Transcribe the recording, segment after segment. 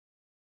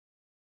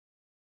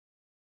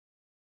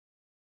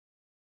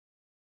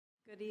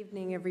Good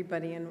evening,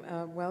 everybody, and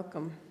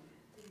welcome.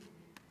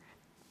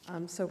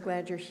 I'm so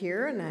glad you're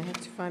here, and I have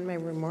to find my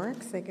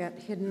remarks. They got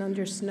hidden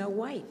under Snow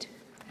White.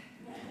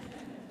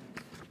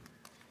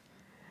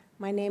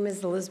 My name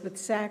is Elizabeth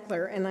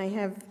Sackler, and I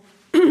have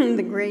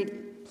the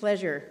great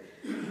pleasure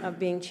of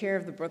being chair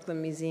of the Brooklyn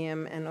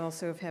Museum and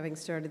also of having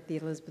started the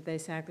Elizabeth A.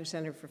 Sackler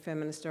Center for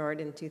Feminist Art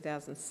in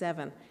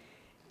 2007.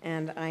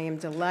 And I am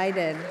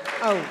delighted,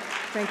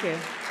 thank you.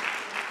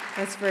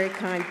 That's very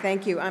kind,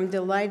 thank you. I'm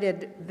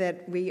delighted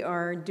that we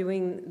are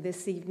doing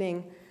this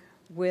evening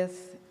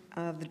with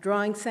the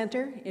Drawing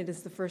Center. It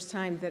is the first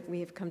time that we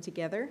have come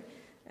together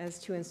as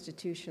two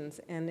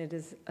institutions, and it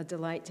is a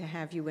delight to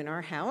have you in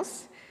our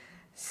house.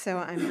 So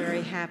I'm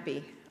very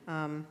happy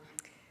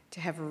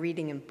to have a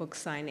reading and book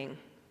signing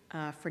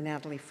for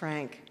Natalie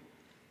Frank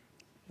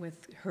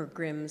with her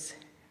Grimm's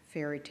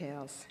fairy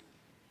tales.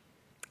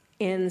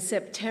 In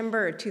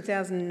September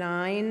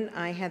 2009,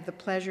 I had the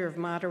pleasure of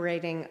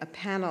moderating a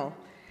panel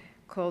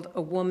called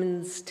A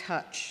Woman's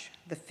Touch,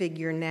 The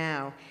Figure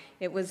Now.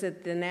 It was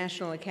at the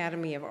National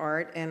Academy of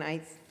Art, and I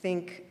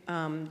think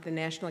the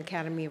National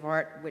Academy of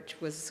Art, which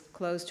was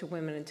closed to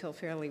women until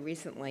fairly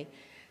recently,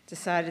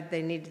 decided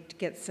they needed to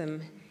get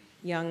some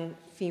young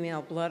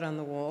female blood on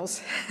the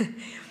walls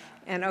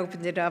and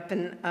opened it up.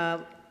 And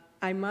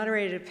I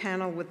moderated a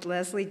panel with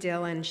Leslie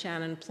Dill and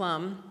Shannon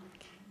Plum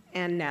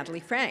and Natalie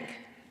Frank.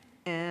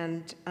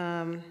 And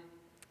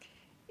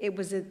it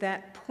was at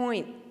that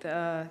point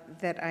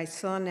that I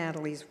saw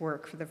Natalie's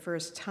work for the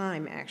first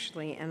time,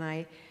 actually, and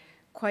I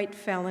quite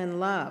fell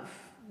in love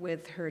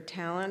with her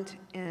talent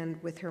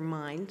and with her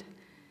mind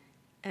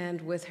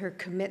and with her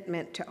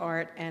commitment to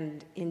art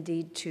and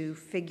indeed to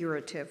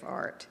figurative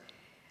art.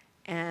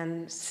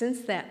 And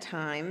since that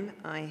time,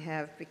 I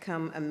have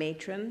become a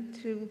matron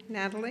to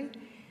Natalie.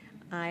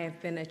 I have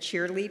been a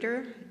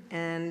cheerleader,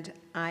 and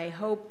I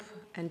hope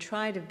and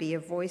try to be a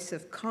voice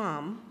of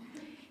calm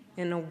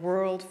in a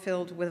world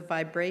filled with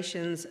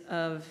vibrations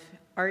of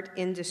art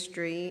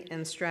industry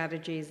and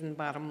strategies and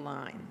bottom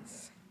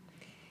lines.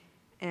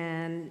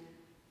 And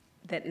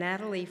that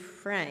Natalie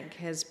Frank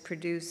has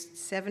produced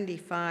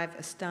 75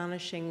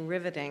 astonishing,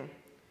 riveting,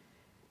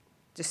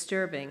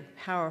 disturbing,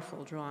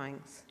 powerful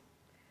drawings.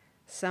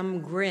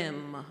 Some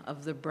Grimm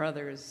of the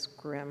Brothers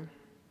Grimm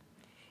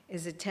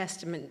is a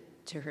testament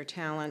to her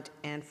talent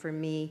and, for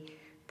me,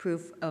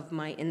 proof of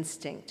my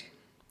instinct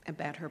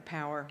about her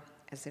power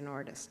as an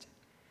artist.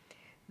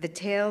 The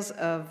Tales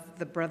of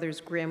the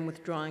Brothers Grimm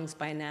with drawings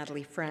by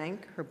Natalie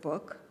Frank, her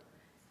book,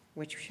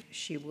 which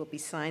she will be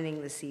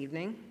signing this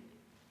evening,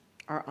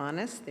 are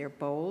honest, they're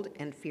bold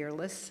and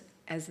fearless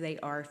as they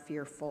are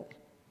fearful.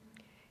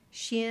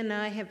 She and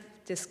I have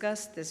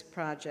discussed this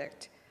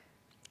project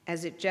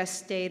as it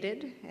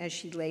gestated, as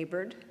she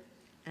labored,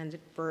 and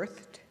it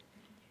birthed.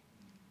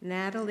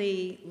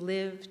 Natalie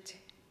lived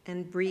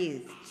and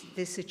breathed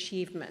this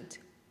achievement,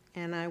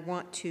 and I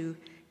want to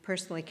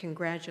personally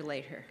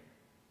congratulate her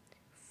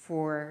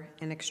for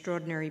an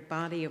extraordinary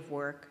body of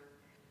work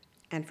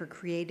and for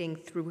creating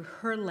through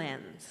her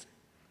lens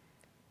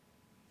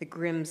the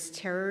Grimm's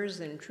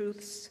terrors and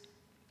truths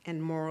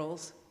and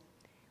morals.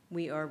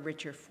 We are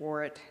richer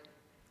for it,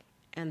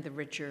 and the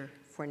richer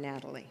for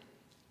Natalie.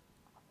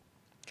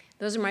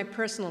 Those are my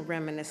personal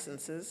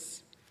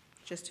reminiscences,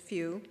 just a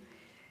few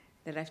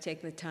that I've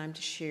taken the time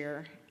to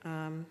share.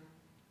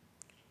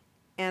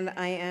 And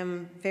I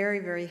am very,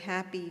 very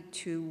happy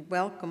to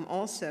welcome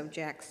also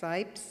Jack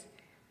Sipes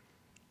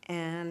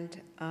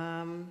and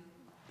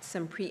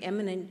some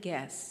preeminent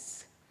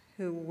guests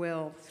who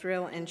will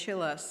thrill and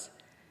chill us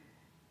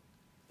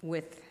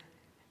with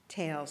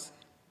tales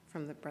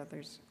from the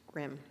Brothers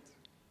Grimm.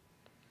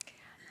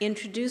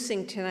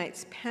 Introducing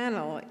tonight's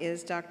panel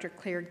is Dr.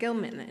 Claire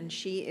Gilman, and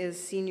she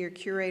is senior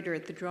curator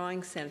at the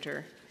Drawing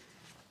Center,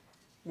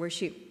 where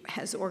she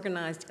has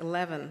organized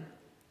 11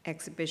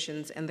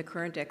 exhibitions, and the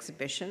current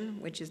exhibition,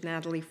 which is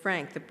Natalie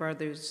Frank, the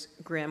Brothers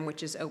Grimm,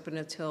 which is open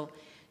until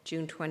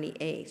June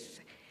 28th.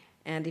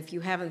 And if you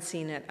haven't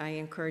seen it, I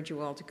encourage you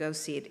all to go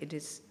see it. It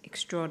is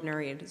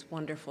extraordinary, it is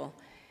wonderful,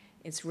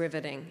 it's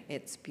riveting,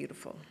 it's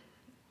beautiful.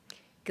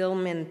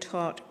 Gilman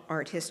taught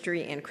art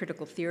history and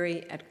critical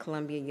theory at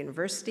Columbia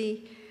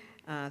University,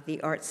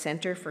 the Art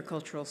Center for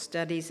Cultural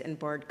Studies in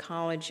Bard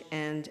College,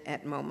 and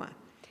at MoMA,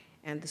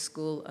 and the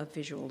School of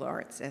Visual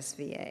Arts,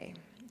 SVA.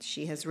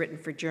 She has written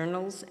for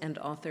journals and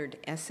authored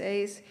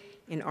essays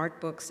in art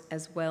books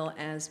as well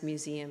as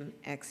museum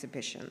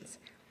exhibitions.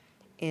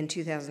 In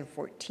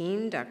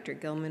 2014, Dr.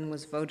 Gilman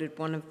was voted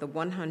one of the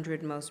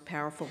 100 most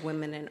powerful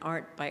women in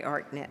art by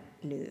ArtNet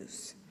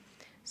News.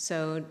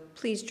 So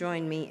please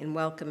join me in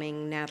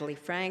welcoming Natalie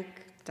Frank,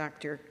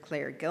 Dr.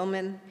 Claire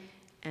Gilman,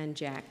 and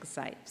Jack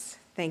Sipes.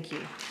 Thank you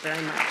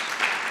very much.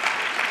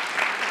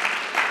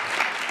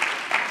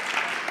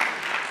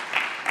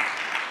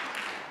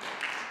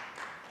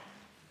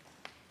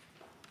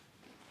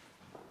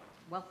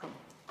 Welcome.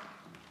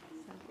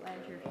 So glad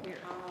you're here.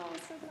 Oh,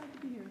 so glad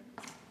to be here.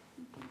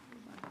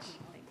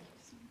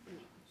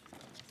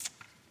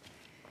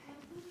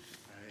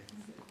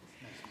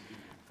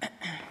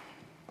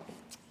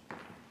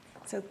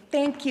 So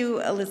thank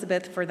you,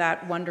 Elizabeth, for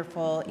that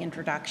wonderful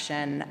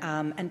introduction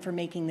and for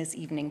making this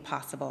evening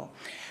possible.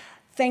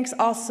 Thanks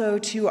also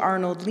to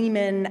Arnold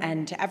Lehman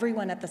and to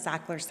everyone at the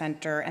Sackler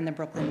Center and the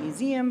Brooklyn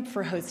Museum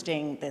for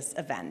hosting this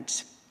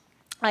event.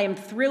 I am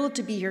thrilled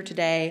to be here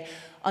today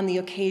on the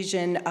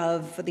occasion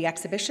of the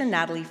exhibition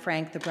Natalie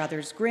Frank, The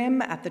Brothers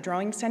Grimm at the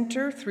Drawing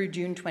Center through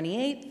June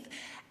 28th,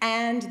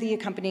 and the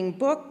accompanying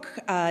book,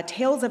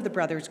 Tales of the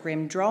Brothers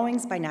Grimm,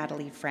 Drawings by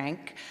Natalie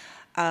Frank,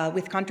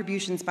 with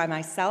contributions by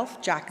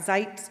myself, Jack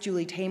Zipes,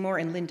 Julie Taymor,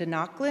 and Linda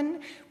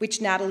Nochlin, which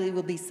Natalie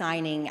will be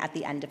signing at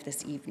the end of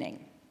this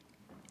evening.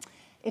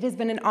 It has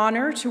been an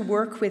honor to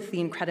work with the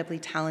incredibly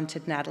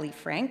talented Natalie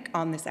Frank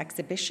on this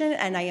exhibition,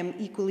 and I am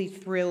equally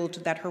thrilled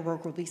that her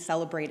work will be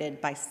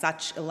celebrated by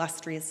such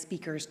illustrious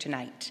speakers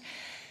tonight.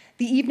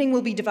 The evening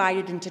will be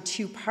divided into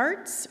two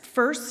parts.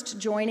 First,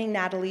 joining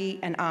Natalie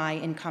and I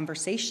in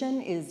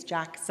conversation is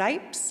Jack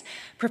Zipes,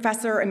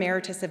 Professor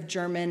Emeritus of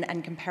German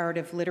and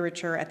Comparative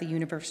Literature at the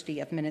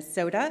University of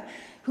Minnesota,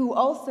 who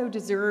also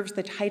deserves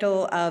the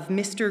title of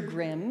Mr.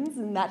 Grimm's,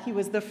 in that he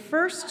was the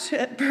first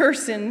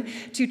person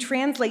to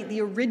translate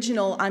the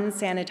original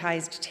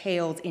unsanitized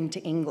tales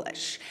into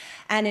English.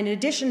 And in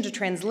addition to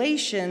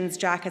translations,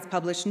 Jack has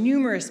published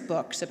numerous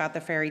books about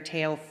the fairy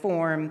tale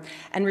form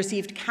and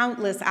received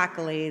countless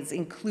accolades,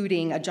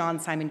 including a John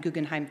Simon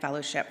Guggenheim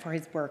Fellowship for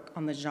his work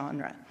on the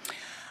genre.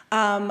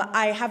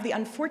 I have the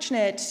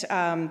unfortunate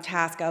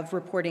task of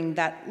reporting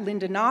that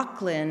Linda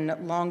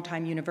Nochlin,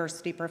 longtime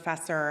university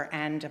professor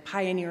and a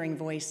pioneering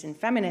voice in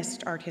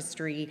feminist art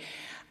history,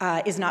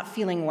 is not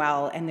feeling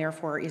well and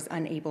therefore is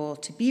unable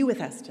to be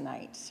with us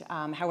tonight.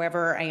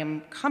 However, I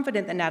am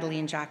confident that Natalie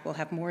and Jack will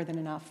have more than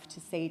enough to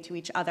say to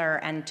each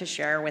other and to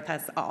share with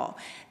us all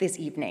this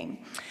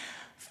evening.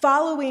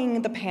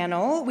 Following the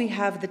panel, we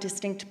have the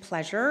distinct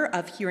pleasure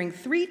of hearing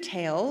three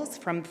tales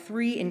from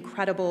three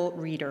incredible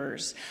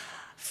readers.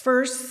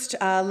 First,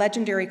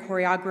 legendary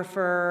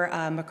choreographer,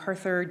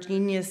 MacArthur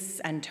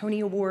Genius and Tony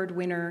Award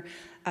winner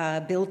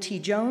Bill T.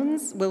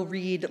 Jones will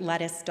read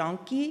Lettuce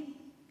Donkey.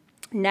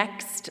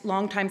 Next,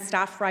 longtime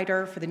staff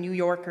writer for the New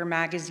Yorker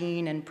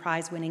magazine and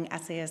prize-winning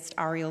essayist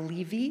Ariel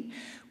Levy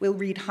will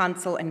read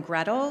Hansel and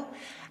Gretel.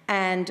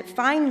 And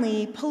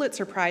finally,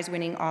 Pulitzer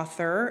Prize-winning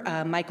author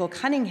Michael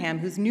Cunningham,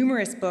 whose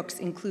numerous books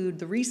include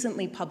the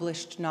recently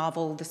published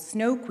novel The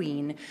Snow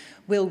Queen,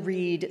 will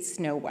read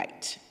Snow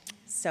White.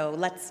 So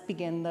let's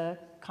begin the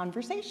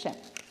conversation.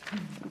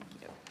 Thank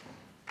you.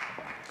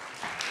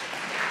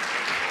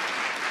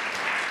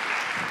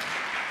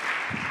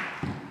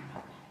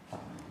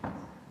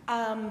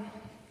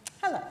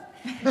 Hello.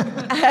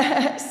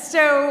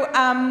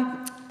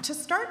 To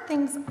start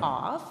things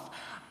off,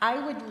 I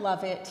would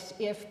love it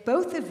if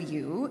both of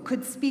you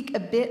could speak a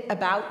bit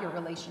about your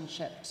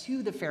relationship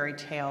to the fairy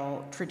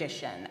tale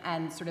tradition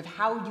and sort of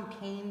how you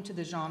came to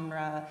the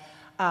genre,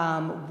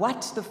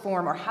 what the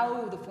form or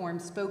how the form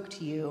spoke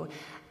to you.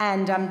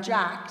 And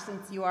Jack,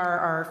 since you are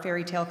our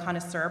fairy tale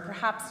connoisseur,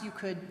 perhaps you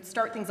could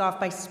start things off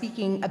by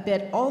speaking a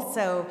bit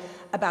also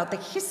about the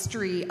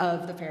history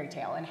of the fairy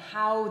tale and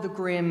how the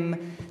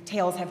Grimm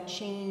tales have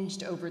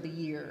changed over the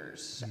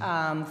years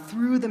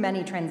through the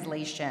many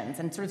translations,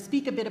 and sort of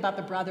speak a bit about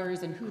the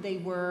brothers and who they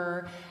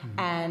were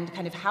and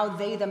kind of how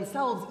they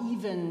themselves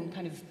even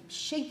kind of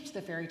shaped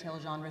the fairy tale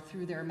genre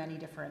through their many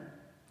different,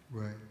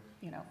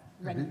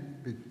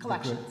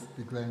 collections.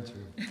 Be glad to.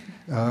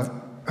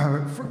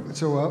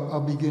 So I'll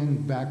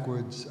begin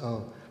backwards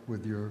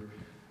with your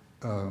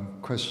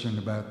question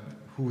about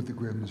who the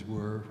Grimms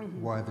were,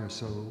 why they're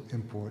so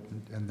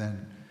important, and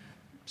then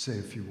say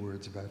a few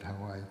words about how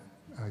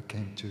I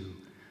came to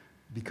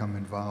become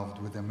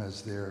involved with them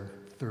as their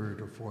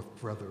third or fourth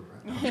brother.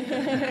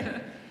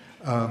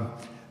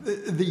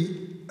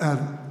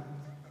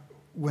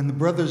 When the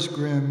Brothers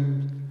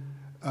Grimm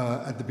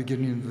at the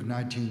beginning of the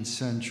 19th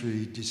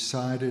century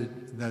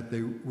decided that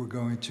they were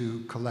going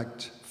to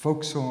collect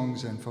folk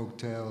songs and folk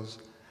tales,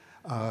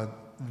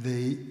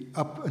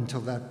 up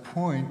until that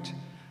point,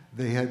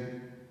 they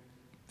had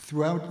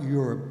throughout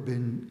Europe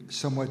been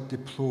somewhat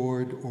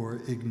deplored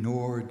or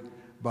ignored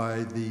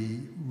by the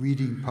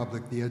reading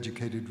public, the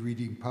educated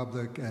reading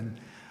public, and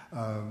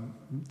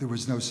there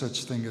was no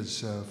such thing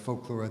as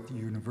folklore at the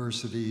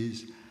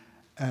universities,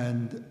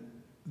 and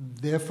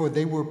therefore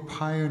they were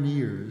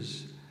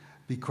pioneers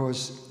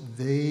because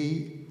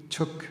they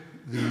took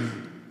the,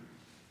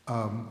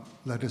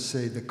 let us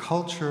say, the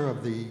culture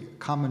of the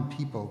common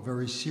people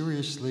very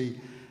seriously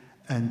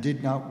and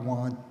did not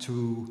want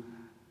to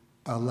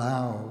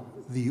allow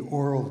the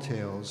oral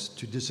tales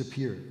to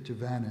disappear, to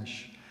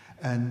vanish.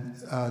 And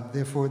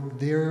therefore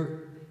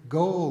their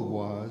goal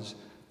was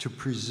to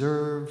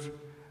preserve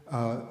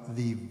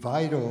the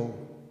vital,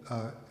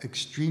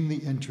 extremely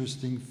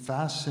interesting,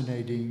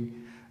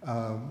 fascinating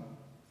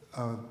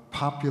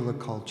popular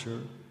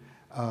culture.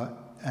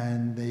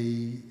 And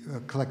they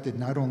collected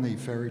not only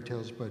fairy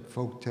tales, but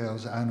folk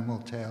tales, animal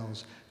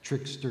tales,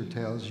 trickster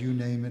tales, you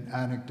name it,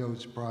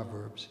 anecdotes,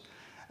 proverbs.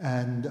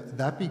 And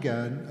that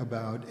began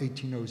about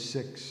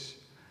 1806.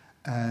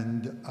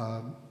 And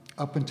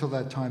up until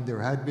that time, there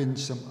had been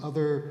some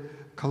other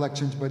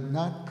collections, but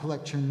not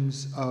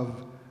collections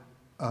of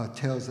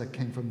tales that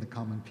came from the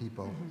common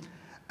people.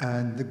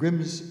 And the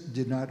Grimms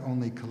did not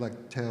only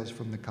collect tales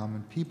from the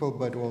common people,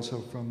 but also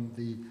from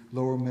the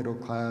lower middle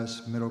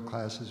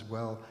class as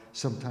well.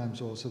 Sometimes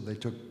also they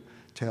took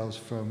tales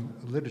from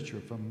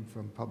literature,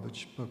 from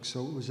published books.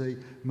 So it was a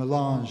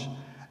melange.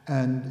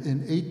 And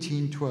in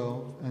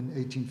 1812 and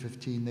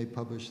 1815, they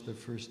published the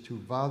first 2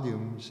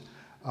 volumes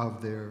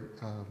of their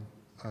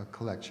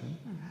collection.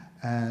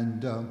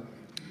 And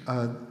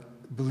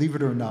believe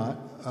it or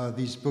not,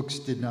 these books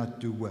did not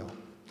do well.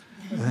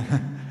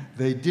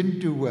 They didn't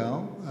do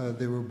well.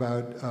 There were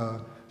about,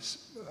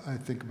 I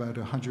think, about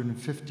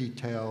 150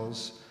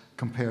 tales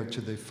compared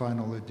to the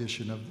final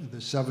edition of the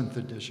 7th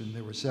edition.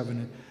 There were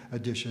 7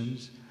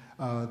 editions.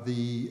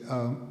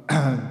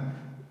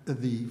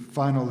 The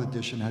final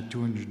edition had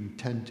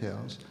 210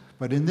 tales.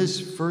 But in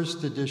this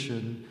first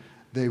edition,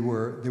 there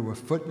were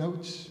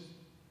footnotes,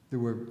 there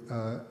were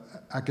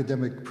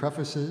academic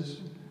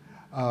prefaces,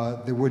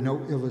 there were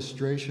no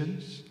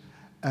illustrations,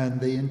 and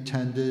they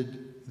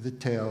intended the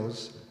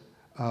tales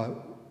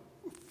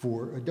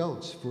for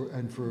adults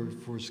and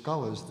for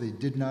scholars. They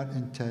did not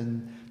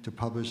intend to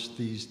publish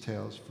these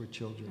tales for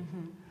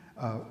children.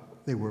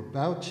 They were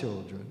about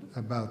children,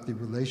 about the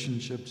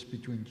relationships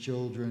between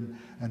children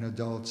and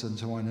adults and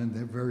so on, and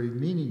they're very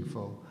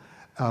meaningful.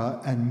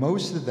 And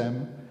most of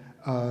them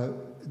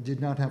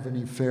did not have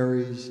any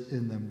fairies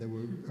in them. They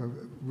were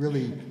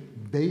really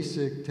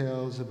basic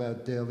tales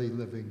about daily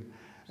living.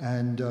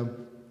 And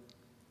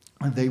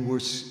they were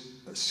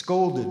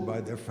scolded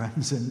by their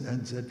friends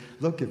and said,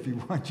 look, if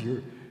you want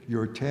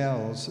your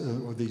tales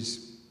or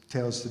these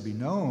tales to be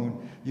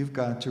known, you've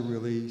got to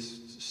really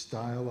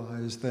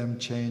stylize them,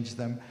 change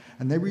them.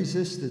 And they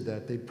resisted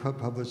that. They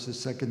published the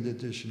 2nd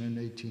edition in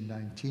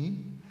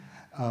 1819,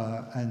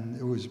 and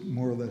it was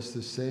more or less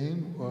the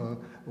same,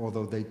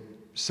 although they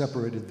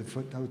separated the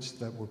footnotes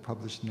that were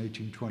published in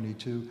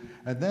 1822.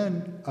 And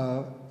then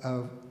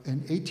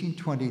in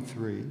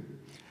 1823,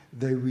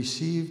 they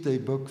received a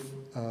book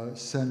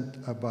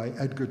sent by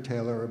Edgar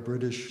Taylor, a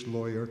British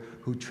lawyer,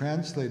 who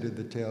translated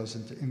the tales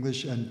into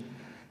English, and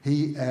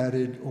he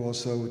added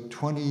also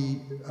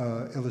 20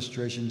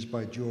 illustrations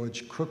by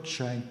George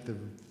Cruikshank, the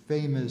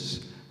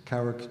famous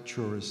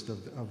caricaturist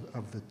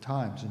of the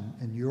times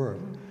in Europe.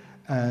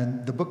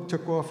 And the book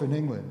took off in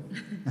England.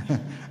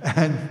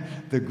 And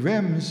the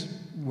Grimms,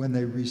 when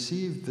they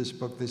received this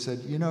book, they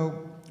said, you know,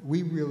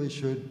 we really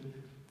should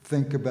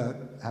think about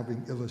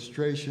having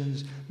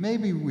illustrations.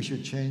 Maybe we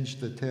should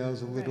change the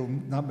tales a little,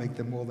 not make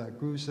them all that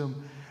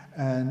gruesome.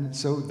 And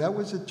so that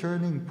was a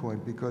turning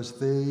point, because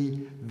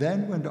they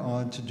then went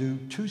on to do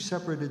 2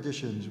 separate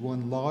editions,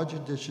 one large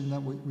edition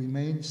that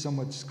remained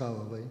somewhat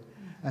scholarly,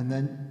 and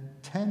then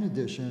 10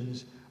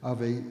 editions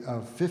of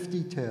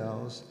 50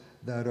 tales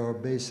that are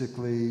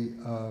basically,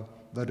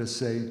 let us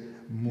say,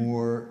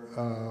 more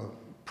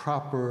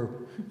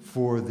proper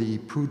for the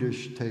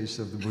prudish taste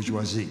of the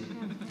bourgeoisie.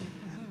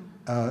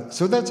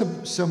 So that's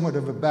somewhat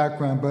of a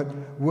background, but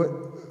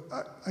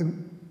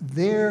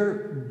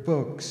their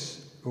books,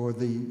 or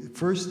the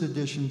 1st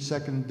edition,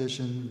 2nd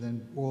edition,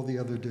 then all the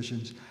other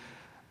editions,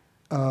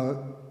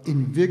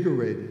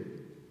 invigorated,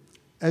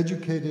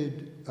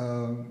 educated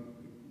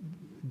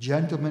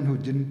gentlemen who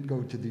didn't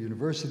go to the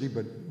university,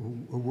 but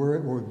who were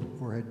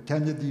or had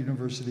attended the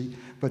university,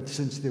 but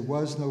since there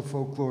was no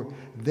folklore,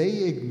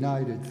 they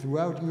ignited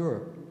throughout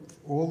Europe,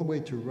 all the way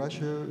to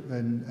Russia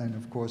and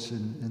of course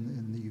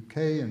in the UK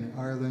and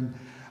Ireland,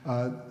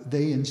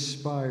 they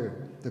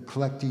inspired the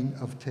collecting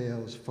of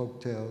tales,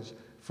 folk tales,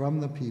 from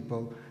the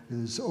people.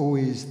 There's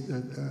always,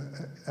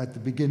 at the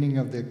beginning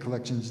of their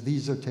collections,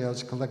 these are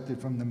tales collected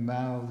from the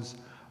mouths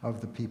of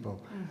the people.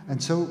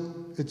 And so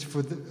it's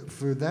for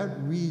that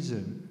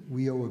reason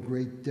we owe a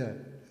great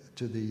debt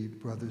to the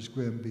Brothers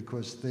Grimm,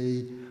 because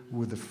they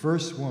were the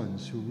first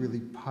ones who really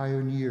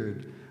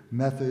pioneered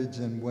methods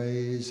and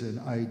ways and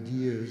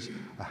ideas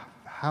of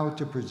how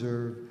to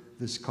preserve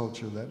this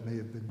culture that may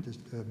have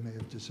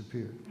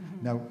disappeared.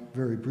 Now,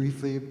 very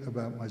briefly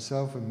about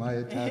myself and my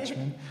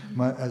attachment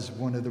as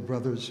one of the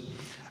brothers.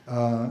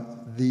 I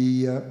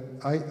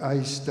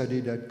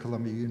studied at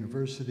Columbia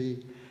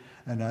University,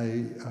 and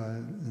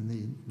in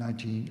the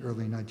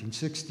early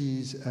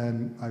 1960s,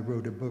 and I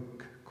wrote a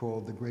book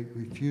called The Great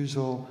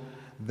Refusal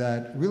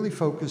that really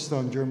focused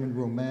on German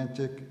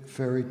Romantic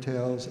fairy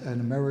tales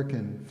and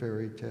American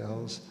fairy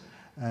tales,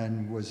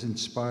 and was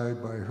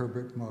inspired by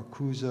Herbert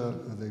Marcuse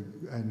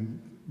and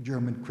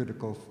German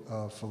critical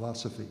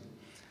philosophy.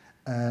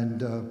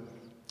 And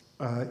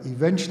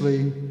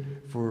eventually,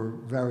 for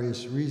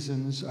various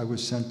reasons, I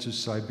was sent to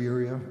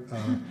Siberia,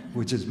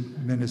 which is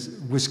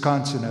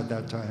Wisconsin at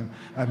that time.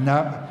 I'm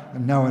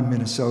now in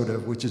Minnesota,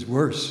 which is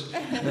worse.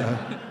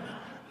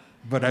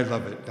 But I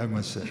love it, I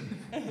must say.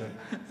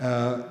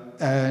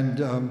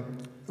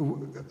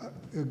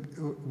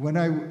 When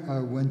I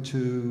went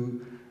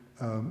to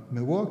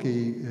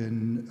Milwaukee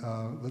in,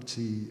 let's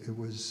see, it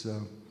was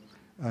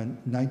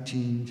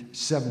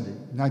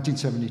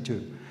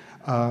 1972.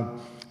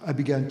 I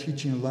began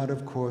teaching a lot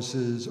of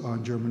courses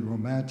on German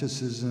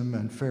Romanticism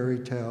and fairy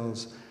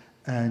tales,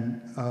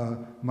 and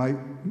my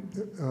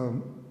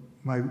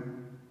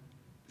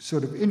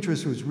sort of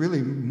interest was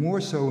really more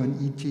so in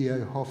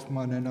E.T.A.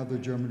 Hoffmann and other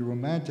German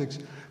Romantics,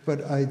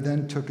 but I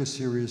then took a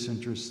serious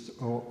interest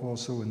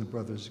also in the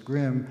Brothers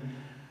Grimm,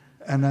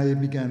 and I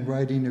began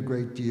writing a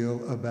great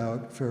deal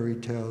about fairy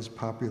tales,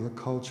 popular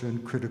culture,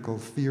 and critical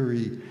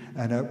theory.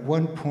 And at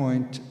one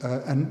point,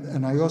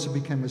 and I also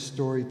became a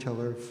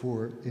storyteller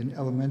in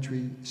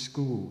elementary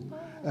school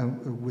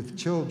with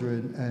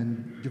children,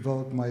 and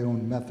developed my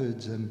own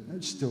methods,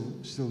 and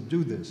still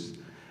do this.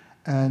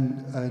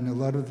 And a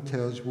lot of the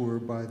tales were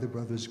by the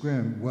Brothers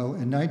Grimm. Well,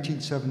 in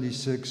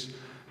 1976,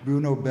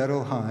 Bruno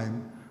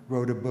Bettelheim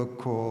wrote a book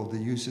called The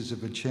Uses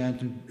of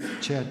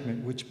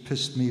Enchantment, which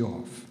pissed me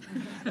off.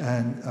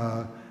 And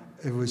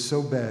it was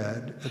so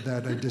bad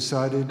that I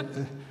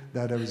decided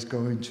that I was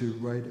going to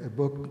write a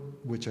book,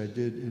 which I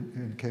did,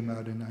 and came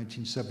out in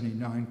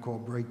 1979,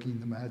 called Breaking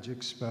the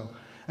Magic Spell.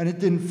 And it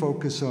didn't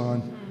focus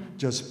on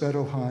just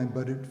Bettelheim,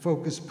 but it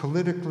focused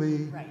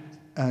politically, Right.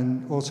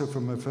 and also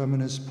from a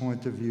feminist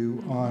point of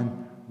view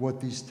on what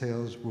these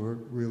tales were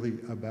really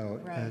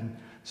about. Right. And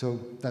so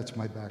that's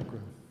my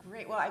background.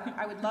 Great. Well,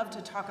 I would love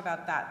to talk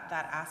about that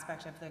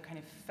aspect of the kind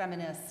of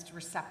feminist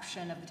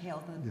reception of the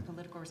tales and the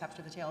political reception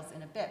of the tales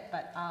in a bit.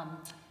 But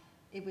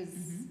it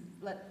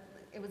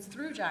was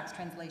through Jack's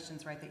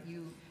translations, right, that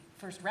you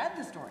first read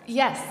the stories.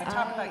 Yes. But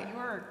talk about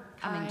your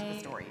coming to the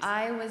stories.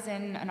 I was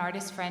in an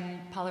artist friend,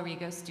 Paula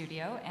Rigo's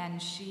studio,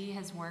 and she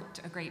has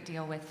worked a great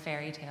deal with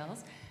fairy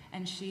tales.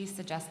 And she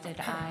suggested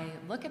I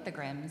look at the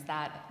Grimms,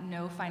 that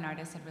no fine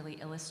artist had really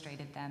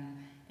illustrated them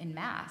in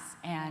mass.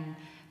 And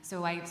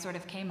so I sort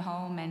of came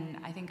home, and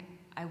I think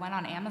I went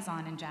on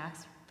Amazon, and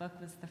Jack's book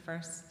was the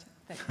first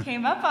that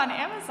came up on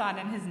Amazon,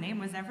 and his name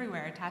was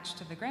everywhere attached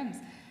to the Grimms.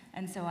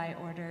 And so I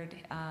ordered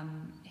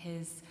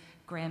his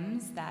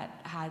Grimms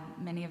that had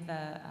many of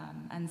the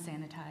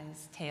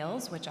unsanitized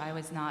tales, which I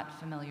was not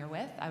familiar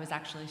with. I was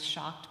actually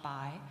shocked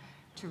by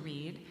to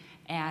read,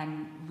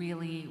 and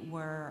really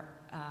were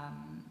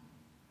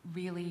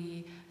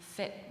really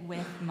fit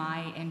with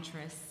my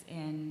interests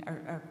in,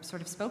 or sort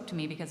of spoke to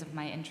me because of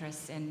my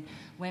interests in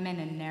women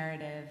and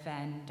narrative,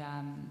 and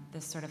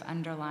this sort of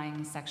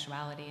underlying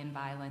sexuality and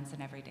violence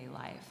in everyday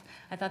life.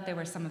 I thought they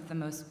were some of the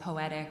most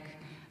poetic,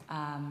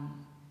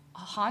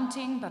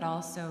 haunting, but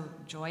also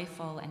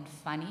joyful and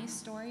funny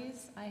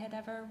stories I had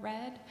ever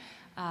read.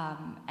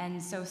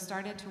 And so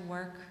started to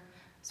work,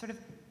 sort of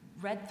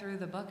read through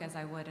the book as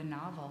I would a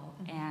novel,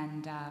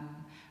 and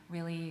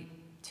really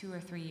 2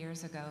 or 3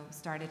 years ago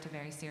started to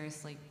very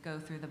seriously go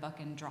through the book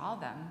and draw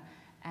them.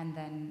 And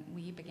then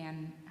we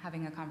began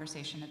having a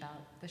conversation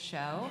about the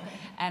show,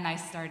 and I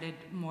started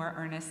more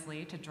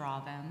earnestly to draw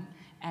them.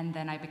 And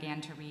then I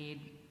began to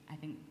read, I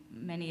think,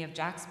 many of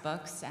Jack's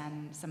books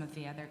and some of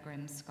the other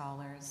Grimm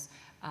scholars,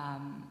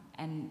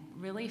 and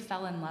really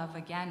fell in love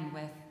again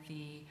with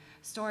the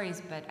stories,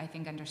 but I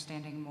think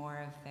understanding more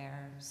of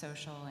their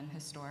social and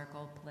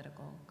historical,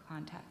 political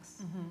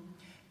context. Mm-hmm.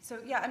 So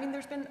yeah, I mean,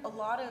 there's been a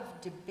lot of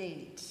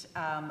debate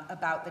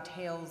about the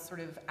tales sort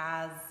of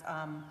as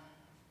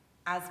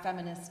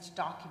feminist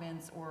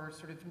documents, or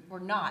sort of,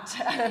 or not,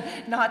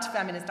 not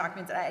feminist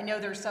documents. I know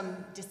there's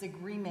some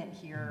disagreement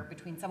here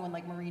between someone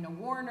like Marina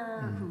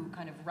Warner, who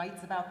kind of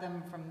writes about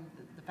them from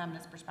the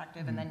feminist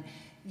perspective, and then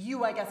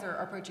you, I guess, are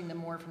approaching them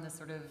more from this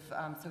sort of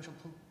social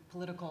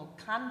political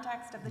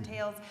context of the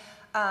tales.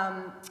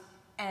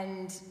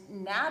 And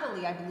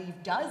Natalie, I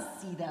believe, does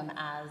see them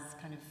as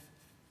kind of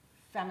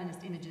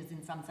feminist images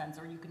in some sense,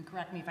 or you can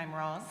correct me if I'm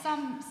wrong.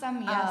 Some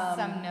yes,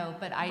 some no,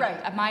 but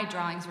right. My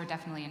drawings were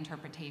definitely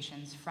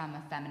interpretations from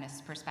a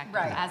feminist perspective,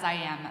 right. as I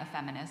am a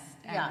feminist.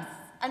 Yes,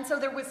 and so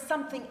there was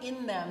something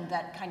in them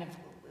that kind of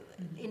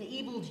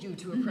enabled you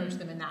to approach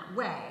them in that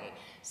way.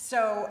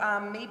 So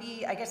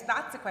maybe, I guess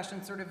that's the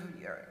question, sort of,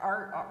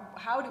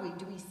 how do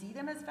we see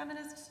them as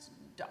feminist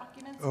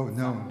documents? Oh,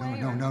 no,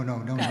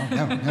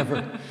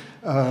 never.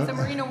 So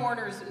Marina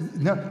Warner's...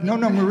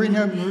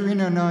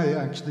 Marina and I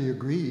actually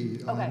agree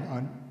Okay.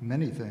 on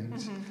many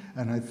things.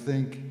 And I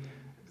think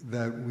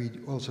that we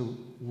also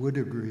would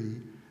agree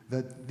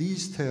that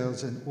these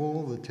tales and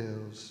all the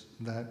tales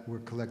that were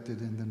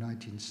collected in the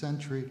 19th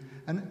century,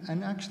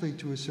 and actually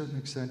to a certain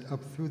extent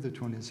up through the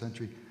 20th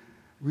century,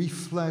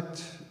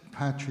 reflect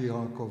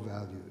patriarchal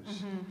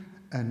values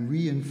and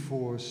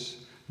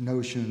reinforce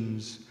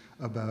notions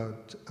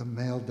about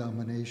male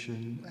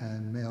domination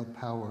and male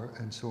power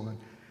and so on.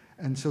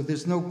 And so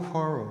there's no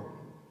quarrel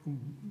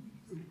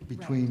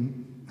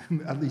between,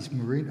 at least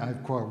Marina.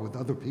 I've quarreled with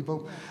other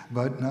people,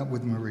 but not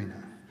with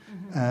Marina.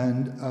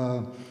 And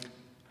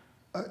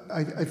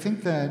I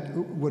think that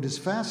what is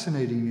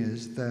fascinating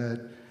is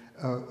that,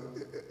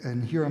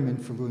 and here I'm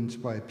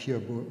influenced by Pierre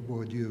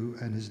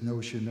Bourdieu and his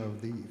notion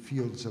of the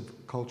fields of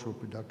cultural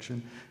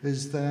production,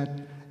 is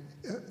that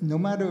no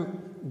matter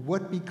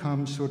what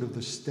becomes sort of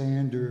the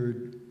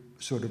standard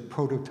sort of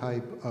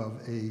prototype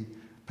of a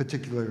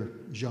particular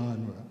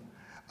genre,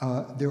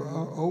 there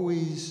are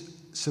always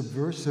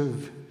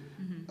subversive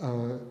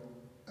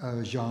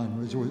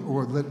genres,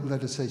 or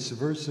let us say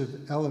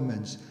subversive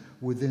elements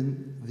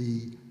within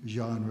the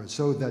genre,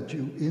 so that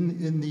you,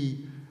 in the,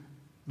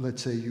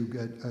 let's say you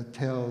get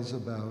tales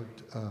about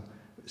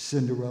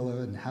Cinderella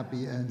and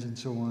happy ends and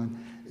so on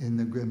in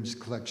the Grimm's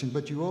collection,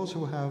 but you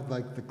also have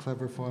like The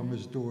Clever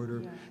Farmer's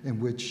Daughter, in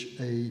which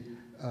a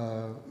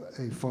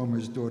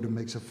farmer's daughter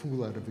makes a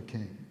fool out of a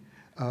king.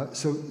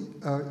 So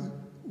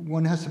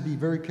one has to be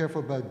very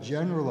careful about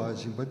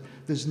generalizing, but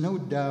there's no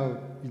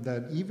doubt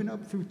that even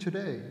up through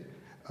today,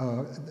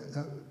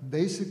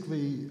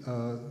 basically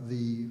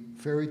the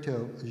fairy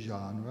tale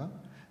genre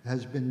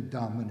has been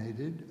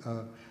dominated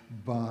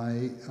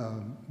by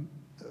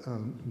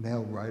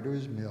male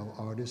writers, male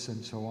artists,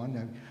 and so on.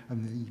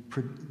 And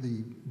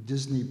the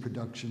Disney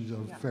productions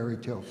of fairy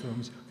tale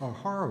films are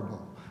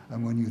horrible.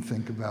 And when you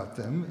think about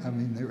them, I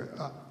mean, they're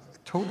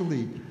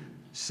totally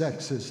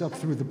sexist up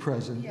through the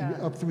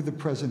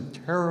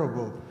present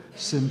terrible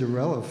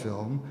Cinderella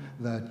film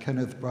that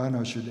Kenneth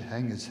Branagh should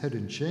hang his head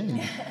in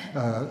shame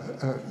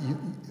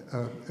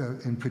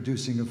in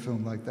producing a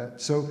film like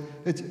that. So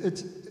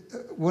it's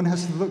one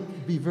has to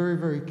be very,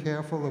 very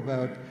careful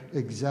about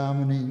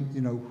examining,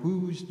 you know,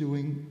 who's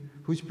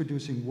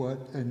producing what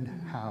and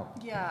how.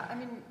 Yeah, I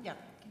mean, yeah.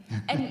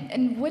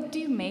 And what do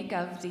you make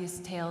of these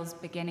tales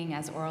beginning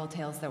as oral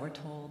tales that were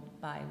told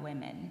by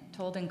women,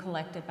 told and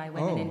collected by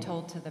women and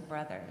told to the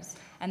brothers,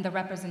 and the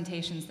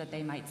representations that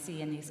they might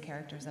see in these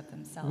characters of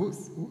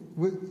themselves?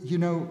 You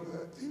know,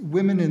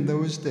 women in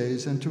those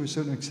days, and to a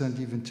certain extent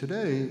even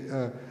today,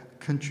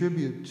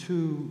 contribute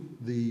to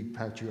the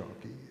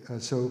patriarchy.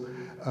 So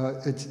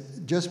it's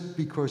just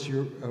because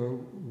you're a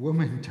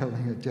woman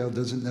telling a tale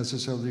doesn't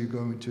necessarily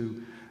going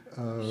to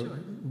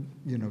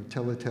you know,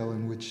 tell a tale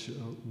in which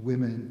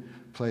women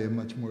play a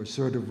much more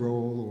assertive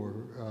role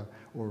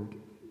or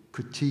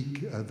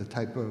critique the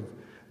type of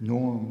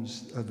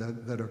norms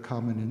that are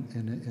common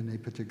in a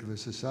particular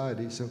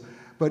society. So,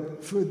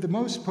 but for the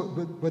most part,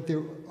 but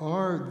there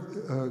are,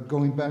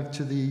 going back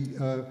to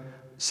the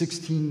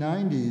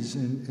 1690s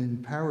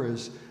in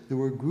Paris, there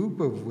were a group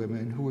of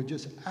women who were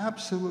just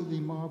absolutely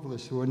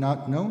marvelous, who are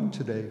not known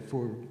today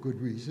for good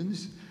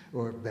reasons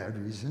or bad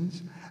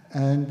reasons.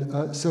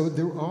 And so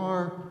there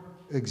are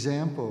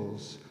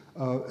examples,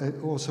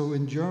 also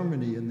in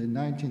Germany in the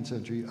 19th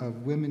century,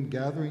 of women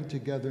gathering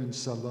together in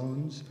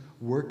salons,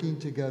 working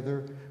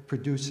together,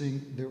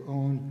 producing their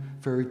own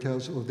fairy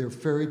tales, or their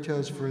fairy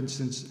tales, for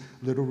instance,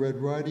 Little Red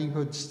Riding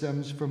Hood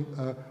stems from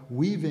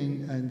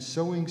weaving and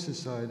sewing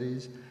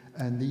societies,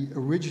 and the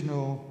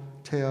original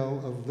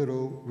tale of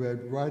Little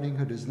Red Riding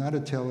Hood is not a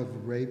tale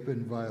of rape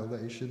and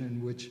violation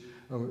in which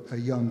a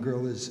young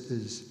girl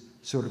is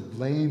sort of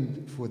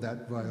blamed for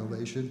that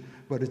violation,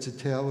 but it's a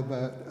tale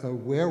about a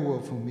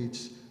werewolf who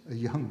meets a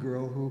young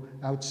girl who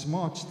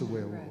outsmarts the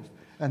werewolf. Right.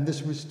 And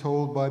this was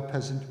told by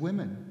peasant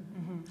women.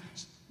 Mm-hmm.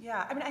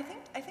 Yeah, I mean,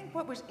 I think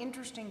what was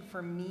interesting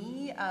for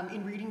me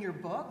in reading your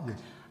book,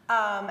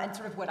 and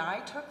sort of what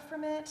I took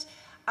from it,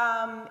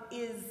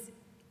 is,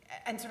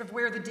 and sort of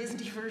where the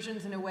Disney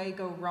versions in a way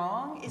go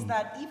wrong, is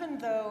that even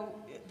though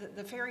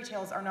the fairy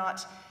tales are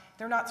not,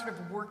 they're not sort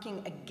of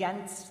working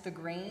against the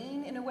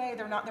grain in a way,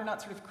 they're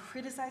not sort of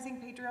criticizing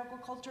patriarchal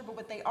culture, but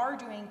what they are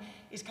doing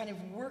is kind of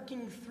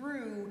working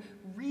through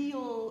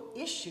real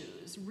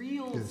issues,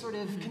 real sort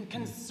of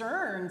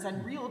concerns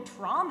and real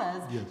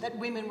traumas that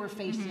women were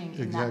facing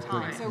in that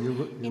time. So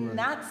you're in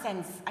that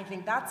sense, I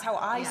think that's how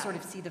I sort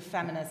of see the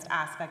feminist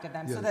aspect of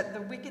them, so that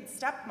the wicked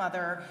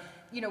stepmother,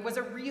 you know, was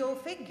a real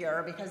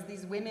figure, because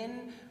these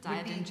women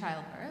died in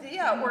childbirth.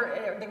 Yeah,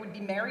 or they would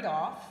be married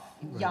off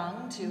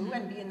young too,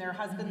 and be in their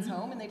husband's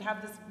home, and they'd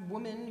have this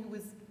woman who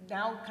was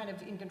now kind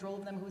of in control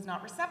of them, who was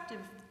not receptive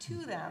to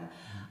them.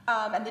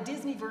 And the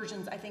Disney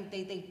versions, I think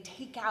they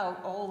take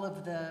out all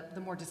of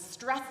the more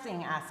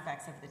distressing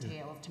aspects of the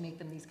tales to make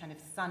them these kind of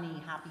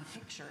sunny, happy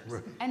pictures.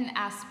 Right. And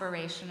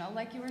aspirational,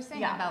 like you were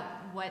saying, about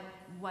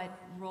what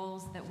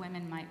roles that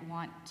women might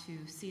want to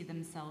see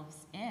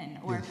themselves in.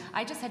 Or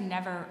I just had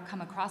never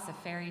come across a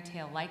fairy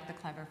tale like The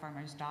Clever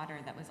Farmer's Daughter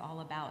that was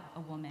all about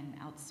a woman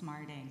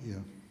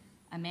outsmarting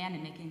a man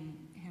and making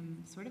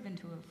him sort of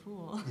into a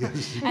fool.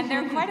 Yes. And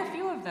there are quite a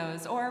few of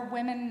those. Or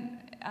women,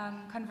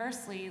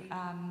 conversely,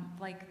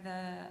 like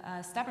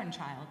the stubborn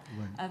child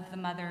of the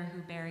mother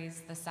who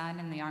buries the son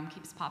and the arm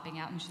keeps popping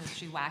out and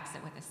she whacks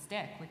it with a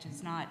stick, which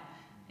is not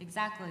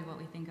exactly what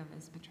we think of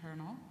as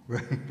paternal,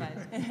 but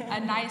a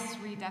nice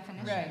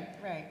redefinition.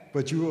 Right.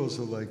 But you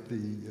also like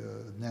the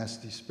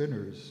Nasty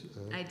Spinners.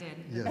 I did.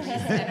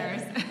 Yes.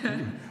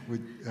 Spinners.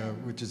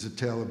 which is a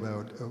tale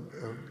about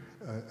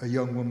a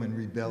young woman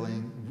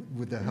rebelling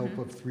with the help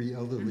of three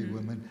elderly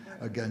women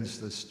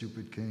against a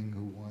stupid king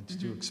who wants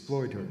to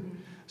exploit her.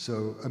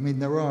 So, I mean,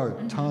 there are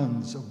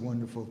tons of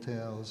wonderful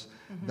tales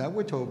that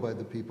were told by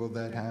the people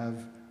that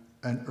have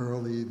an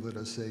early, let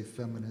us say,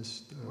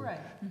 feminist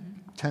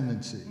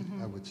tendency,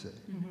 I would say.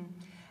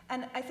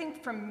 And I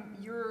think from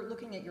your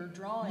looking at your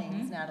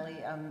drawings,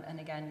 Natalie, and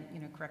again, you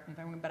know, correct me if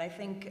I'm wrong, but I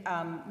think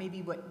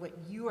maybe what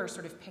you are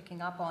sort of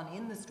picking up on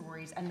in the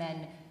stories and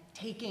then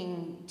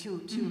taking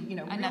to you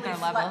know, another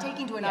really level.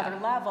 taking to another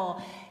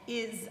level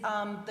is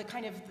the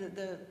kind of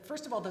the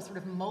first of all, the sort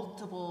of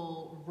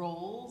multiple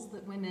roles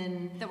that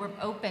women that were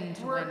open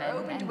to in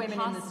the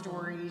possible,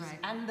 stories, right.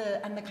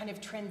 and the kind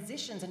of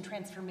transitions and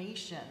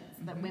transformations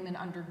that women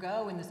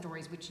undergo in the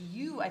stories, which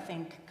you, I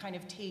think, kind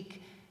of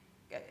take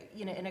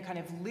you know, in a kind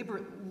of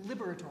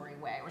liberatory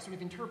way, or sort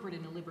of interpret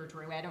in a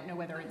liberatory way. I don't know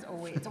whether it's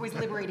always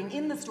liberating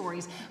in the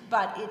stories,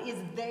 but it is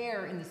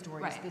there in the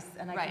stories. Right. I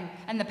think,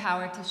 And the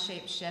power to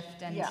shape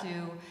shift and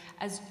to,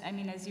 as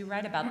you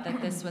write about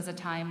that, this was a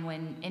time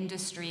when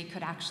industry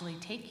could actually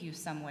take you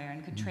somewhere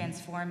and could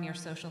transform your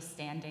social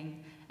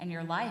standing and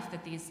your life.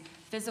 That these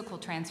physical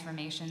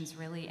transformations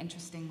really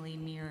interestingly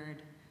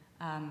mirrored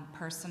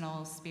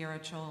personal,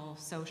 spiritual,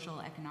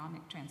 social,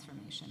 economic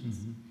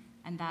transformations,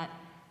 and that.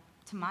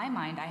 To my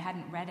mind, I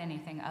hadn't read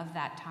anything of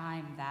that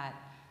time that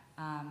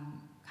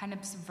kind of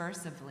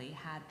subversively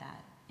had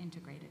that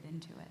integrated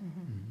into it.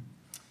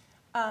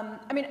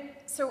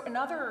 So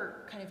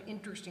another kind of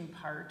interesting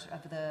part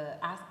of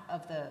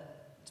the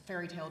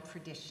fairy tale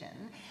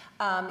tradition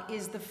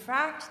is the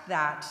fact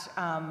that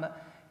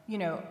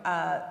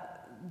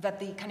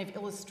that the kind of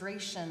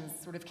illustrations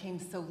sort of came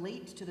so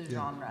late to the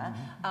genre,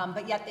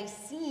 but yet they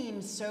seem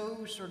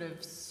so sort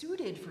of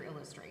suited for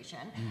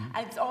illustration.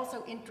 And it's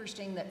also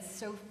interesting that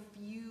so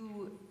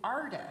few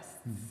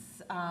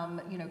artists,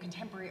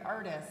 contemporary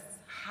artists,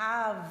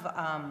 have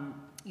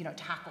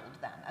tackled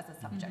them as a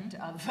subject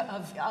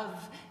of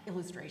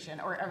illustration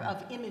or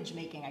of image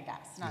making, I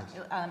guess.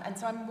 And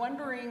so I'm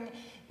wondering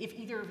if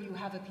either of you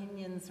have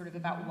opinions sort of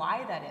about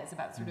why that is,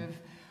 about sort of.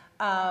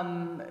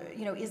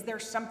 Is there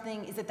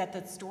something, is it that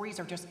the stories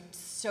are just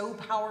so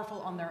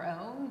powerful on their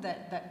own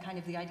that kind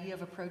of the idea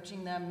of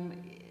approaching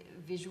them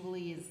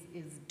visually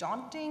is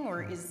daunting,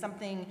 or is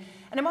something,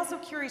 and I'm also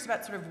curious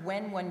about sort of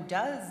when one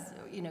does,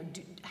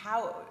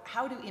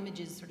 how do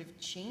images sort of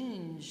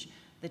change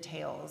the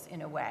tales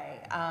in a way?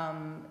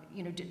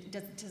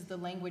 Does the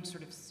language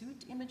sort of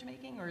suit image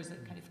making, or is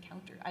it kind of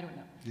counter? I don't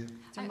know. Yeah.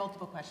 So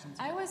multiple questions.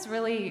 I was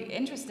really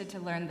interested to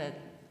learn that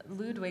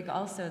Ludwig,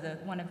 also the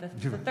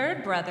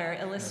third brother,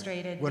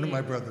 illustrated one of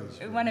my brothers.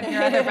 One of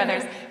your other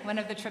brothers, one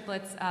of the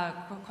triplets,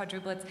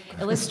 quadruplets,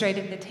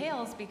 illustrated the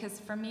tales, because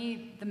for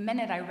me, the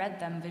minute I read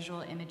them,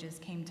 visual images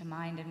came to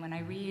mind. And when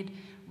I read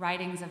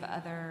writings of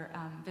other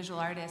visual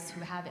artists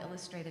who have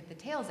illustrated the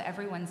tales,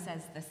 everyone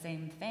says the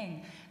same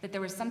thing, that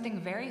there was something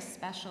very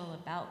special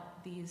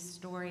about these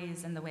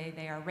stories and the way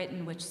they are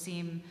written, which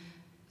seem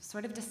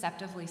sort of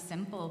deceptively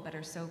simple, but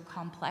are so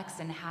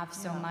complex and have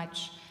so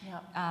much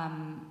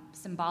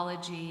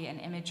symbology and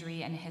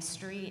imagery and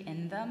history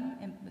in them,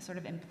 sort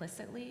of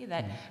implicitly,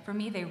 that for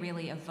me they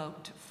really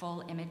evoked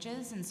full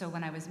images. And so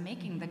when I was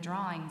making the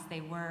drawings,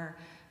 they were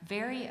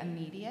very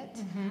immediate.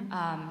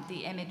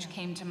 The image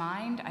came to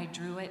mind, I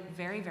drew it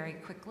very, very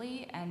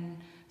quickly and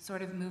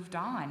sort of moved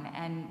on.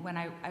 And when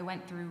I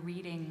went through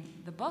reading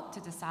the book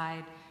to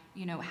decide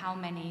how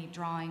many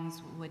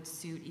drawings would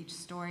suit each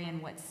story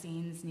and what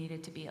scenes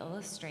needed to be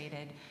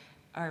illustrated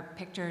or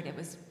pictured,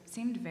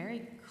 seemed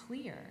very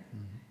clear.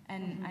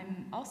 And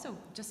I'm also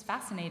just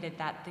fascinated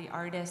that the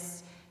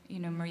artists,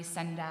 Marie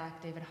Sendak,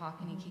 David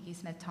Hockney, Kiki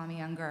Smith, Tommy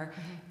Younger,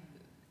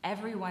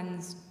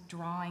 everyone's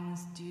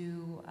drawings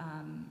do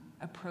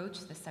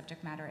approach the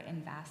subject matter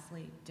in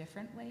vastly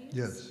different ways.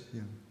 Yes,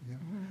 yeah.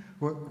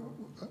 Well,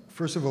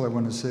 first of all, I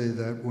want to say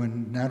that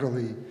when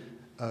Natalie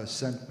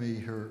sent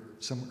me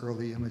some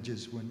early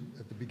images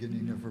at the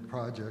beginning of her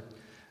project,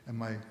 and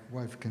my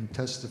wife can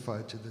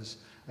testify to this,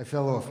 I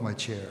fell off my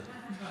chair.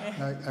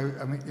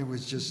 I mean, it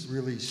was just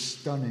really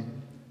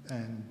stunning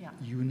and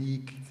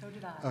unique. So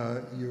did I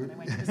when I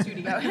went to the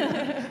studio.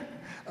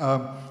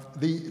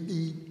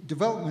 The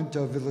development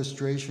of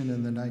illustration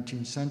in the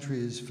 19th century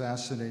is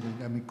fascinating.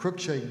 I mean,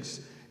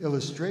 Cruikshank's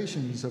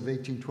illustrations of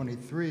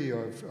 1823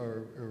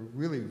 are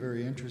really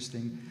very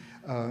interesting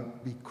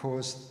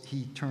because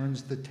he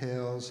turns the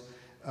tales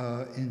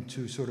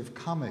into sort of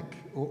comic,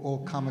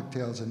 all comic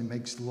tales, and he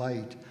makes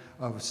light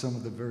of some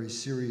of the very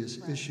serious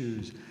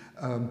issues.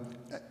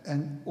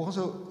 And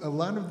also, a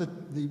lot of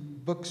the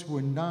books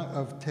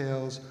of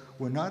tales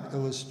were not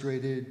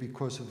illustrated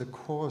because of the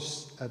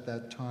costs at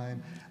that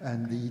time,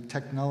 and the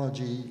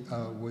technology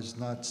was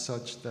not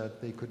such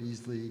that they could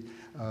easily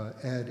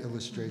add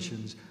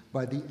illustrations.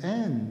 By the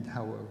end,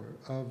 however,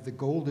 of the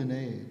golden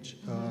age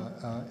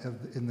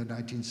in the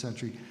 19th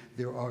century,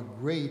 there are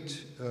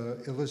great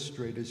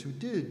illustrators who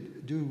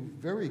did do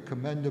very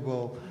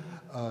commendable,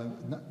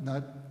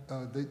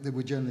 they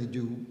would generally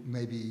do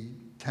maybe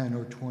 10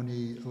 or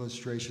 20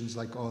 illustrations,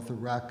 like Arthur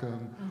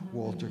Rackham,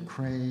 Walter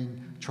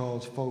Crane,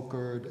 Charles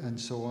Folkard, and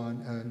so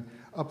on, and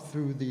up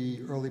through the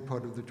early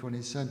part of the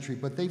 20th century.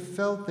 But they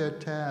felt their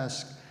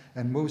task,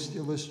 and most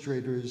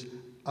illustrators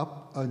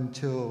up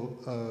until,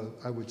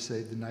 I would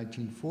say, the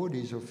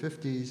 1940s or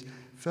 50s,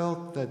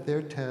 felt that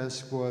their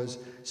task was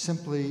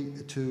simply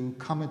to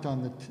comment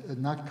on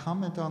not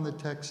comment on the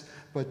text,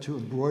 but to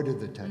embroider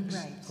the text,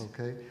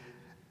 okay?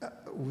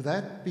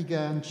 That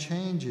began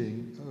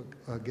changing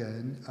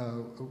again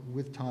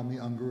with Tommy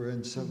Unger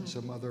and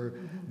some other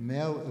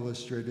male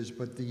illustrators,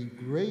 but the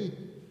great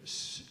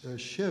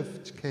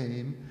shift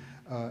came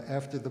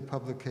after the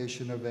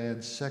publication of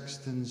Anne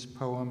Sexton's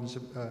poems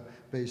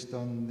based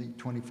on the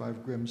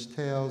 25 Grimm's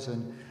tales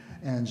and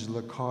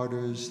Angela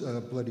Carter's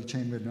Bloody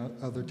Chamber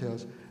and other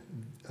tales.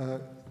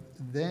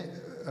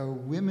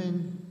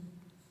 Women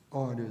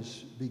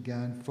artists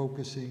began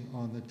focusing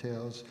on the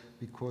tales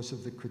because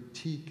of the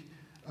critique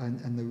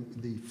and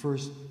the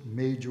first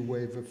major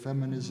wave of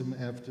feminism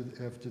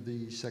after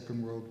the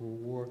Second World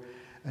War.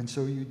 And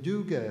so you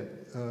do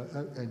get,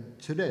 and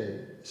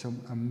today,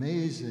 some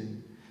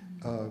amazing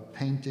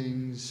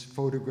paintings,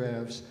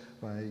 photographs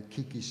by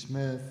Kiki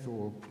Smith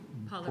or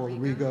Paul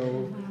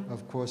Rigo,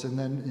 of course. And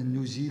then in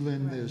New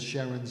Zealand, there's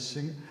Sharon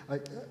Singer.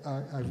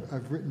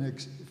 I've written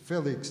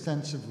fairly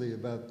extensively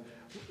about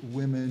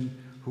women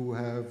who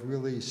have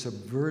really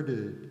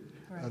subverted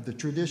the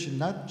tradition,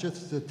 not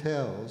just the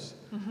tales,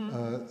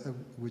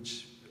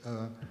 which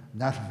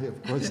Natalie,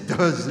 of course,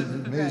 does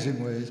in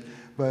amazing ways,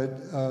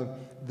 but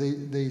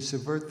they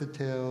subvert the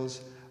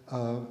tales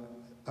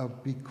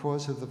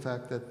because of the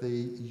fact that they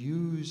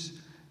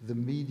use the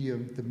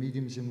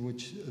mediums in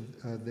which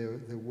they're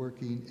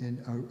working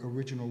in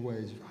original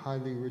ways,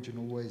 highly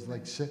original ways,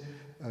 like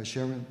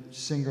Sharon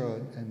Singer,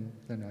 and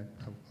then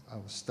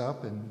I'll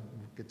stop and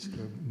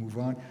move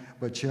on.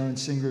 But Sharon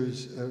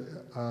Singer's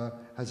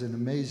has an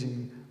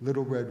amazing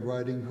Little Red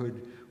Riding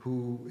Hood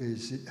who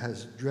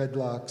has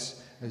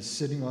dreadlocks, is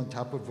sitting on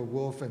top of a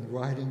wolf and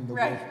riding the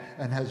wolf,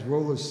 and has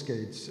roller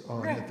skates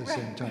on at the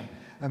same time.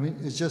 I mean,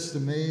 it's just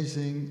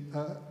amazing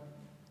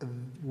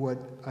what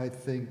I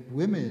think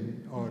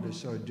women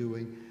artists are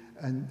doing,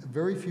 and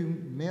very few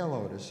male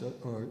artists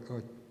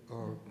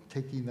are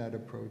taking that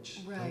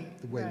approach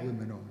the way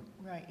women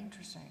are. Right,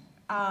 interesting.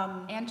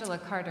 Angela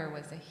Carter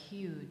was a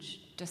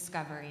huge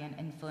discovery and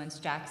influence.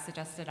 Jack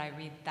suggested I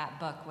read that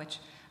book, which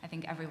I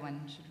think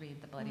everyone should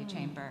read, The Bloody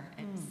Chamber.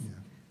 It's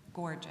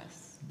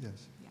gorgeous.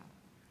 Yes. Yeah.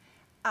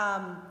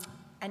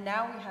 And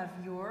now we have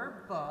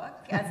your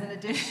book as an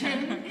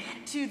addition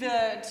to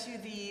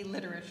the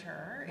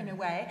literature in a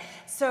way.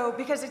 So,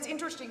 because it's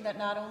interesting that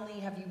not only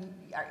have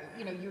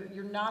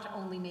you're not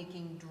only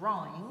making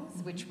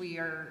drawings, which we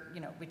are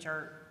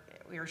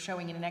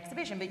showing in an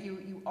exhibition, but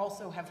you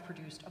also have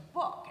produced a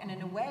book. And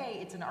in a way,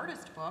 it's an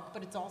artist book,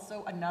 but it's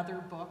also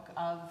another book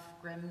of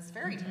Grimm's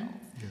fairy tales.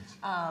 Yes.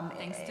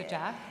 Thanks to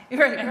Jack.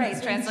 Right.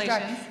 His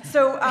translations.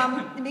 So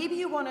maybe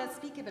you want to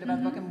speak a bit about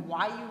the book and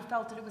why you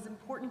felt that it was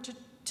important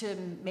to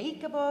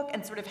make a book,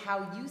 and sort of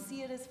how you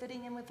see it as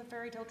fitting in with the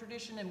fairy tale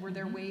tradition, and were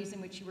there ways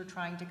in which you were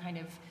trying to kind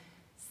of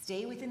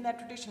stay within that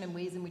tradition, and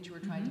ways in which you were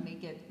trying to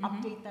make it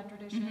update that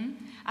tradition?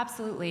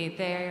 Absolutely.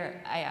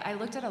 I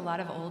looked at a lot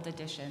of old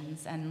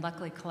editions, and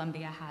luckily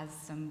Columbia has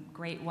some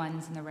great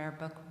ones in the rare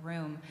book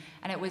room.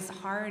 And it was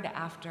hard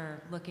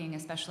after looking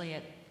especially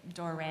at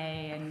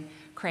Doré and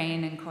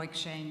Crane and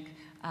Cruikshank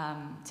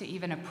to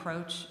even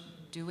approach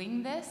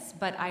doing this,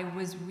 but I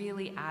was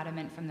really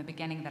adamant from the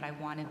beginning that I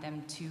wanted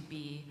them to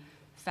be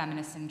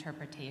feminist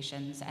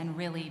interpretations and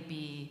really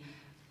be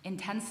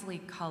intensely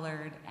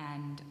colored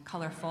and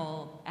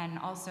colorful and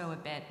also a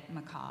bit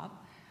macabre.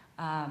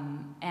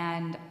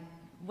 And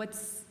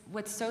what's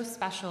so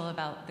special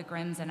about the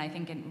Grimms, and I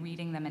think in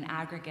reading them in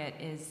aggregate,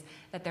 is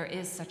that there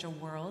is such a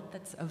world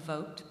that's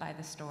evoked by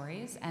the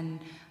stories. And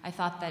I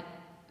thought that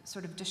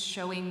sort of just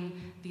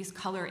showing these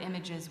color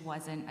images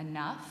wasn't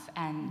enough,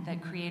 and that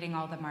creating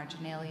all the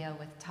marginalia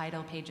with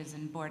title pages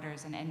and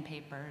borders and end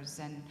papers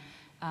and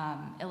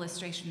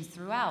illustrations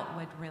throughout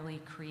would really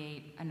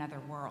create another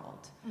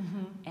world.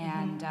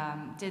 And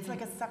it's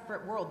like a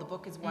separate world. The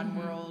book is one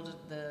world,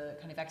 the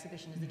kind of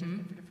exhibition is a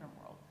different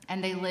world.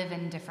 And they live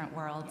in different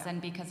worlds,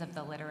 and because of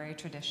the literary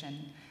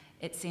tradition,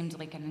 it seemed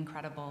like an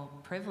incredible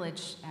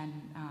privilege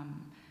and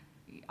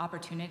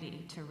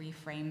opportunity to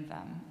reframe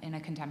them in a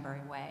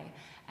contemporary way.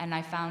 And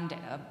I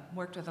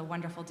worked with a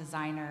wonderful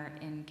designer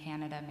in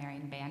Canada,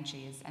 Marion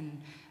Banshees, and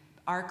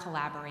our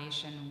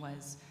collaboration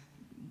was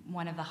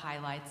one of the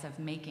highlights of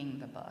making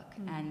the book.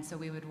 And so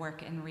we would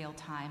work in real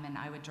time, and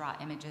I would draw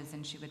images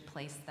and she would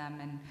place them,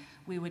 and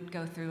we would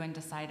go through and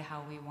decide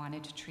how we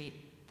wanted to treat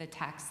the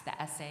text,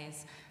 the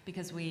essays,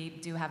 because we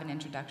do have an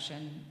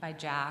introduction by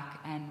Jack,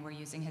 and we're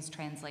using his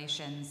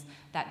translations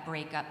that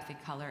break up the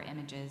color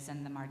images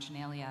and the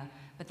marginalia.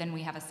 But then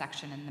we have a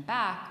section in the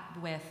back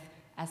with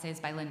essays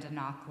by Linda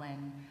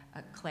Nochlin,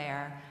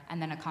 Claire,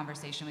 and then a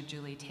conversation with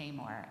Julie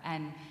Taymor.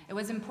 And it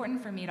was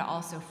important for me to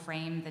also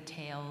frame the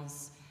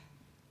tales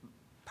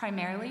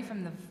primarily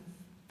from the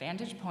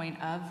vantage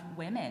point of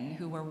women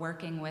who were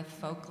working with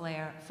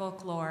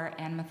folklore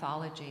and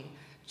mythology.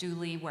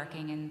 Julie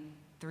working in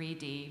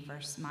 3D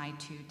versus my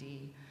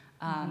 2D.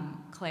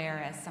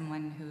 Claire as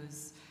someone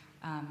who's,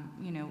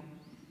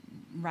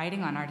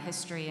 writing on art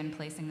history and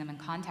placing them in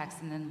context,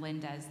 and then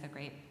Linda as the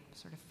great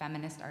sort of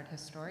feminist art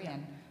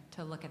historian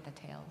to look at the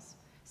tales.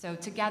 So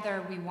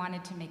together we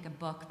wanted to make a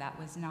book that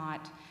was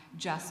not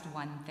just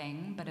one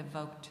thing, but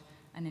evoked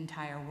an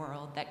entire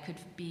world that could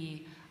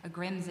be a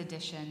Grimm's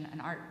edition,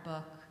 an art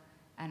book,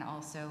 and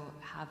also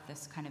have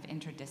this kind of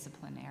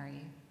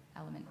interdisciplinary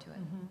element to it.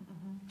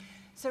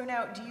 So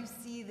now, do you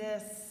see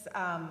this,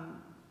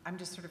 I'm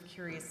just sort of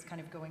curious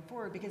kind of going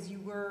forward, because you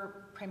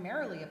were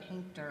primarily a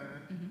painter,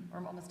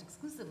 or almost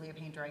exclusively a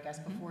painter, I guess,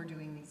 before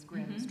doing these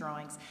Grimm's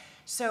drawings.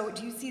 So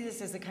do you see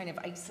this as a kind of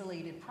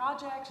isolated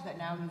project, that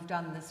now you've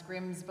done this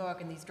Grimm's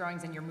book and these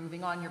drawings and you're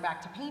moving on, you're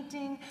back to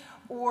painting?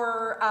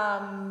 Or,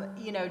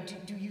 you know,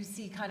 do you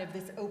see kind of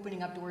this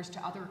opening up doors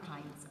to other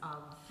kinds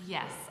of?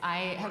 Yes,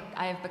 I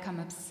have become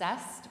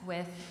obsessed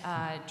with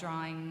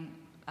drawing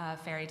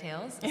fairy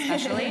tales,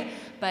 especially,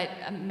 but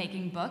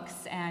making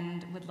books,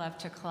 and would love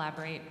to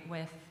collaborate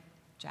with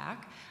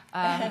Jack.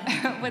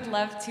 Would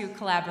love to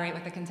collaborate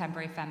with a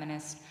contemporary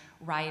feminist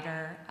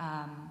writer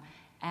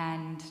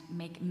and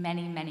make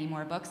many, many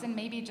more books, and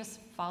maybe just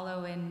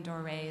follow in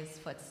Doré's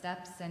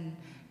footsteps and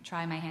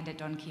try my hand at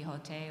Don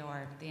Quixote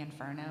or the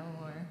Inferno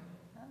or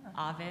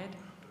Ovid,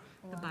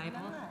 the Bible.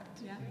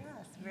 Yeah.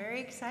 Yes,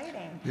 very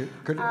exciting.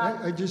 Yeah,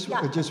 I just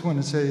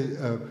want to say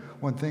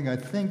one thing. I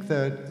think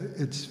that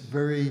it's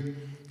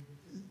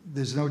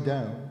there's no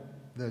doubt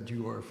that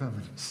you are a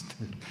feminist.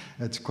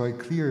 That's quite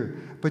clear.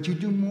 But you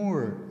do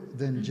more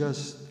than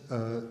just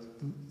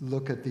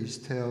look at these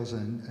tales,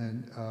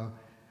 and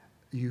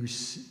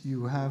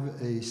you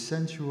have a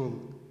sensual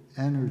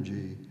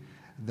energy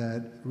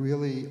that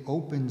really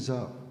opens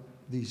up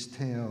these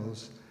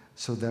tales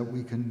so that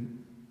we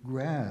can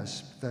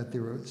grasp that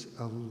there is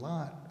a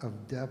lot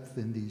of depth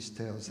in these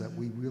tales that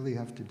we really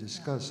have to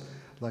discuss,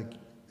 like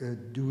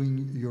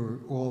doing your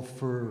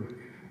all-fur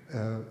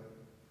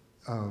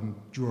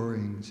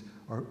drawings,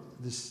 or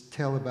this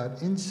tale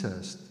about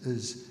incest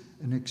is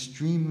an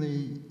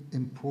extremely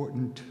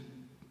important,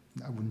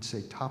 I wouldn't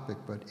say topic,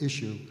 but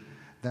issue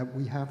that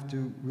we have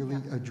to really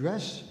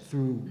address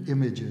through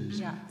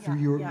images,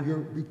 through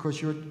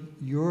because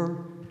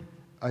your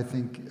I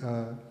think,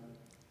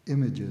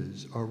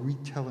 images or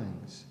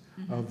retellings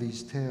of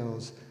these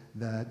tales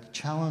that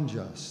challenge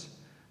us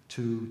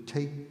to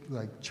take,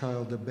 like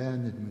child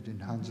abandonment in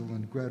Hansel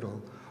and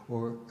Gretel,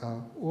 or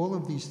all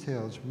of these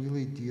tales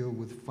really deal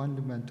with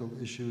fundamental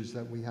issues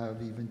that we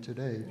have even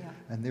today,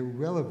 and they're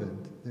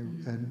relevant.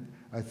 And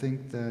I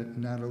think that,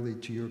 Natalie,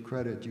 to your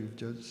credit, you've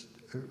just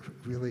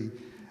really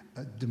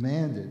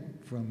demanded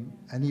from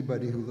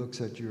anybody who looks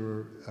at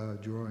your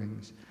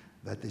drawings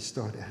that they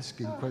start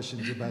asking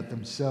questions about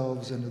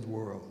themselves and the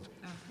world.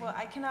 Well,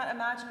 I cannot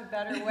imagine a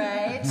better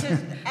way to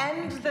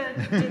end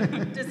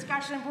the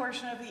discussion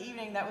portion of the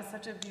evening. That was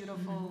such a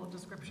beautiful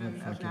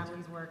description of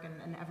Natalie's work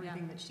and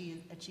everything that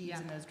she achieves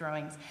in those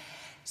drawings.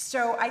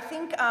 So I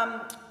think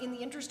in the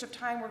interest of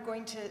time, we're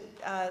going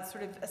to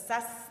sort of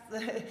assess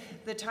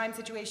the time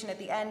situation at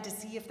the end to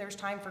see if there's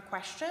time for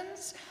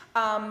questions.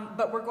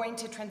 But we're going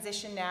to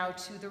transition now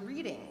to the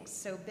readings.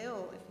 So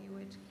Bill, if you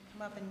would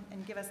come up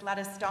and give us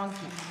Lettuce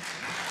Donkey.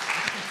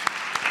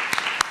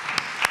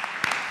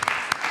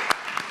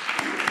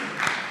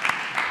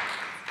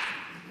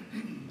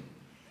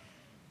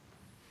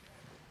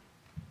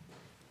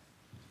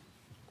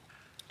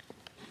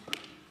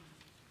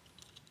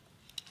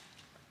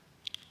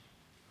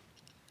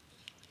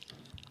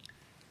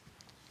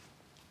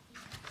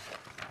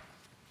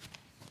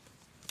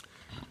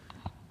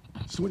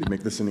 So would you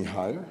make this any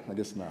higher? I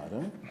guess not,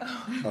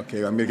 huh?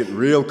 Okay, I'm gonna get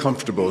real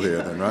comfortable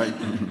here then, right?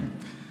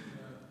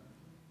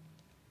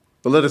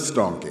 The Lettuce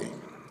Donkey.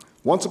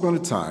 Once upon a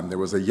time, there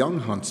was a young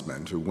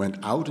huntsman who went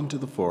out into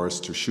the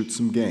forest to shoot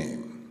some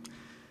game.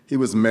 He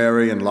was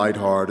merry and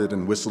light-hearted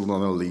and whistled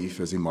on a leaf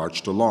as he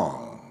marched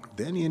along.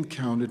 Then he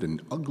encountered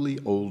an ugly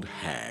old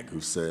hag who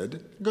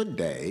said, "Good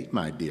day,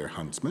 my dear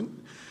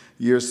huntsman.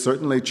 You're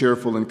certainly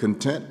cheerful and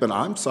content, but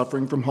I'm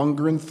suffering from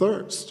hunger and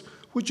thirst.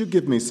 Would you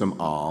give me some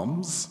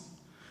alms?"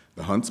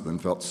 The huntsman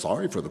felt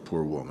sorry for the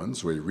poor woman,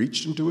 so he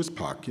reached into his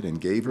pocket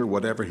and gave her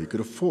whatever he could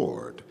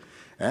afford.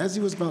 As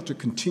he was about to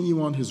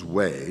continue on his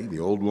way, the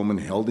old woman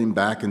held him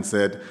back and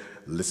said,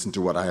 "Listen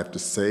to what I have to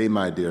say,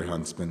 my dear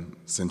huntsman.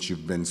 Since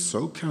you've been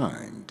so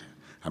kind,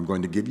 I'm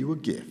going to give you a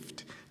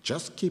gift.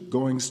 Just keep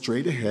going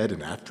straight ahead,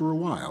 and after a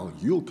while,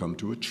 you'll come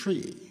to a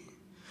tree.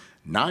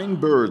 9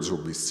 birds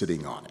will be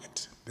sitting on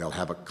it. They'll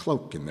have a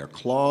cloak in their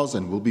claws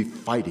and will be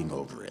fighting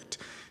over it.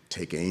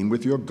 Take aim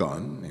with your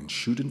gun and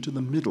shoot into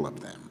the middle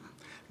of them.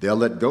 They'll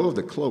let go of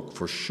the cloak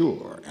for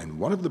sure, and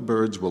one of the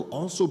birds will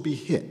also be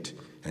hit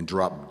and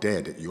drop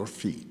dead at your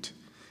feet.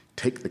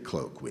 Take the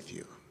cloak with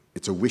you.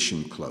 It's a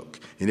wishing cloak,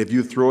 and if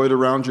you throw it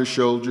around your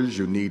shoulders,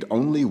 you need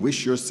only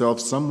wish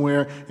yourself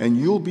somewhere, and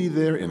you'll be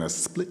there in a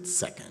split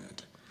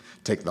second.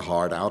 Take the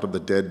heart out of the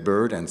dead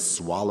bird and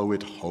swallow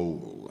it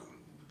whole.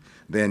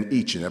 Then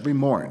each and every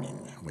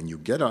morning, when you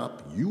get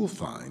up, you will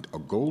find a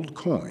gold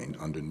coin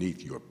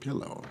underneath your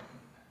pillow."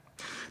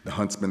 The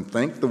huntsman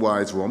thanked the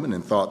wise woman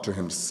and thought to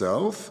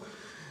himself,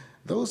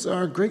 "Those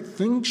are great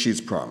things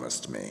she's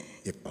promised me,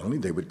 if only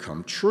they would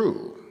come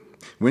true."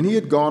 When he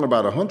had gone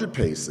about 100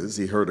 paces,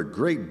 he heard a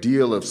great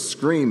deal of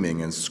screaming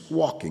and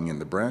squawking in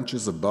the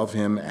branches above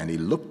him, and he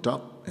looked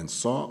up and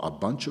saw a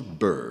bunch of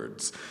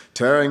birds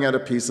tearing at a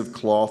piece of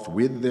cloth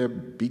with their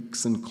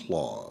beaks and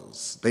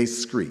claws. They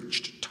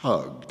screeched,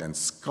 tugged, and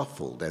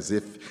scuffled as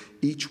if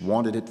each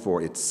wanted it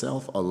for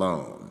itself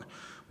alone.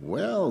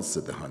 "Well,"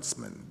 said the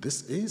huntsman,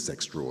 "this is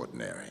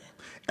extraordinary.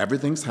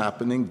 Everything's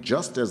happening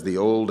just as the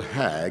old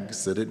hag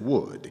said it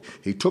would."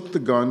 He took the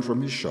gun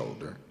from his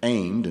shoulder,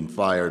 aimed, and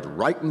fired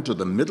right into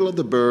the middle of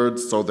the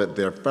birds so that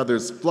their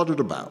feathers fluttered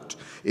about.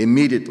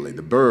 Immediately,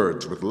 the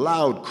birds, with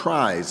loud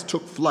cries,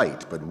 took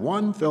flight, but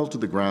one fell to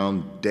the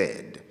ground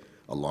dead,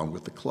 along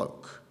with the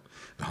cloak.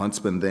 The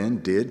huntsman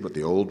then did what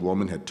the old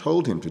woman had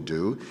told him to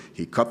do.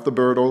 He cut the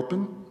bird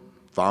open,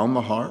 found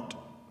the heart,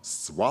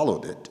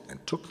 swallowed it, and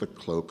took the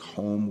cloak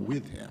home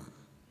with him.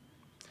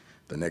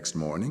 The next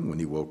morning, when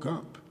he woke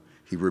up,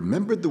 he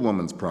remembered the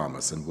woman's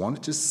promise and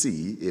wanted to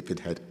see if it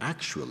had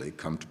actually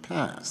come to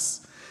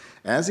pass.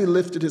 As he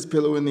lifted his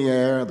pillow in the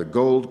air, the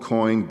gold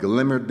coin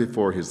glimmered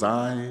before his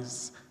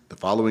eyes. The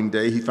following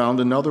day, he found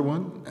another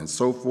one, and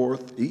so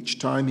forth. Each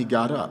time he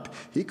got up,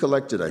 he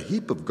collected a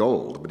heap of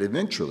gold, but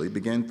eventually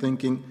began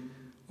thinking,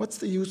 "What's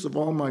the use of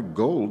all my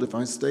gold if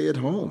I stay at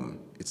home?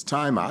 It's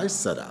time I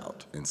set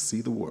out and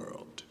see the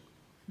world."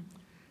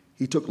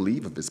 He took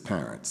leave of his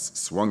parents,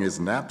 swung his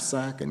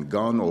knapsack and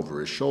gun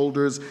over his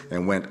shoulders,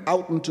 and went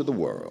out into the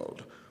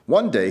world.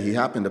 One day he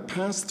happened to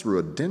pass through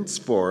a dense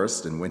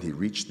forest, and when he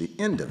reached the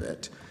end of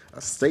it,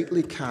 a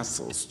stately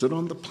castle stood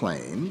on the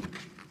plain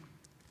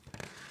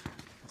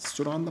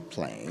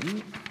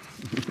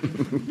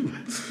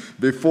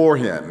before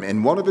him.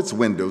 In one of its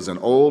windows, an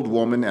old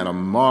woman and a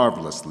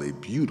marvelously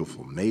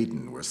beautiful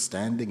maiden were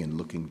standing and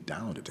looking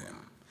down at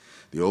him.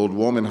 The old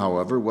woman,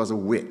 however, was a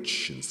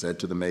witch, and said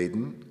to the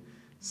maiden,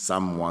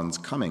 "Someone's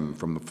coming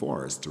from the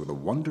forest with a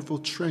wonderful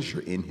treasure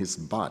in his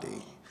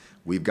body.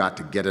 We've got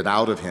to get it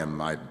out of him,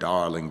 my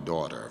darling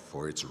daughter,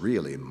 for it's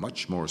really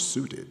much more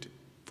suited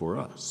for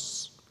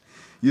us.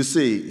 You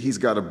see, he's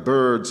got a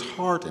bird's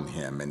heart in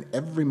him, and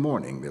every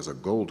morning there's a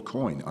gold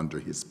coin under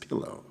his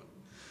pillow."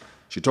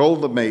 She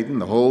told the maiden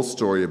the whole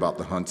story about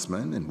the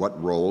huntsman and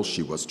what role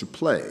she was to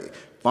play.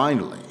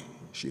 Finally,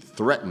 she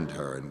threatened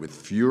her, and with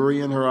fury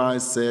in her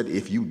eyes said,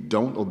 "If you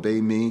don't obey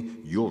me,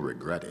 you'll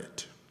regret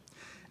it."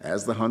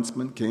 As the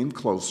huntsman came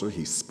closer,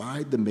 he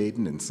spied the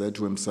maiden and said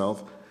to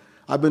himself,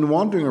 "I've been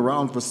wandering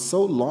around for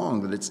so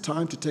long that it's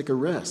time to take a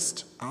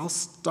rest. I'll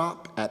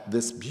stop at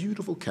this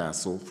beautiful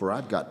castle, for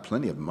I've got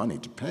plenty of money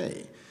to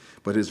pay."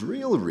 But his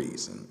real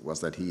reason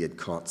was that he had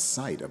caught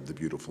sight of the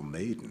beautiful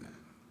maiden.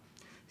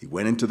 He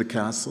went into the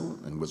castle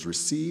and was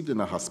received in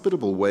a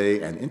hospitable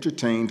way and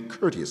entertained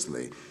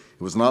courteously.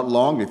 It was not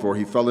long before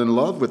he fell in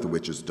love with the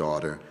witch's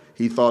daughter.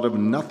 He thought of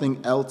nothing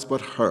else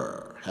but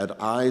her, had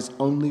eyes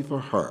only for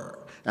her,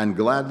 and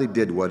gladly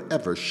did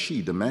whatever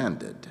she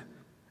demanded.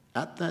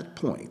 At that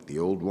point, the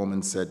old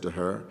woman said to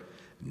her,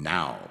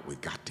 "Now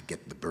we've got to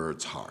get the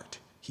bird's heart.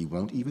 He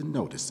won't even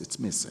notice it's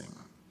missing."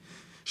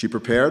 She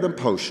prepared a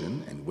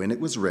potion, and when it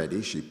was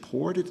ready, she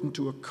poured it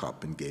into a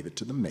cup and gave it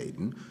to the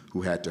maiden,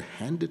 who had to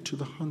hand it to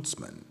the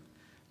huntsman.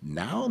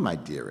 "Now, my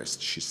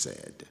dearest," she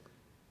said,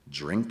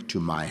 "drink to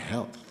my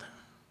health."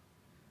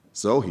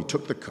 So he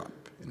took the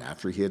cup, and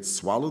after he had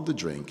swallowed the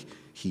drink,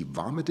 he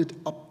vomited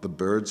up the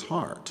bird's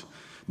heart.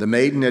 The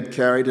maiden had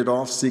carried it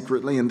off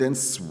secretly and then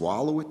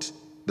swallow it.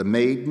 The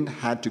maiden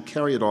had to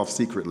carry it off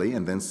secretly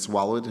and then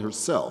swallow it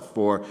herself,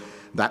 for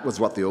that was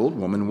what the old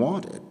woman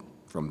wanted.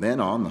 From then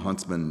on, the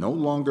huntsman no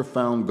longer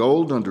found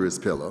gold under his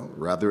pillow,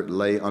 rather it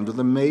lay under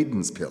the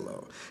maiden's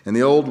pillow, and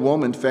the old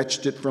woman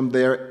fetched it from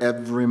there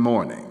every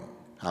morning.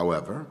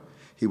 However,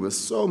 he was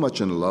so much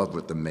in love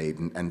with the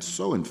maiden and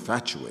so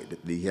infatuated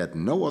that he had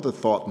no other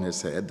thought in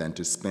his head than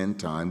to spend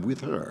time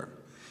with her.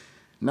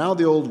 Now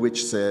the old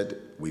witch said,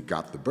 "We've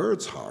got the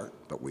bird's heart,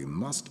 but we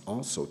must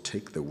also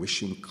take the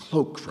wishing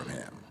cloak from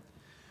him."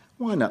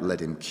 "Why not let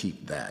him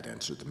keep that?"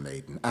 answered the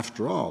maiden.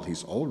 "After all,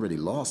 he's already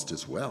lost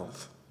his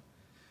wealth."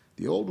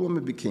 The old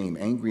woman became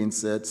angry and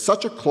said,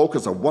 "Such a cloak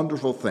is a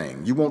wonderful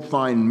thing. You won't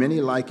find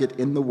many like it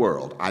in the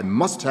world. I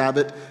must have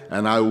it,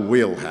 and I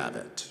will have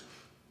it."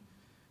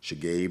 She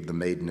gave the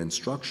maiden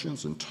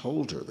instructions and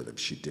told her that if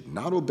she did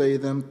not obey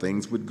them,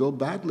 things would go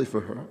badly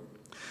for her.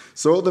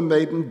 So the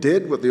maiden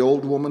did what the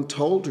old woman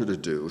told her to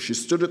do. She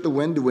stood at the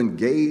window and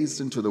gazed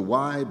into the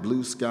wide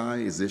blue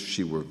sky as if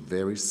she were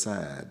very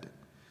sad.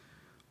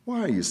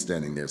 "Why are you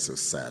standing there so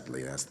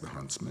sadly?" asked the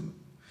huntsman.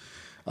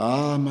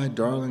 "Ah, my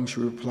darling," she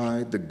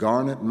replied, "the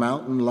garnet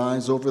mountain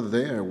lies over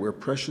there where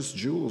precious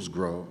jewels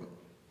grow.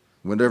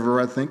 Whenever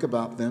I think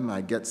about them,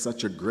 I get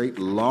such a great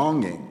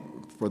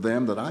longing for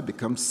them that I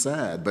become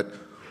sad. But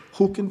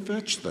who can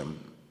fetch them?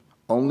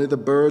 Only the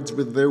birds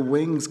with their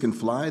wings can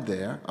fly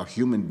there. A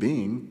human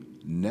being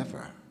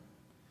never."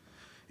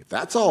 "If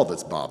that's all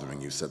that's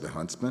bothering you," said the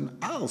huntsman,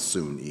 "I'll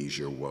soon ease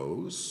your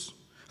woes."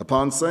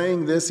 Upon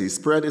saying this, he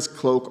spread his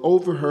cloak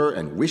over her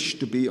and wished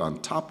to be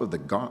on top of the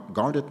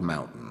garnet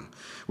mountain.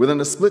 Within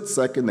a split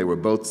second, they were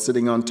both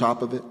sitting on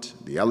top of it.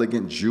 The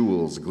elegant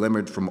jewels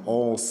glimmered from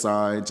all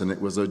sides, and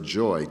it was a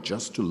joy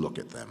just to look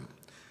at them.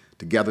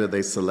 Together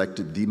they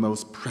selected the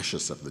most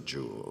precious of the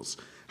jewels.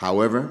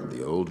 However,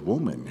 the old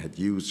woman had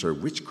used her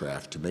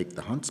witchcraft to make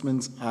the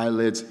huntsman's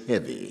eyelids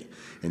heavy,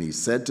 and he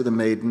said to the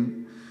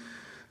maiden,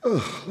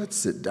 "Oh, let's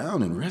sit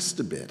down and rest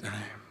a bit.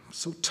 I'm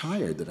so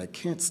tired that I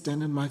can't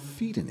stand on my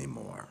feet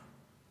anymore."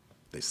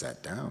 They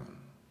sat down,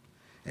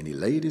 and he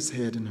laid his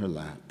head in her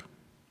lap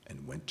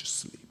and went to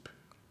sleep.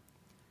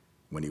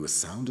 When he was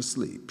sound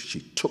asleep, she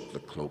took the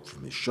cloak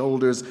from his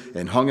shoulders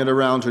and hung it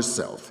around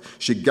herself.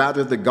 She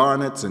gathered the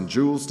garnets and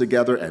jewels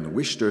together and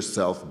wished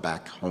herself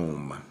back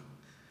home.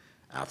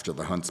 After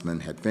the huntsman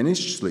had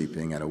finished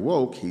sleeping and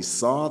awoke, he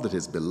saw that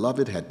his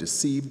beloved had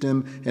deceived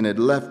him and had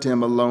left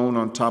him alone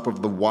on top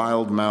of the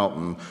wild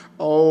mountain.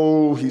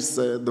 "Oh," he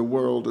said, "the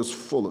world is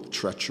full of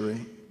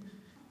treachery."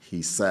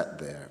 He sat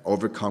there,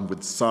 overcome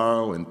with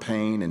sorrow and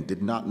pain, and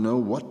did not know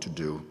what to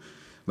do.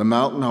 The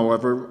mountain,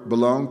 however,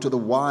 belonged to the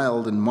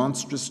wild and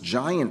monstrous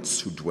giants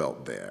who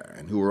dwelt there,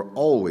 and who were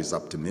always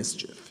up to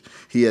mischief.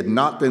 He had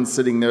not been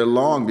sitting there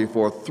long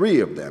before 3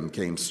 of them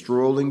came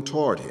strolling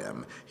toward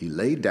him. He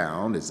lay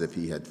down as if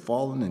he had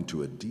fallen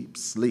into a deep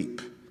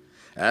sleep.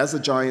 As the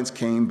giants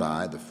came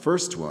by, the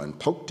first one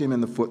poked him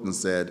in the foot and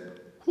said,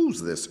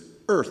 "Who's this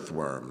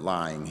earthworm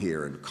lying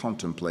here and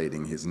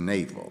contemplating his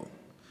navel?"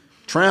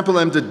 "Trample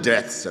him to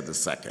death," said the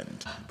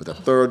second. But the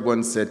third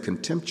one said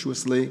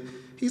contemptuously,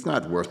 "He's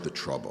not worth the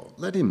trouble.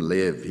 Let him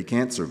live. He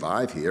can't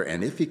survive here,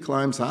 and if he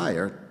climbs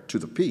higher to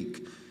the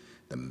peak,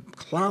 the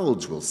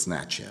clouds will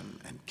snatch him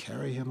and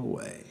carry him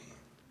away."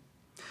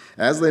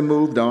 As they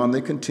moved on,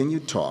 they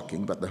continued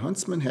talking, but the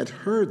huntsman had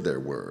heard their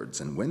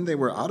words, and when they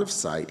were out of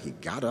sight, he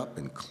got up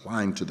and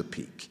climbed to the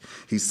peak.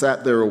 He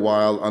sat there a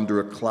while under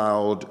a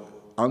cloud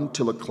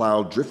until a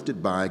cloud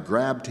drifted by,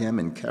 grabbed him,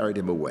 and carried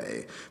him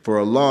away. For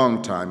a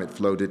long time it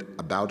floated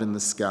about in the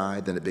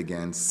sky, then it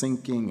began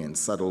sinking and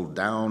settled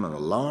down on a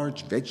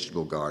large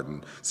vegetable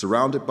garden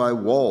surrounded by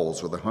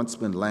walls, where the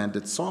huntsman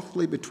landed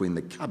softly between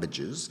the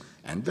cabbages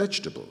and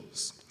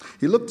vegetables.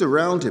 He looked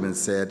around him and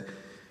said,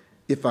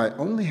 "If I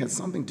only had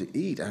something to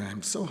eat,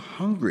 I'm so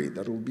hungry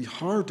that it would be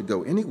hard to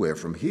go anywhere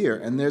from here,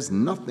 and there's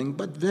nothing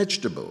but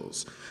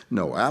vegetables,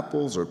 no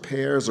apples or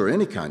pears or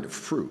any kind of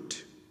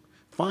fruit."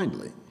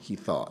 Finally, he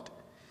thought,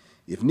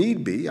 "If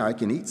need be, I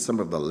can eat some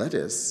of the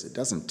lettuce. It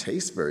doesn't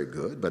taste very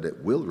good, but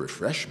it will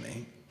refresh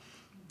me."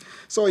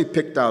 So he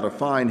picked out a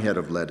fine head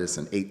of lettuce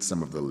and ate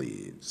some of the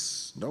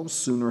leaves. No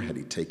sooner had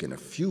he taken a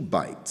few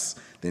bites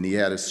than he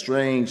had a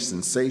strange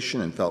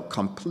sensation and felt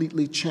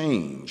completely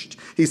changed.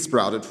 He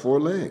sprouted 4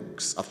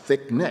 legs, a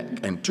thick neck,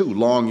 and 2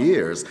 long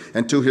ears,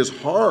 and to his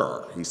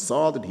horror, he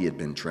saw that he had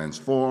been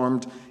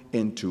transformed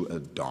into a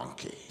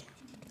donkey.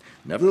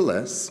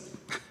 Nevertheless,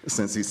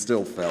 since he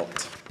still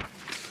felt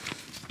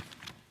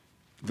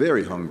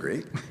very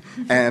hungry,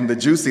 and the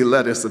juicy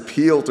lettuce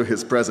appealed to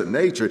his present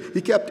nature,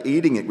 he kept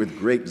eating it with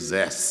great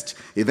zest.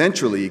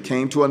 Eventually, he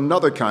came to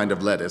another kind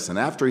of lettuce, and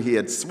after he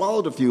had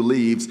swallowed a few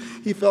leaves,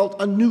 he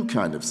felt a new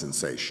kind of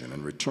sensation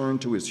and returned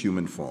to his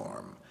human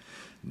form.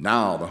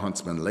 Now the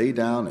huntsman lay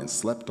down and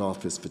slept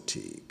off his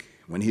fatigue.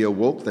 When he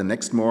awoke the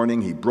next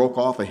morning, he broke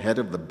off a head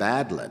of the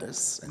bad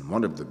lettuce and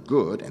one of the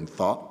good, and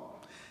thought,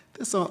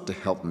 "This ought to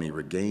help me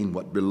regain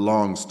what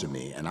belongs to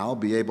me, and I'll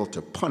be able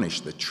to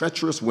punish the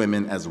treacherous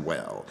women as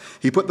well."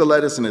 He put the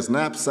lettuce in his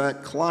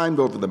knapsack, climbed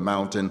over the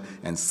mountain,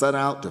 and set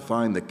out to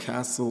find the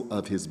castle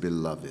of his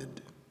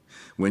beloved.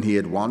 When he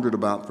had wandered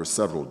about for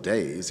several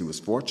days, he was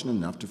fortunate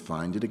enough to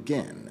find it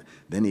again.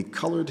 Then he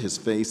colored his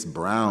face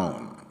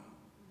brown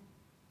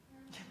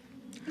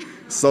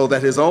so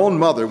that his own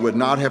mother would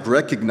not have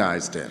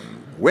recognized him,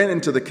 went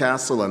into the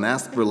castle and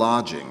asked for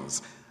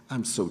lodgings.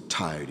 "I'm so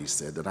tired," he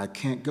said, "that I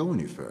can't go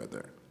any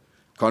further."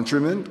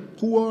 "Countryman,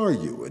 who are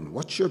you, and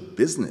what's your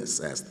business?"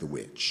 asked the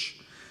witch.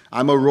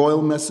 "I'm a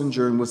royal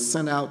messenger and was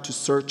sent out to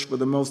search for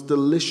the most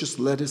delicious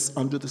lettuce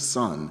under the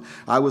sun.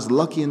 I was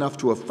lucky enough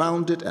to have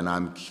found it, and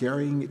I'm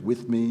carrying it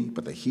with me,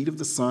 but the heat of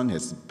the sun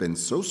has been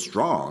so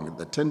strong that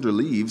the tender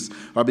leaves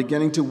are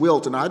beginning to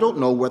wilt, and I don't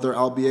know whether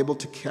I'll be able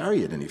to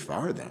carry it any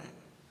farther."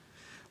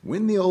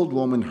 When the old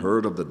woman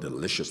heard of the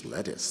delicious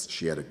lettuce,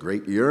 she had a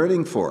great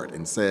yearning for it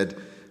and said,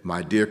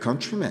 "My dear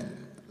countryman,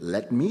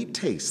 let me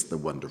taste the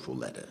wonderful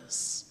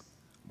lettuce."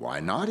 "Why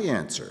not?" he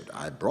answered.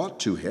 "I brought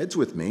 2 heads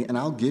with me, and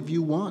I'll give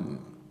you one."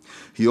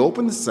 He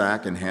opened the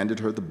sack and handed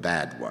her the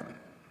bad one.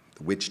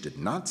 The witch did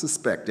not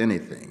suspect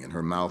anything, and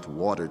her mouth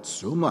watered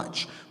so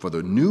much for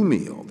the new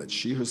meal that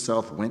she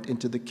herself went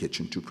into the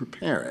kitchen to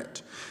prepare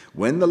it.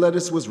 When the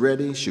lettuce was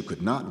ready, she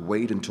could not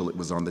wait until it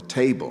was on the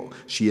table.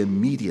 She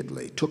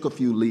immediately took a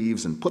few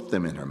leaves and put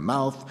them in her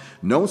mouth.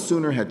 No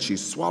sooner had she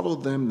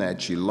swallowed them than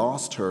she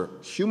lost her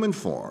human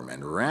form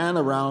and ran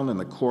around in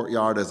the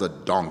courtyard as a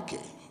donkey.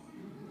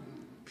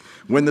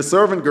 When the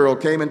servant girl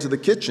came into the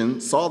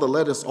kitchen, saw the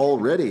lettuce all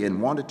ready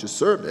and wanted to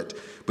serve it,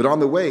 but on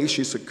the way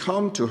she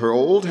succumbed to her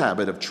old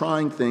habit of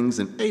trying things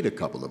and ate a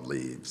couple of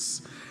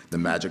leaves. The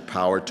magic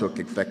power took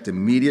effect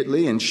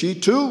immediately, and she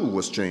too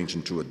was changed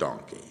into a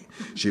donkey.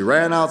 She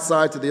ran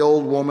outside to the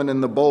old woman,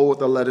 and the bowl with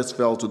the lettuce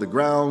fell to the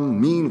ground.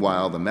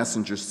 Meanwhile, the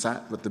messenger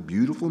sat with the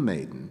beautiful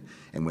maiden,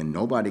 and when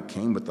nobody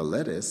came with the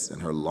lettuce,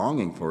 and her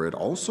longing for it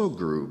also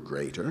grew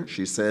greater,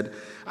 she said,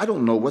 "I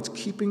don't know what's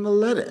keeping the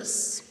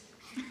lettuce."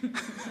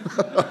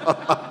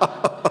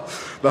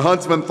 The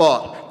huntsman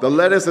thought, the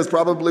lettuce has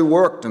probably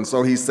worked, and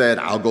so he said,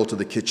 "I'll go to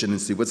the kitchen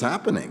and see what's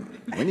happening."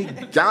 When he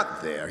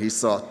got there, he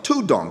saw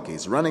 2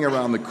 donkeys running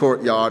around the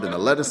courtyard and the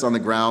lettuce on the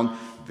ground.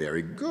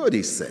 "Very good,"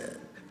 he said.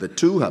 "The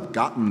 2 have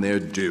gotten their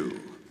due."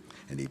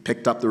 And he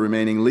picked up the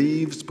remaining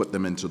leaves, put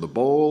them into the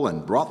bowl,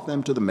 and brought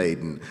them to the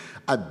maiden.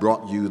 "I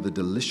brought you the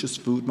delicious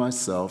food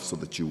myself so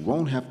that you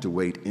won't have to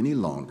wait any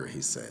longer,"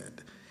 he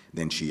said.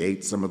 Then she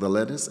ate some of the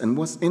lettuce and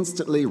was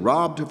instantly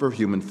robbed of her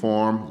human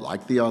form.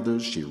 Like the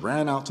others, she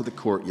ran out to the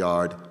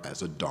courtyard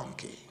as a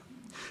donkey.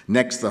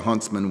 Next, the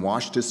huntsman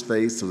washed his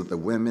face so that the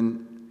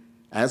women,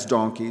 as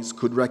donkeys,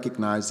 could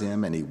recognize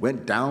him, and he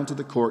went down to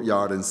the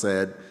courtyard and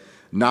said,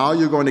 "Now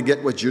you're going to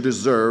get what you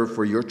deserve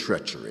for your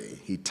treachery."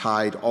 He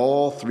tied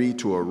all 3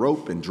 to a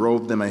rope and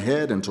drove them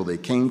ahead until they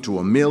came to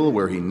a mill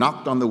where he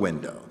knocked on the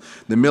window.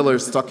 The miller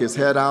stuck his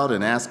head out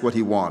and asked what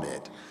he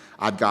wanted.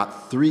 "I've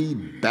got 3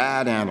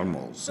 bad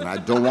animals, and I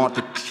don't want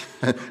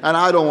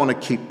to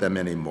keep them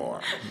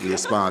anymore," he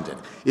responded.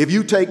 "If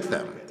you take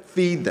them,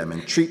 feed them,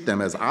 and treat them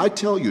as I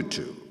tell you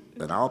to,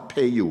 then I'll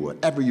pay you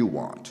whatever you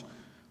want."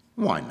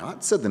 "Why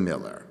not?" said the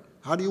miller.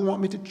 "How do you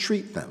want me to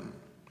treat them?"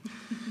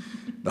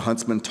 The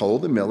huntsman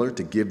told the miller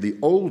to give the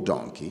old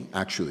donkey,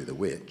 actually the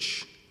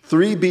witch,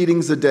 3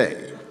 beatings a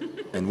day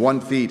and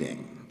 1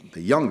 feeding. The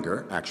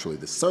younger, actually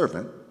the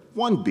servant,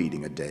 1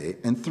 beating a day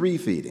and 3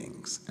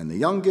 feedings. And the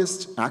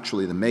youngest,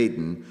 actually the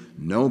maiden,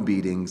 no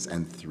beatings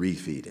and 3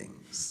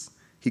 feedings.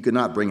 He could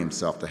not bring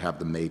himself to have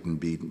the maiden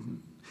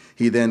beaten.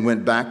 He then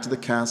went back to the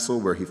castle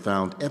where he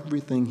found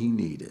everything he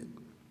needed.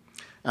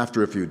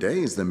 After a few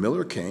days, the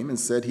miller came and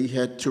said he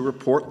had to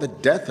report the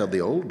death of the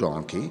old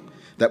donkey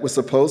that was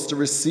supposed to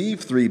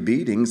receive 3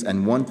 beatings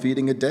and 1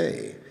 feeding a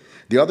day.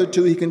 The other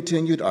 2, he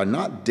continued, are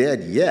not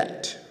dead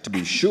yet, to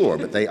be sure,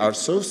 but they are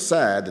so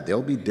sad that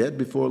they'll be dead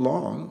before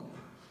long.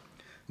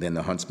 Then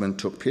the huntsman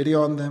took pity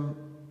on them,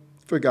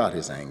 forgot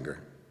his anger,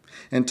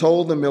 and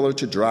told the miller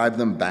to drive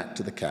them back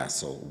to the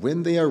castle.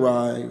 When they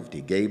arrived,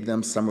 he gave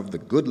them some of the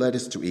good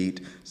lettuce to eat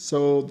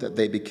so that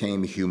they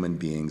became human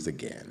beings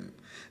again.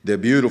 The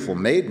beautiful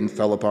maiden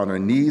fell upon her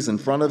knees in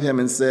front of him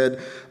and said,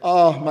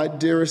 "Ah, my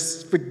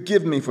dearest,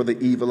 forgive me for the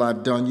evil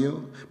I've done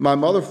you. My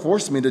mother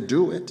forced me to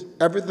do it.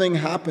 Everything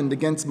happened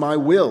against my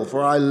will,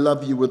 for I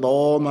love you with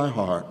all my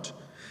heart.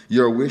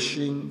 Your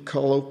wishing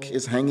cloak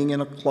is hanging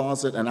in a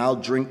closet, and I'll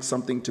drink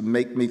something to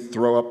make me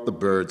throw up the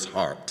bird's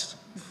heart."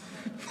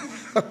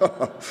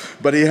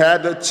 But he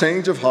had a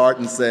change of heart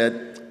and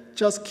said,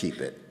 "Just keep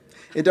it.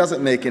 It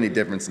doesn't make any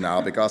difference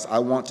now because I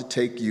want to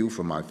take you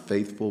for my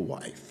faithful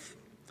wife."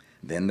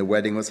 Then the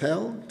wedding was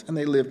held, and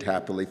they lived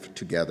happily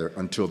together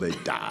until they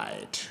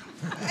died.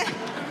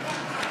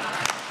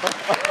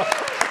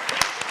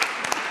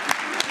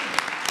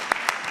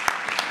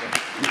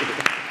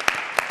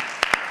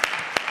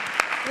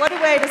 What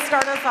a way to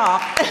start us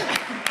off.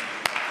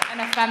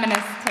 And a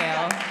feminist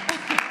tale.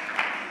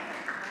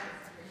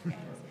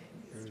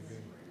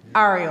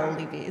 Ariel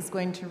Levy is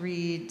going to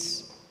read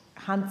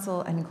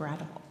Hansel and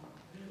Gretel.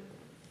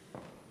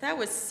 That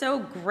was so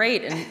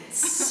great and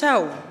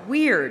so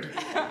weird.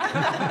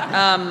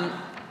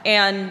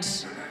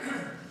 And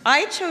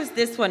I chose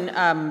this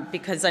one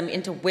because I'm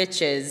into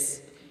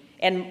witches,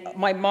 and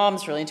my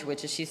mom's really into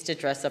witches. She used to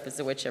dress up as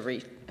a witch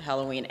every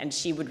Halloween, and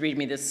she would read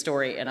me this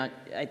story, and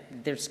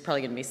there's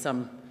probably going to be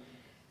some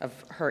of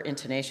her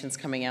intonations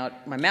coming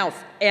out my mouth.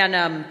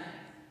 And,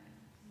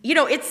 you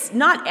know, it's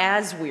not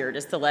as weird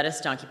as the lettuce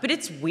donkey, but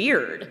it's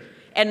weird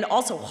and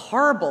also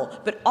horrible.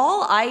 But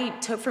all I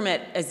took from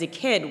it as a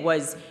kid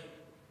was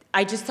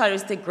I just thought it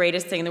was the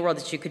greatest thing in the world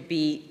that you could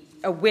be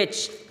a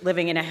witch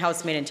living in a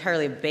house made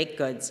entirely of baked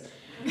goods.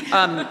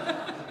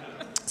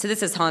 So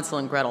this is Hansel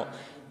and Gretel.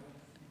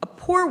 A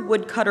poor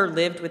woodcutter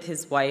lived with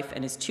his wife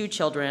and his 2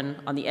 children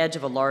on the edge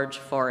of a large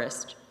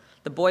forest.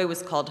 The boy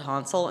was called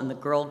Hansel and the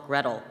girl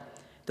Gretel.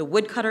 The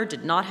woodcutter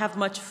did not have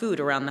much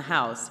food around the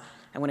house,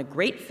 and when a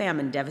great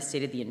famine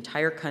devastated the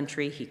entire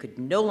country, he could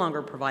no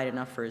longer provide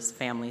enough for his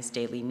family's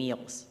daily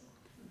meals.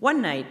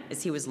 One night,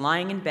 as he was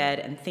lying in bed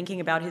and thinking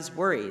about his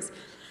worries,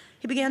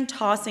 he began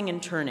tossing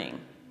and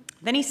turning.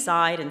 Then he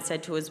sighed and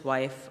said to his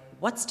wife,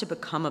 "What's to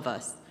become of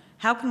us?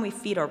 How can we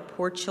feed our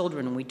poor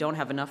children when we don't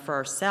have enough for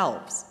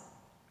ourselves?"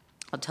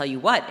 "I'll tell you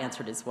what,"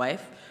 answered his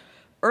wife.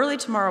 "Early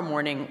tomorrow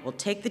morning, we'll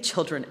take the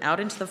children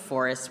out into the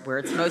forest where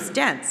it's most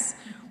dense.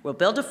 We'll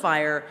build a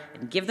fire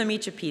and give them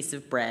each a piece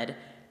of bread.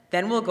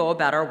 Then we'll go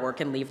about our work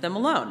and leave them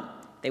alone.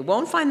 They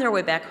won't find their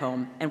way back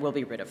home, and we'll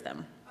be rid of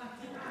them."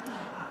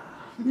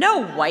 "No,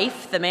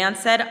 wife," the man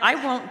said, "I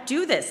won't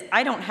do this.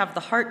 I don't have the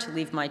heart to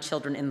leave my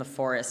children in the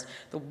forest.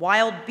 The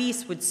wild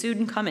beasts would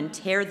soon come and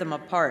tear them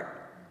apart."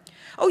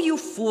 "Oh, you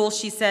fool,"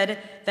 she said,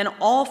 "then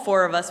all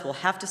 4 of us will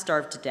have to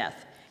starve to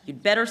death.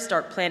 You'd better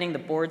start planning the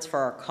boards for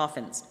our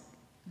coffins."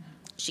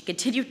 She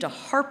continued to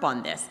harp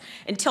on this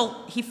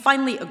until he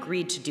finally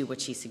agreed to do what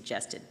she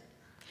suggested.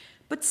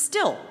 "But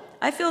still,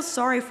 I feel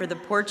sorry for the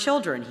poor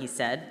children," he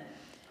said.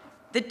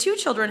 The two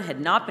children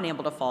had not been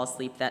able to fall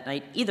asleep that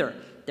night either.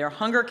 Their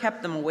hunger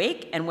kept them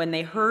awake, and when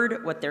they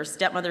heard what their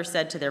stepmother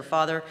said to their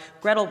father,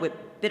 Gretel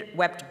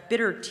wept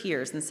bitter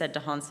tears and said to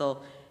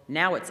Hansel,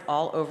 "Now it's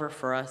all over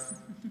for us."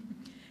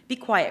 "Be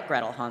quiet,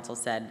 Gretel," Hansel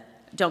said.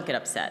 "Don't get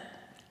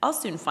upset. I'll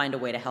soon find a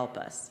way to help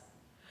us."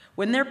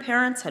 When their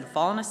parents had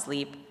fallen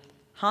asleep,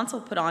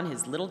 Hansel put on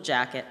his little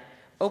jacket,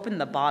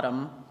 opened the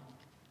bottom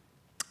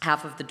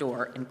half of the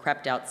door, and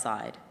crept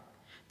outside.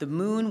 The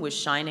moon was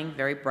shining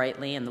very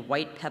brightly, and the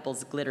white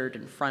pebbles glittered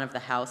in front of the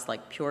house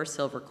like pure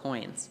silver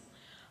coins.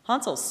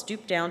 Hansel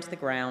stooped down to the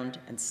ground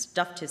and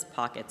stuffed his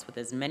pockets with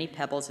as many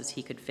pebbles as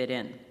he could fit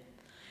in.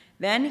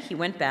 Then he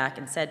went back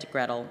and said to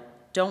Gretel,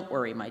 "Don't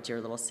worry, my dear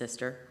little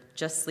sister.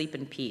 Just sleep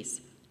in peace.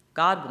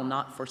 God will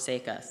not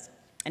forsake us."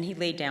 And he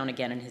lay down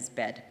again in his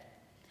bed.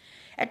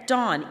 At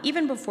dawn,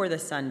 even before the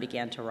sun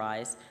began to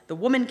rise, the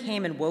woman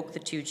came and woke the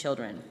two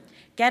children.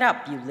 "Get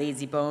up, you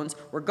lazy bones.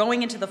 We're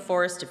going into the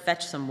forest to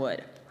fetch some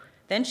wood."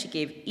 Then she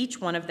gave each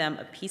one of them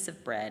a piece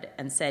of bread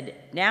and said,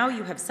 "Now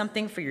you have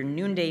something for your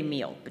noonday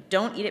meal, but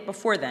don't eat it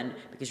before then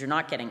because you're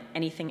not getting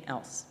anything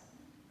else."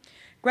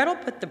 Gretel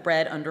put the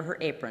bread under her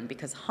apron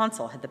because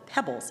Hansel had the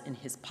pebbles in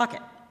his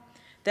pocket.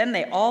 Then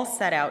they all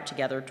set out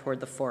together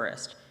toward the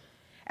forest.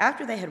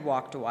 After they had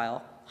walked a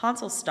while,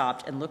 Hansel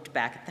stopped and looked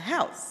back at the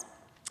house.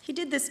 He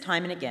did this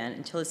time and again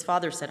until his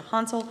father said,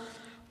 "Hansel,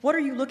 what are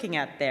you looking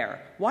at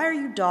there? Why are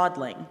you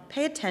dawdling?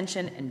 Pay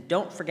attention and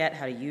don't forget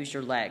how to use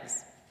your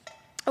legs."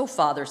 "Oh,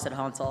 father," said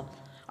Hansel,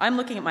 "I'm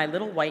looking at my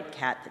little white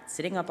cat that's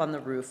sitting up on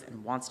the roof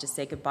and wants to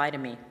say goodbye to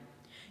me."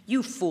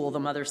 "You fool," the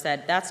mother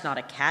said, "that's not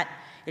a cat.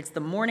 It's the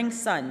morning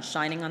sun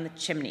shining on the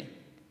chimney."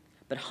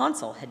 But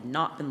Hansel had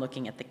not been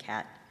looking at the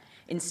cat.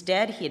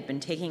 Instead, he had been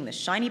taking the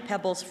shiny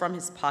pebbles from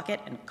his pocket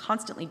and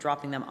constantly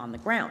dropping them on the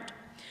ground.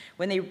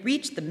 When they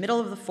reached the middle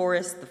of the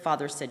forest, the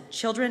father said,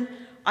 "Children,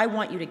 I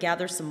want you to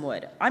gather some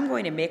wood. I'm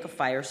going to make a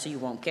fire so you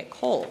won't get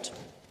cold."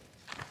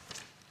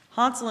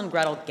 Hansel and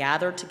Gretel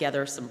gathered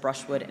together some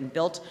brushwood and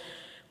built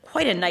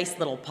quite a nice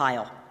little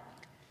pile.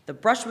 The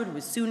brushwood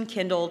was soon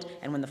kindled,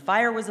 and when the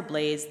fire was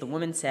ablaze, the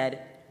woman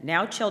said,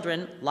 "Now,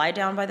 children, lie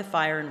down by the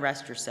fire and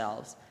rest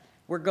yourselves.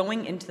 We're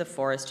going into the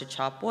forest to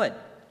chop wood.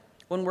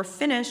 When we're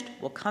finished,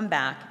 we'll come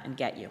back and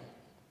get you."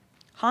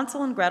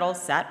 Hansel and Gretel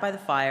sat by the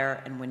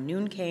fire, and when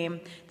noon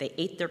came, they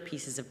ate their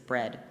pieces of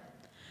bread.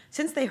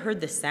 Since they heard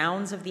the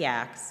sounds of the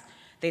axe,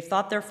 they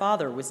thought their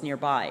father was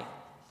nearby.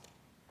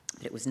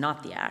 But it was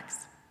not the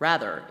axe.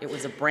 Rather, it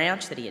was a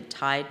branch that he had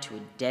tied to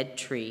a dead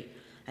tree,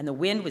 and the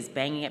wind was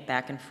banging it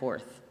back and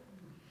forth.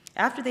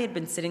 After they had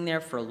been sitting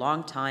there for a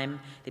long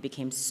time, they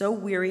became so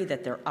weary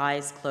that their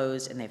eyes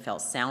closed and they fell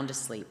sound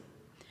asleep.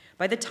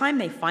 By the time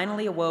they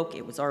finally awoke,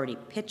 it was already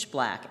pitch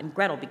black, and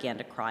Gretel began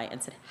to cry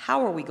and said, "How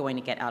are we going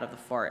to get out of the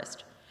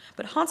forest?"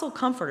 But Hansel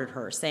comforted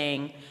her,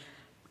 saying,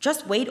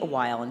 "Just wait a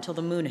while until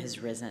the moon has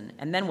risen,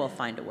 and then we'll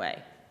find a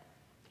way."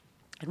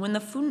 And when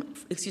the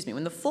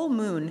full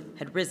moon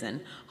had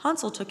risen,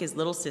 Hansel took his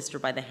little sister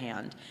by the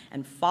hand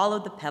and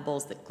followed the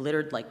pebbles that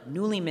glittered like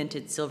newly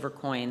minted silver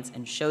coins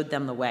and showed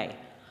them the way.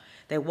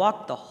 They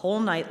walked the whole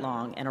night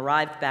long and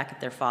arrived back at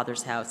their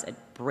father's house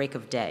at break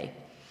of day.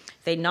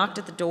 They knocked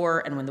at the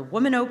door, and when the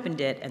woman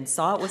opened it and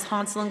saw it was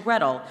Hansel and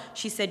Gretel,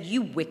 she said,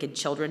 "You wicked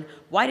children,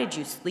 why did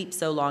you sleep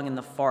so long in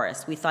the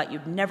forest? We thought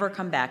you'd never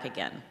come back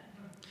again."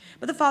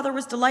 But the father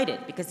was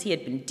delighted because he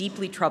had been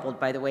deeply troubled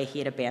by the way he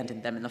had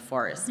abandoned them in the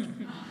forest.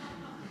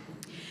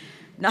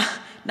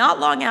 Not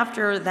long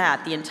after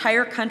that, the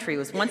entire country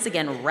was once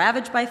again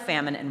ravaged by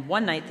famine, and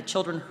one night the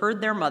children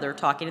heard their mother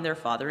talking to their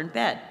father in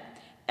bed.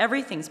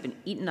 "Everything's been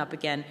eaten up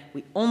again.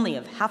 We only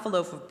have half a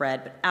loaf of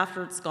bread, but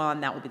after it's gone,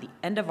 that will be the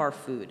end of our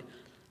food.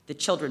 The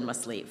children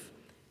must leave.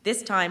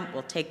 This time,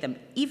 we'll take them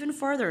even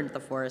farther into the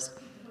forest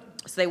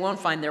so they won't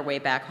find their way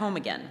back home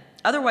again.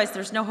 Otherwise,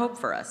 there's no hope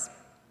for us."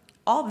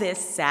 All this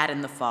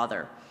saddened the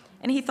father,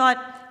 and he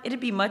thought it'd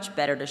be much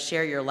better to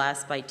share your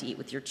last bite to eat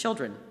with your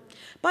children.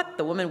 But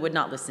the woman would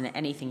not listen to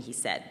anything he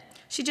said.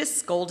 She just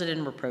scolded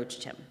and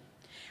reproached him.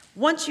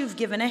 "Once you've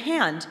given a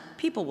hand,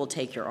 people will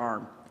take your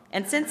arm."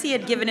 And since he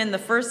had given in the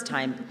first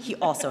time, he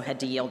also had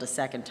to yield a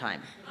second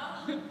time.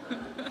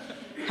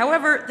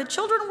 However, the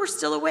children were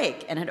still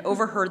awake and had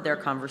overheard their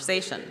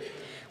conversation.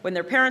 When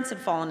their parents had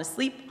fallen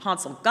asleep,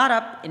 Hansel got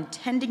up,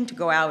 intending to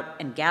go out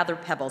and gather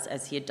pebbles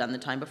as he had done the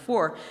time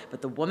before,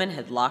 but the woman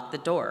had locked the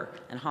door,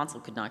 and Hansel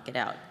could not get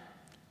out.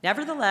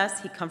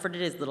 Nevertheless, he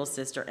comforted his little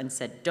sister and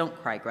said, "Don't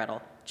cry,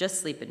 Gretel. Just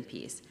sleep in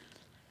peace.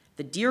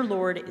 The dear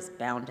Lord is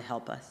bound to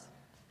help us."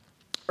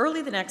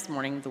 Early the next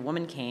morning, the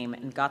woman came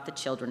and got the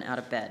children out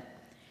of bed.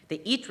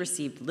 They each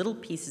received little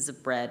pieces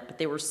of bread, but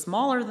they were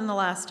smaller than the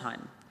last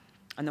time.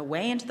 On the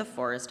way into the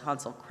forest,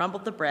 Hansel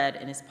crumbled the bread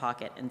in his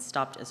pocket and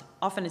stopped as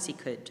often as he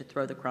could to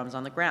throw the crumbs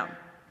on the ground.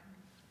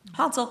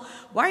 "Hansel,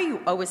 why are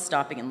you always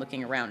stopping and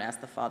looking around?"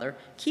 asked the father.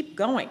 "Keep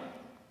going."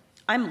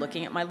 "I'm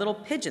looking at my little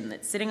pigeon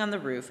that's sitting on the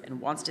roof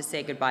and wants to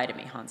say goodbye to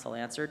me," Hansel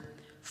answered.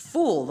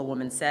 "Fool," the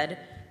woman said,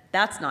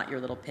 "that's not your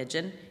little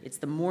pigeon. It's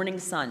the morning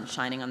sun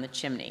shining on the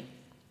chimney."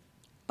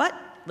 But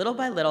little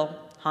by little,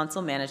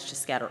 Hansel managed to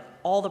scatter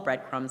all the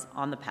breadcrumbs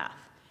on the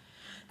path.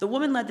 The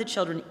woman led the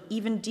children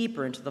even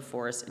deeper into the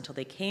forest until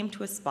they came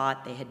to a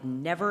spot they had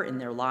never in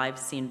their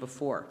lives seen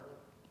before.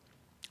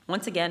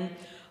 Once again,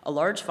 a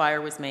large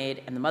fire was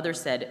made, and the mother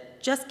said,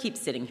 "Just keep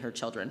sitting here,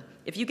 children.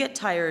 If you get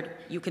tired,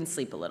 you can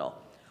sleep a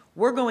little.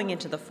 We're going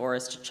into the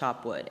forest to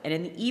chop wood, and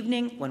in the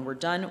evening, when we're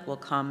done, we'll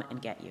come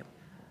and get you."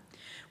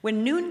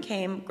 When noon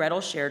came,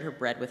 Gretel shared her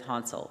bread with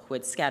Hansel, who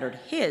had scattered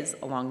his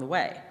along the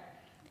way.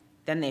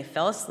 Then they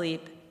fell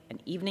asleep,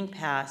 and evening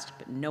passed,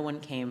 but no one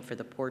came for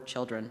the poor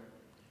children.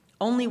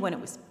 Only when it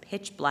was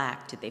pitch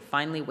black did they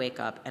finally wake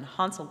up, and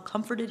Hansel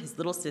comforted his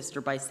little sister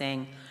by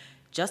saying,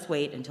 "Just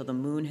wait until the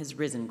moon has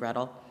risen,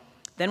 Gretel.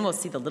 Then we'll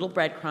see the little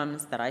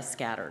breadcrumbs that I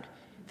scattered.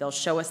 They'll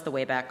show us the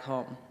way back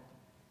home."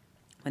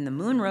 When the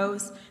moon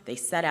rose, they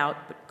set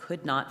out but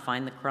could not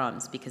find the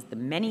crumbs because the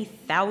many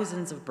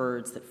thousands of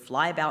birds that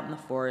fly about in the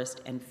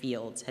forest and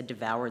fields had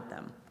devoured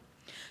them.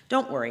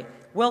 "Don't worry,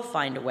 we'll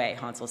find a way,"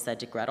 Hansel said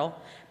to Gretel,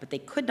 but they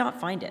could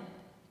not find it.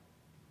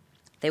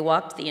 They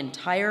walked the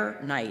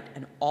entire night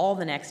and all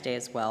the next day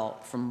as well,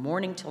 from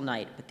morning till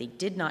night, but they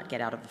did not get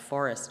out of the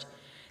forest.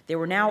 They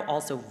were now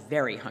also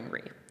very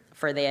hungry,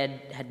 for they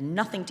had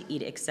nothing to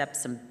eat except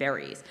some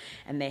berries,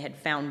 and they had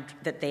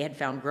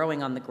found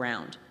growing on the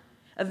ground.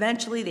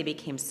 Eventually, they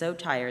became so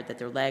tired that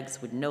their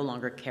legs would no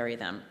longer carry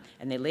them,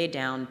 and they lay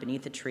down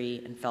beneath a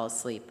tree and fell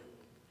asleep.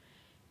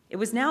 It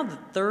was now the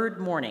third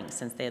morning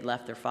since they had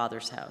left their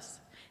father's house.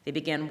 They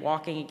began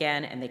walking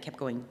again, and they kept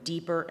going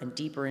deeper and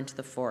deeper into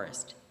the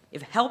forest.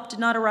 If help did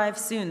not arrive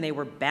soon, they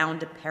were bound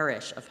to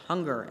perish of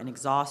hunger and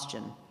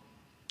exhaustion.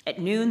 At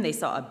noon, they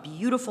saw a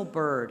beautiful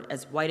bird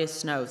as white as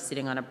snow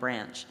sitting on a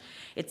branch.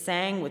 It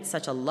sang with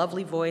such a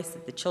lovely voice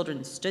that the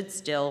children stood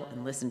still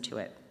and listened to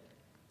it.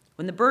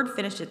 When the bird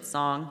finished its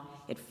song,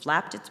 it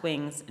flapped its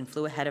wings and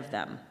flew ahead of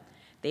them.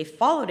 They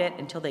followed it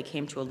until they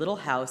came to a little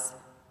house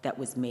that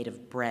was made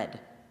of bread.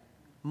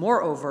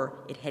 Moreover,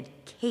 it had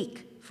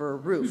cake for a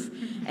roof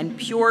and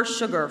pure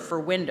sugar for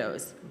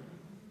windows.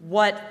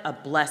 "What a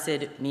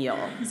blessed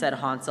meal," said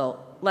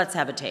Hansel. "Let's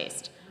have a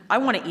taste. I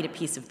want to eat a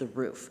piece of the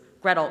roof.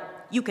 Gretel,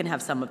 you can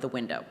have some of the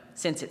window,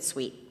 since it's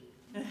sweet."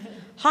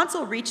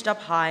 Hansel reached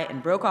up high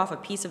and broke off a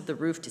piece of the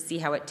roof to see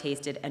how it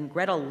tasted, and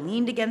Gretel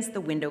leaned against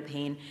the window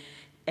pane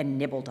and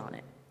nibbled on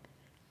it.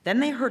 Then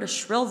they heard a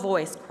shrill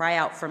voice cry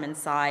out from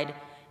inside,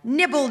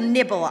 "Nibble,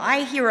 nibble,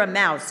 I hear a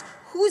mouse.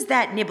 Who's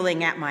that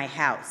nibbling at my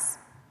house?"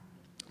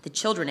 The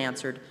children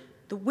answered,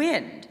 the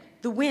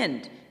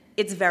wind.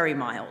 It's very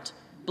mild,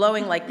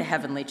 blowing like the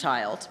heavenly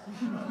child."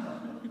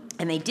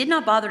 And they did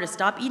not bother to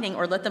stop eating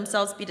or let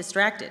themselves be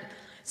distracted.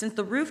 Since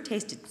the roof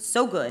tasted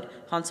so good,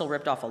 Hansel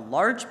ripped off a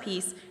large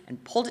piece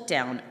and pulled it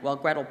down, while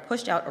Gretel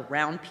pushed out a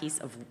round piece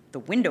of the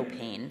window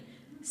pane,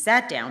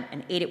 sat down,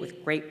 and ate it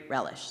with great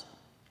relish.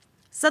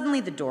 Suddenly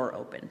the door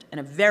opened,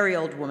 and a very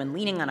old woman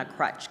leaning on a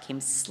crutch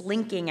came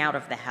slinking out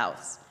of the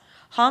house.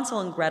 Hansel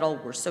and Gretel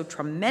were so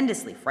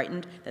tremendously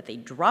frightened that they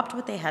dropped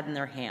what they had in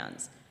their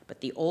hands. But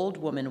the old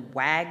woman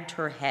wagged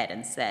her head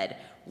and said,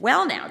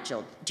 "Well now,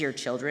 dear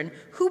children,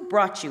 who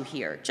brought you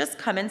here? Just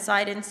come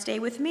inside and stay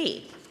with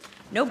me.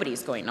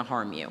 Nobody's going to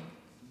harm you."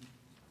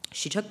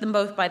 She took them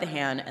both by the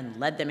hand and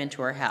led them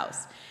into her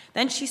house.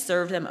 Then she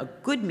served them a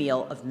good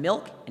meal of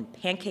milk and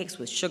pancakes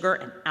with sugar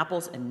and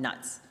apples and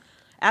nuts.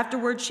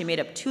 Afterwards, she made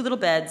up 2 little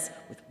beds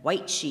with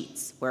white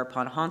sheets,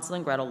 whereupon Hansel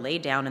and Gretel lay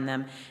down in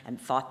them and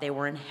thought they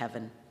were in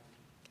heaven.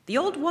 The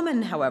old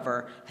woman,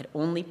 however, had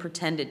only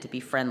pretended to be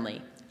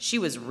friendly. She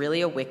was really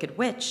a wicked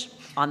witch,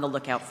 on the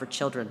lookout for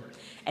children,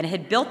 and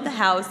had built the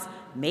house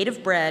made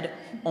of bread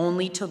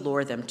only to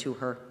lure them to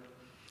her.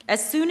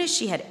 As soon as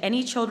she had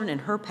any children in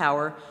her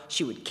power,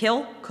 she would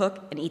kill,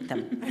 cook, and eat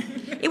them.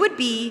 It would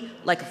be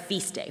like a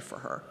feast day for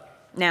her.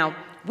 Now,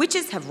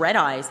 witches have red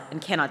eyes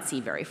and cannot see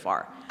very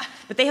far,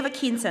 but they have a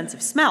keen sense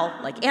of smell,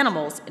 like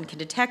animals, and can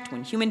detect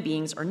when human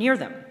beings are near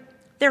them.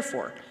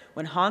 Therefore,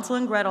 when Hansel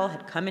and Gretel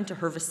had come into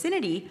her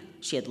vicinity,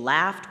 she had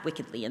laughed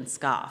wickedly and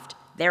scoffed.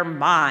 "They're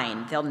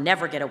mine. They'll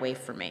never get away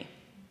from me."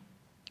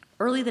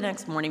 Early the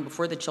next morning,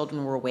 before the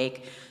children were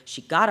awake,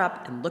 she got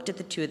up and looked at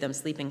the 2 of them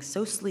sleeping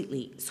so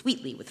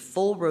sweetly with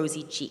full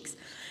rosy cheeks.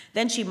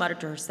 Then she muttered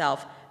to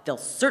herself, "They'll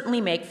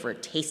certainly make for a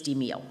tasty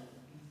meal."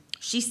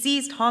 She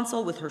seized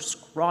Hansel with her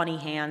scrawny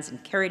hands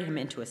and carried him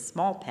into a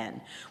small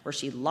pen, where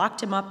she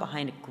locked him up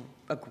behind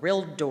a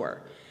grilled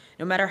door.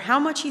 No matter how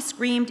much he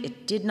screamed,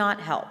 it did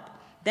not help.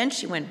 Then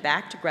she went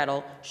back to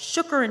Gretel,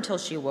 shook her until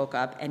she woke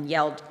up, and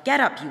yelled, "Get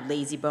up, you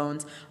lazy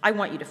bones. I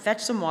want you to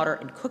fetch some water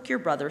and cook your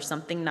brother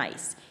something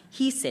nice.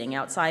 He's sitting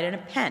outside in a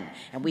pen,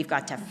 and we've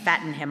got to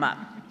fatten him up.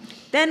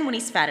 Then, when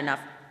he's fat enough,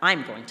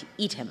 I'm going to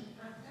eat him."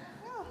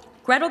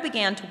 Gretel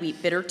began to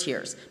weep bitter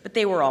tears, but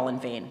they were all in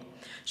vain.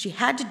 She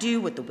had to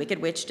do what the wicked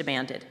witch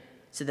demanded.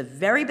 So the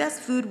very best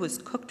food was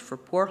cooked for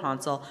poor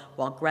Hansel,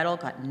 while Gretel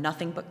got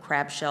nothing but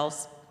crab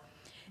shells.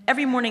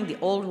 Every morning the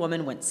old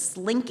woman went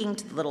slinking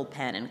to the little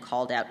pen and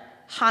called out,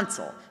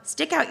 "Hansel,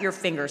 stick out your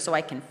finger so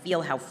I can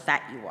feel how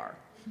fat you are."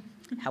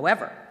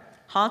 However,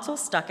 Hansel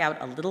stuck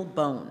out a little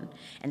bone,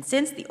 and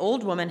since the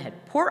old woman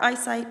had poor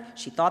eyesight,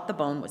 she thought the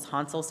bone was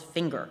Hansel's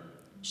finger.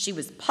 She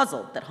was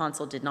puzzled that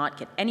Hansel did not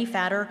get any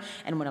fatter,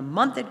 and when a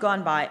month had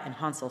gone by and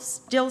Hansel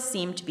still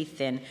seemed to be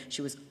thin,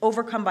 she was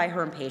overcome by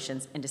her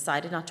impatience and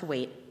decided not to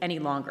wait any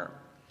longer.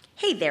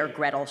 "Hey there,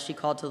 Gretel," she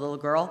called to the little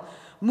girl.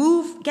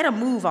 Get a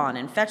move on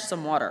and fetch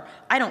some water.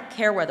 I don't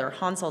care whether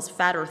Hansel's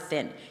fat or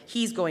thin.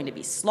 He's going to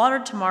be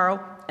slaughtered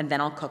tomorrow, and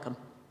then I'll cook him."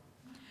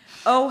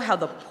 Oh, how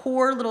the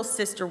poor little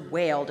sister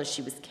wailed as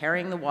she was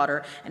carrying the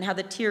water, and how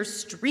the tears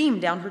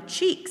streamed down her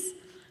cheeks.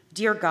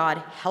 "Dear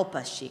God, help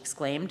us," she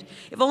exclaimed.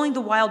 "If only the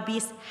wild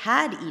beasts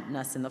had eaten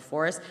us in the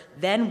forest,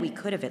 then we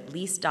could have at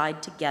least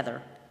died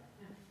together."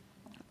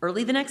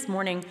 Early the next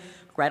morning,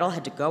 Gretel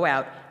had to go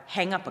out,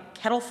 hang up a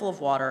kettle full of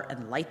water,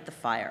 and light the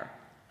fire.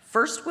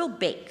 "First we'll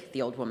bake,"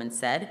 the old woman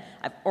said.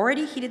 "I've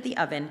already heated the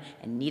oven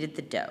and kneaded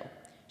the dough."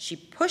 She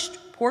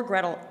pushed poor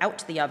Gretel out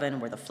to the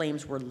oven where the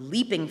flames were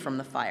leaping from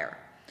the fire.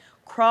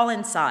 "Crawl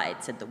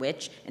inside," said the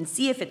witch, "and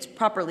see if it's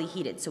properly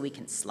heated so we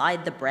can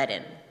slide the bread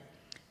in."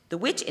 The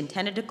witch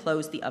intended to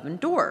close the oven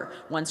door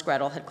once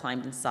Gretel had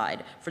climbed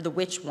inside, for the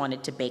witch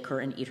wanted to bake her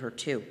and eat her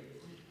too.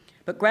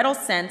 But Gretel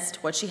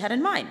sensed what she had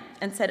in mind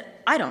and said,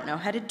 "I don't know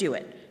how to do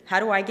it. How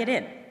do I get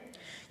in?"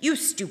 "You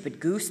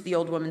stupid goose," the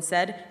old woman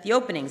said. "The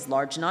opening's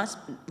large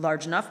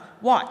enough.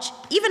 Watch,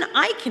 even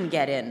I can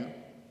get in."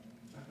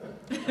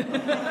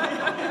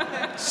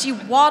 She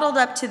waddled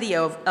up to the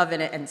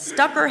oven and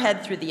stuck her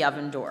head through the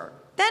oven door.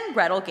 Then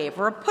Gretel gave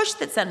her a push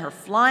that sent her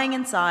flying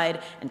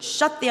inside and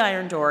shut the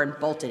iron door and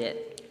bolted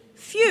it.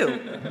 Phew!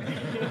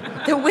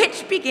 The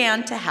witch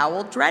began to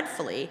howl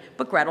dreadfully,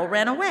 but Gretel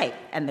ran away,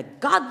 and the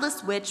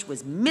godless witch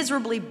was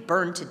miserably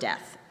burned to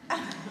death.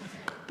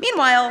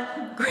 Meanwhile,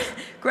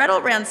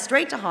 Gretel ran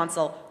straight to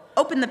Hansel,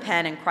 opened the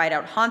pen, and cried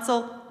out,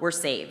 "Hansel, we're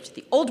saved.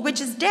 The old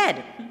witch is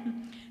dead."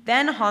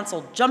 Then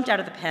Hansel jumped out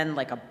of the pen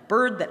like a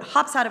bird that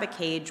hops out of a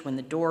cage when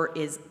the door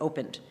is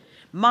opened.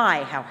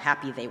 My, how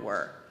happy they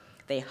were.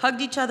 They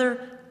hugged each other,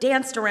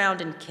 danced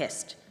around, and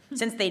kissed.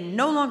 Since they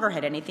no longer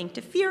had anything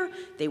to fear,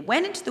 they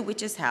went into the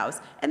witch's house,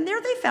 and there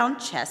they found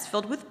chests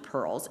filled with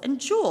pearls and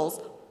jewels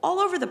all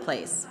over the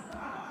place.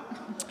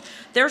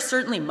 "They're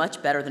certainly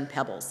much better than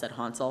pebbles," said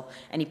Hansel,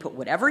 and he put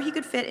whatever he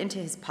could fit into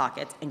his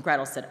pockets, and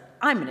Gretel said,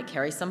 "I'm going to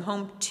carry some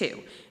home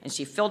too," and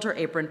she filled her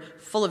apron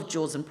full of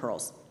jewels and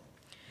pearls.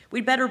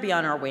 "We'd better be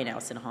on our way now,"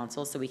 said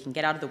Hansel, "so we can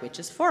get out of the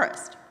witch's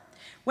forest."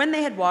 When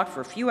they had walked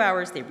for a few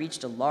hours, they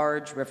reached a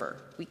large river.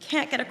 "We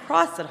can't get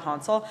across," said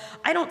Hansel.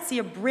 "I don't see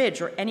a bridge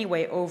or any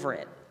way over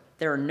it."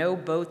 "There are no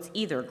boats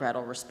either,"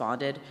 Gretel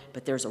responded,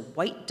 "but there's a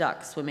white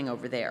duck swimming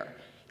over there.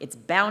 It's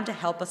bound to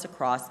help us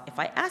across if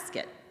I ask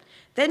it."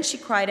 Then she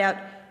cried out,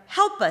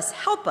 help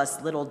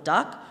us, little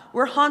duck.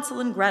 We're Hansel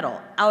and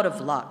Gretel, out of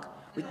luck.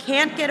 We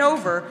can't get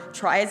over,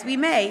 try as we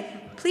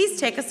may. Please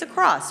take us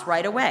across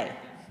right away."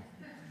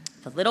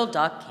 The little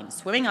duck came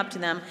swimming up to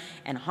them,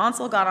 and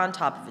Hansel got on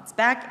top of its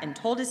back and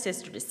told his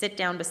sister to sit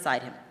down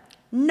beside him.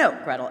 "No,"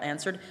 Gretel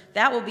answered,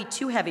 "that will be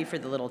too heavy for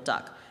the little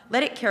duck.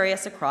 Let it carry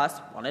us across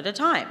one at a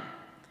time."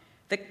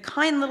 The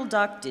kind little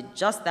duck did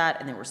just that,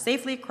 and they were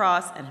safely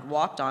across and had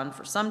walked on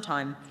for some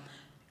time.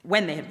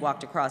 When they had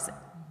walked across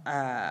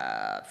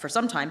for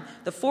some time,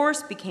 the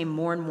forest became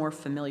more and more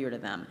familiar to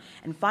them,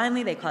 and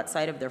finally they caught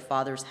sight of their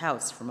father's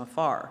house from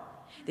afar.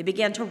 They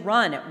began to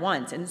run at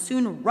once and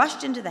soon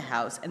rushed into the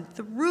house and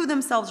threw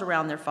themselves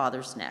around their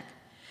father's neck.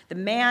 The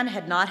man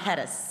had not had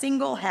a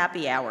single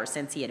happy hour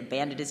since he had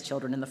abandoned his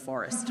children in the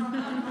forest.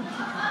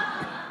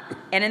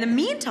 And in the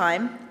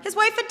meantime, his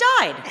wife had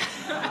died.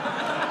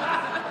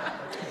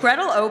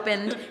 Gretel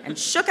opened and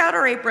shook out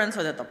her apron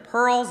so that the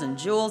pearls and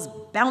jewels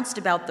bounced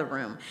about the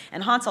room,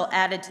 and Hansel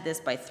added to this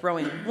by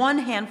throwing one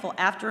handful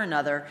after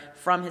another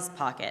from his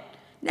pocket.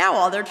 Now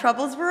all their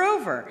troubles were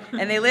over,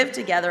 and they lived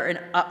together in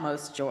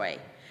utmost joy.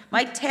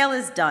 My tale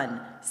is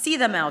done. See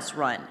the mouse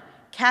run.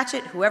 Catch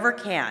it whoever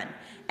can,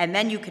 and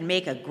then you can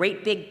make a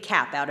great big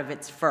cap out of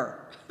its fur.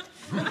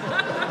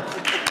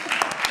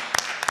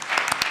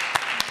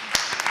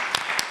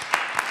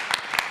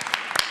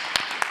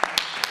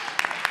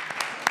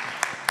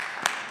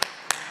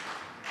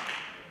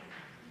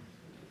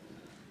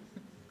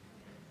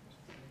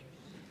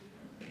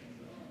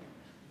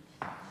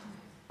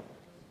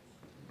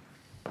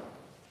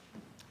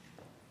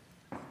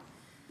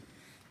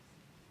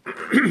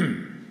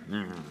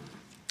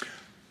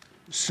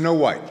 Snow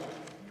White.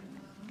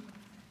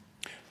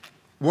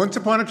 Once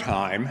upon a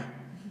time,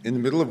 in the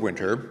middle of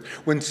winter,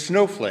 when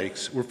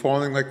snowflakes were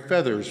falling like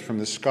feathers from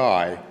the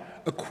sky,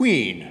 a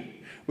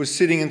queen was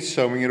sitting and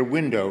sewing at a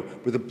window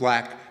with a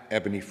black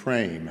ebony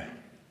frame.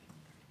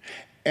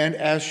 And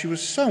as she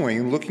was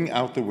sewing, looking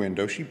out the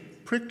window, she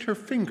pricked her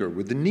finger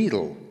with the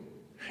needle,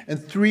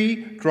 and 3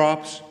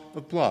 drops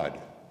of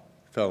blood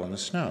fell in the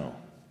snow.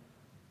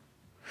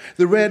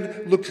 The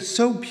red looked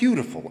so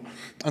beautiful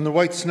on the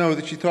white snow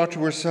that she thought to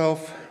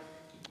herself,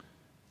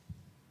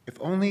 if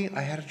only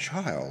I had a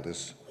child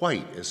as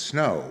white as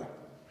snow,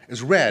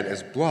 as red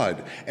as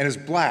blood, and as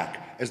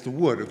black as the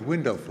wood of the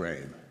window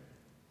frame.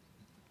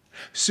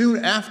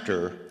 Soon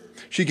after,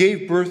 she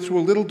gave birth to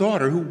a little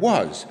daughter who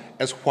was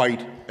as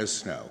white as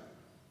snow,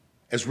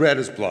 as red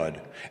as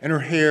blood, and her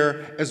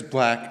hair as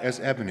black as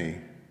ebony.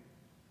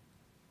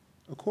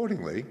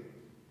 Accordingly,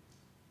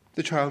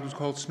 the child was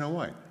called Snow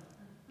White.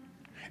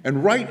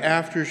 And right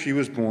after she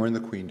was born, the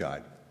queen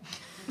died.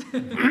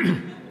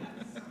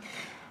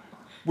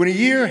 When a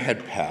year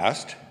had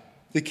passed,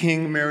 the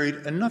king married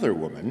another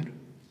woman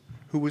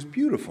who was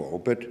beautiful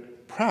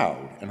but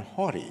proud and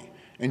haughty,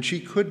 and she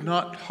could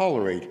not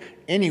tolerate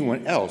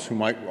anyone else who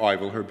might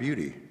rival her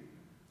beauty.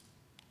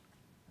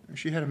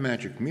 She had a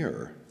magic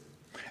mirror,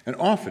 and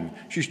often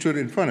she stood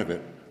in front of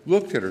it,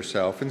 looked at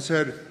herself, and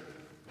said,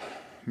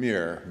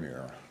 "Mirror,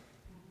 mirror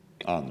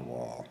on the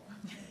wall,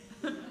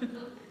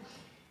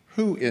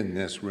 who in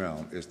this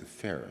realm is the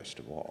fairest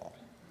of all?"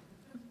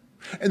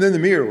 And then the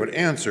mirror would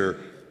answer,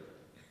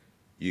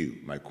 "You,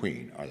 my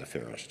queen, are the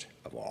fairest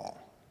of all."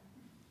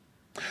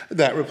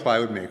 That reply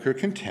would make her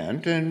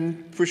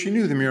content, for she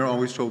knew the mirror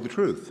always told the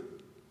truth.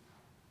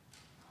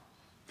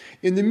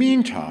 In the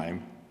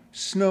meantime,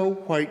 Snow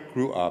White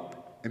grew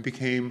up and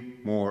became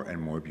more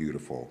and more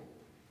beautiful.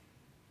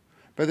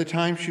 By the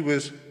time she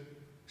was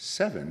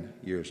 7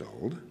 years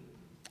old,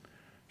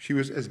 she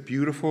was as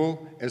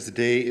beautiful as the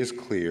day is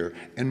clear,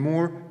 and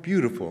more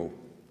beautiful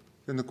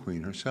than the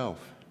queen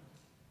herself.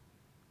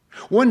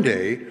 One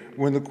day,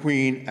 when the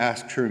queen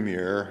asked her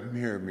mirror,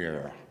 "Mirror,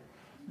 mirror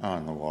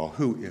on the wall,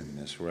 who in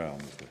this realm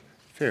is the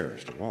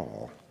fairest of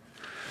all?"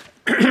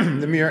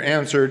 the mirror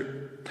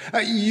answered,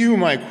 "You,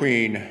 my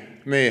queen,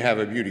 may have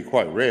a beauty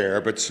quite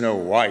rare, but Snow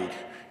White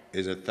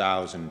is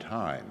 1,000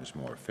 times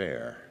more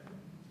fair."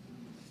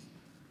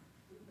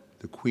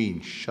 The queen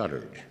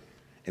shuddered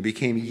and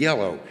became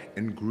yellow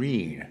and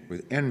green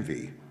with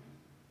envy.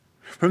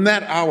 From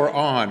that hour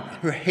on,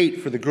 her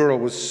hate for the girl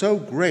was so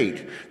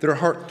great that her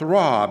heart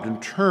throbbed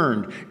and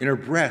turned in her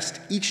breast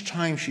each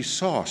time she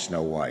saw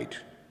Snow White.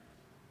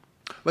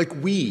 Like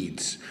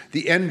weeds,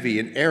 the envy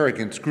and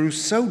arrogance grew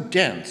so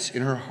dense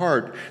in her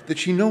heart that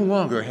she no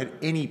longer had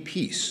any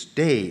peace,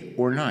 day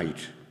or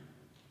night.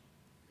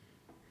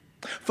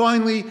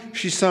 Finally,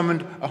 she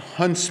summoned a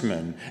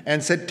huntsman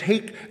and said,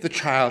 "Take the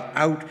child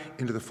out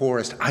into the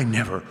forest. I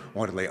never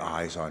want to lay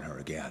eyes on her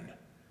again.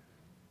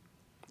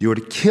 You are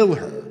to kill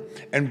her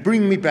and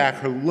bring me back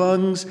her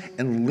lungs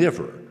and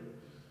liver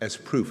as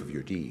proof of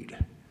your deed."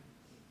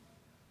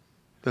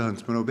 The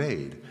huntsman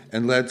obeyed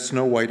and led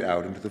Snow White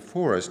out into the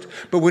forest.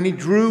 But when he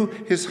drew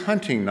his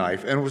hunting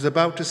knife and was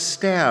about to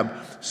stab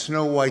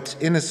Snow White's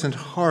innocent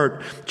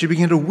heart, she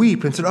began to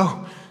weep and said,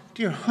 "Oh,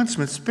 dear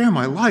huntsman, spare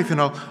my life, and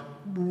I'll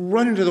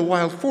run into the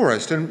wild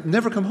forest and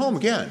never come home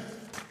again."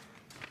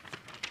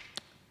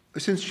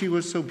 Since she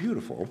was so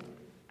beautiful,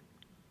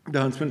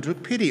 the huntsman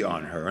took pity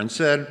on her and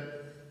said,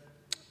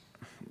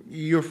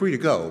 "You're free to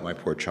go, my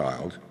poor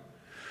child."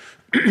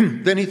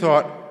 Then he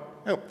thought,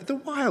 "Oh, the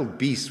wild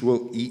beasts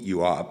will eat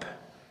you up."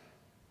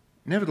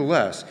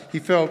 Nevertheless, he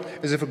felt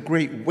as if a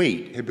great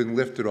weight had been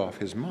lifted off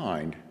his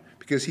mind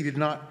because he did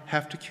not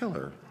have to kill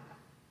her.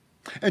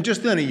 And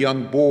just then a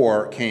young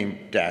boar came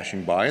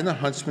dashing by, and the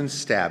huntsman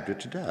stabbed it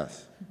to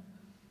death.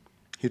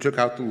 He took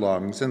out the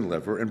lungs and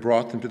liver and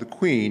brought them to the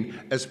queen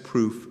as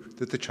proof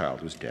that the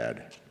child was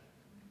dead.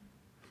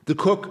 The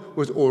cook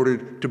was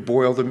ordered to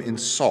boil them in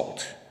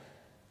salt,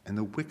 and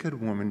the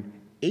wicked woman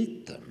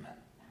ate them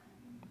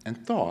and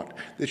thought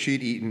that she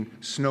had eaten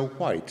Snow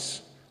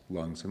White's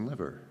lungs and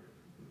liver.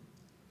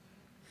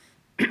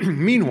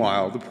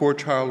 Meanwhile, the poor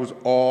child was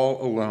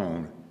all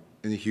alone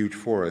in the huge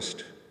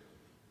forest.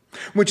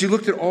 When she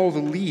looked at all the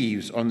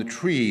leaves on the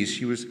trees,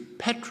 she was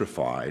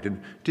petrified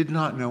and did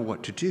not know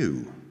what to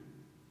do.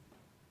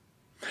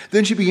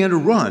 Then she began to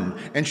run,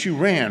 and she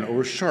ran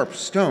over sharp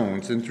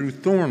stones and through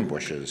thorn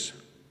bushes.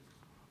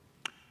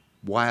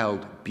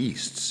 Wild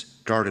beasts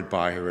darted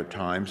by her at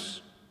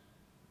times,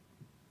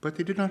 but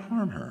they did not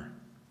harm her.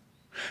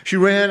 She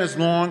ran as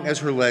long as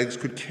her legs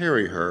could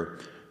carry her,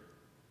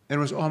 and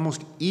it was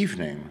almost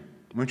evening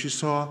when she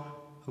saw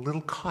a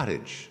little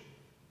cottage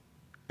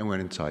and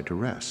went inside to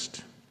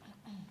rest.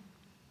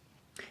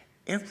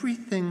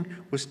 Everything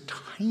was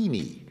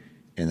tiny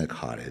in the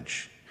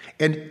cottage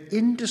and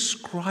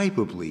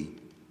indescribably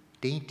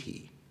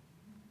dainty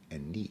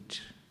and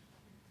neat.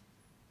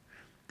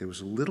 There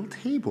was a little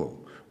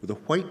table with a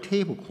white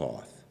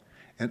tablecloth,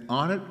 and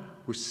on it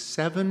were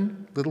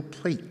 7 little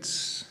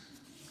plates.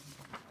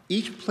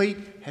 Each plate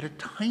had a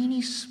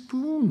tiny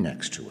spoon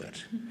next to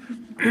it.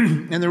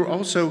 And there were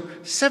also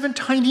 7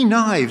 tiny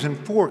knives and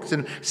forks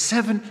and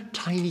 7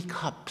 tiny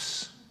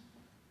cups.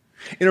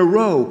 In a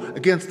row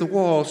against the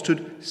wall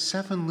stood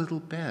 7 little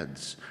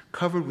beds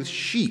covered with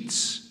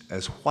sheets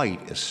as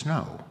white as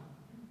snow.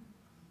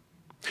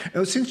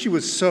 Now, since she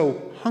was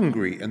so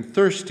hungry and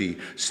thirsty,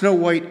 Snow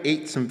White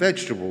ate some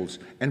vegetables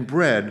and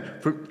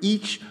bread from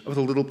each of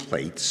the little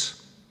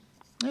plates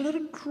and had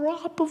a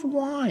drop of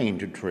wine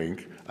to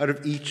drink out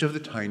of each of the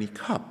tiny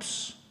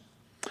cups,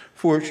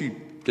 for she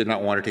did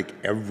not want to take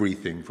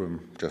everything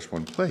from just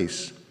one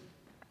place.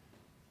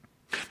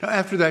 Now,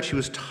 after that, she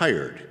was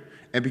tired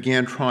and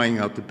began trying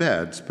out the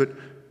beds, but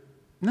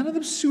none of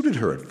them suited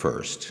her at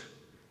first.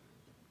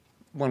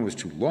 One was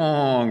too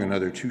long,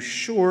 another too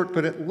short,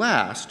 but at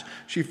last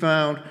she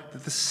found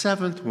that the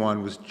seventh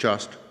one was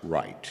just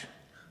right.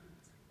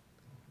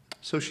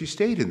 So she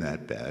stayed in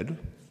that bed,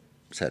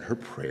 said her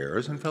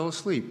prayers, and fell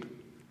asleep.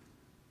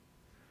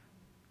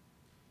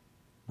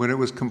 When it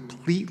was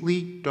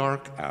completely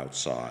dark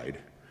outside,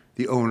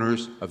 the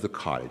owners of the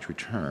cottage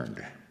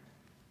returned.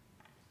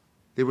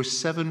 They were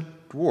 7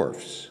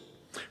 dwarfs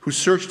who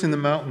searched in the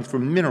mountains for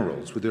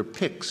minerals with their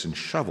picks and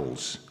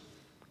shovels.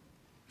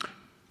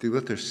 They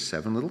lit their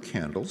 7 little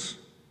candles,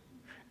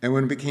 and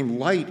when it became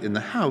light in the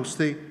house,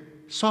 they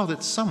saw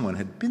that someone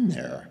had been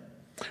there,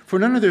 for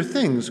none of their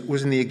things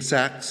was in the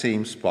exact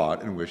same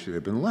spot in which it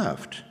had been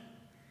left.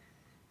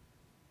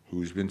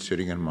 "Who's been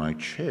sitting in my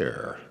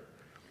chair?"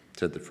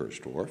 said the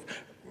first dwarf.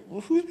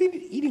 "Well, who's been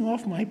eating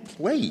off my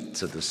plate?"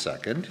 said the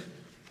second.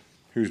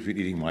 "Who's been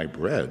eating my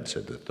bread?"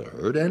 said the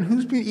third. "And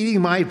who's been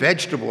eating my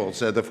vegetables?"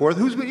 said the fourth.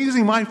 "Who's been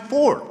using my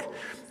fork?"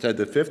 said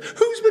the fifth.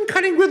 "Who's been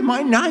cutting with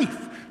my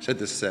knife?" said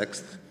the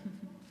sixth.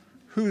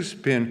 "Who's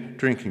been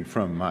drinking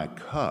from my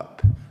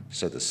cup?"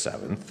 said the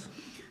seventh.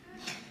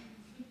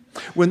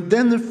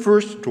 Then the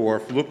first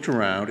dwarf looked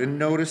around and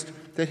noticed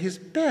that his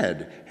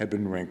bed had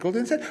been wrinkled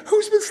and said,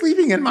 "Who's been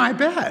sleeping in my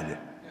bed?"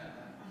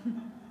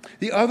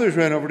 The others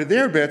ran over to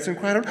their beds and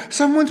cried out,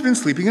 "Someone's been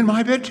sleeping in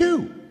my bed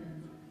too."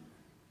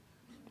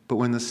 But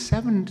when the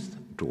 7th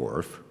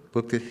dwarf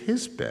looked at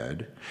his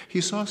bed, he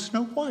saw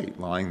Snow White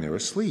lying there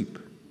asleep.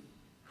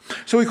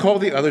 So he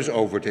called the others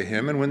over to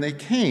him, and when they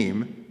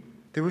came,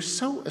 they were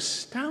so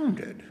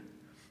astounded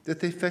that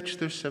they fetched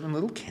their 7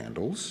 little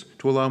candles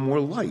to allow more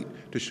light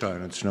to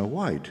shine on Snow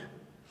White.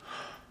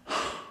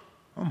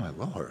 "Oh, my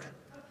Lord!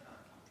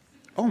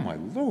 Oh, my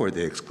Lord!"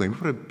 they exclaimed.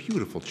 "What a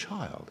beautiful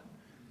child!"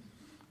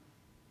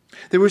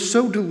 They were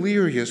so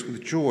delirious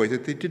with joy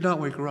that they did not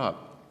wake her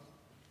up.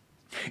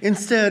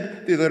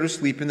 Instead, they let her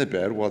sleep in the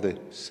bed while the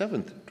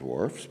 7th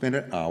dwarf spent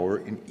an hour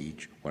in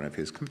each one of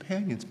his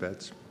companions'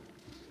 beds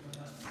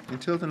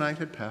until the night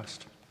had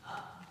passed.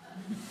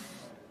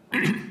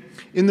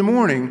 In the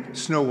morning,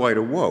 Snow White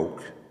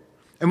awoke,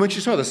 and when she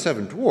saw the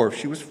 7 dwarfs,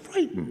 she was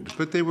frightened,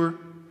 but they were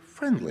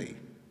friendly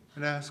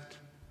and asked,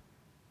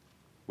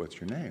 "What's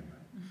your name?"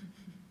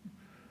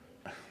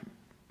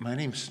 "My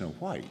name's Snow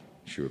White,"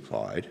 she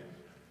replied.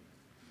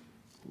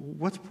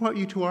 "What's brought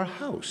you to our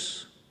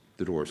house?"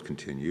 the dwarfs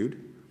continued.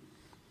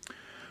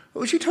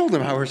 Well, she told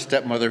them how her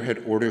stepmother had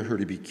ordered her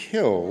to be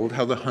killed,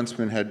 how the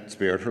huntsman had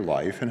spared her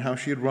life, and how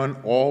she had run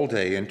all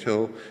day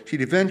until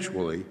she'd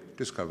eventually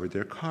discovered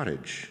their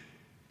cottage.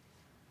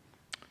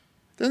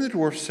 Then the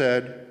dwarf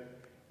said,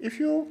 "If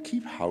you'll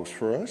keep house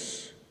for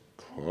us,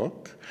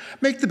 cook,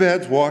 make the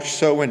beds, wash,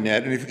 sew, and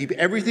net, and if you keep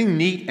everything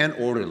neat and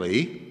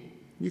orderly,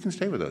 you can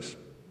stay with us.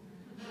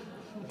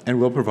 And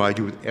we'll provide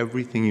you with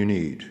everything you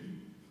need."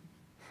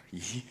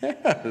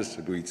 "Yes,"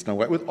 agreed Snow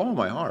White, "with all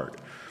my heart."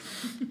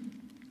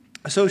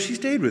 So she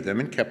stayed with them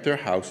and kept their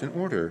house in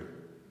order.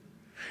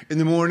 In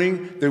the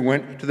morning, they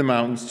went to the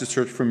mountains to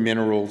search for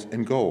minerals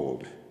and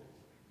gold.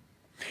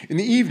 In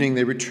the evening,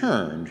 they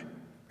returned,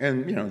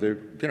 and, their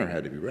dinner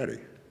had to be ready.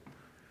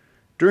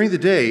 During the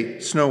day,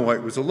 Snow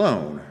White was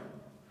alone,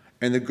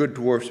 and the good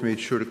dwarfs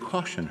made sure to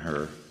caution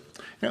her.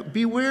 "Now,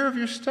 beware of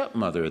your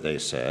stepmother," they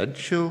said.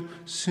 "She'll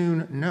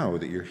soon know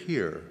that you're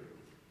here.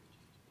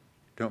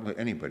 Don't let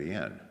anybody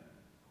in."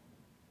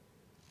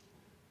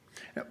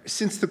 Now,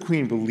 since the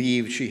queen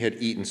believed she had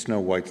eaten Snow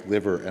White's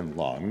liver and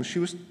lungs, she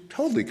was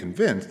totally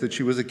convinced that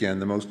she was again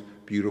the most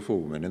beautiful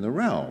woman in the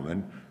realm.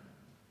 And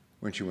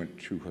when she went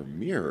to her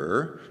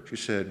mirror, she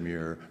said,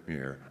 "Mirror,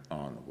 mirror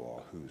on the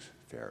wall, who's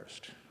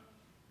fairest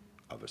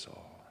of us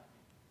all?"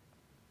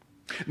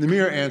 And the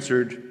mirror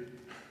answered,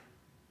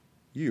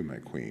 "You, my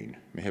queen,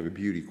 may have a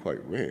beauty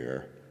quite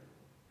rare,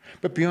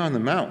 but beyond the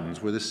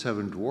mountains where the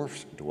 7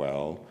 dwarfs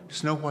dwell,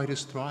 Snow White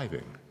is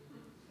thriving.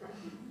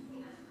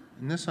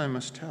 And this I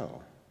must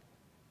tell.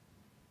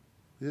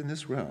 Within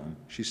this realm,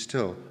 she's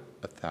still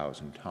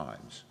 1,000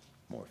 times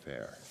more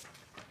fair."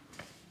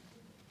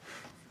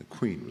 The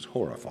queen was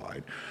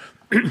horrified,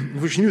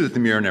 for she knew that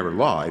the mirror never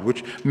lied,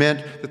 which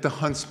meant that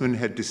the huntsman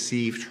had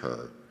deceived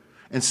her,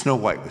 and Snow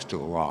White was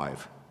still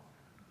alive.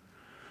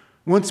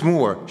 Once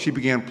more, she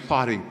began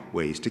plotting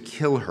ways to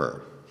kill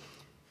her.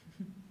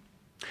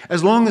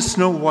 As long as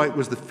Snow White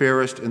was the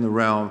fairest in the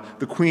realm,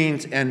 the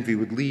queen's envy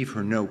would leave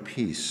her no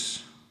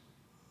peace.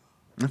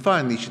 And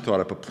finally, she thought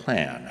up a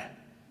plan.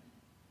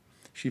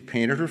 She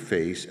painted her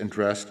face and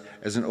dressed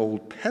as an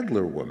old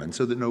peddler woman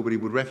so that nobody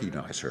would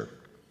recognize her.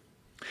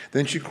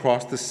 Then she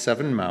crossed the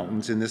 7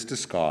 mountains in this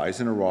disguise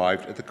and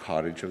arrived at the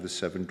cottage of the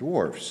 7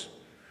 dwarfs,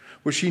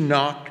 where she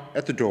knocked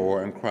at the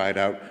door and cried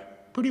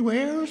out, "Pretty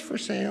wares for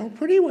sale,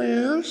 pretty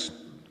wares."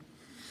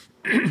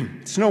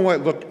 Snow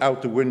White looked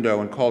out the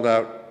window and called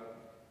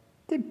out,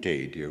 "Good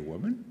day, dear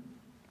woman.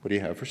 What do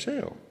you have for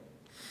sale?"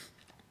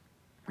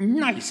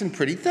 "Nice and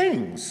pretty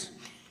things,"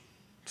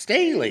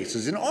 Stay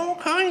laces in all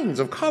kinds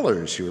of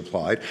colors, she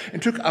replied,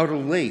 and took out a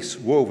lace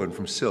woven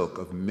from silk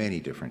of many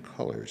different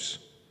colors.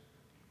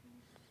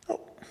 Oh,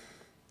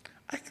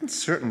 I can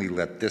certainly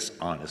let this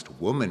honest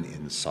woman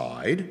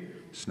inside,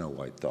 Snow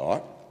White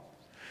thought.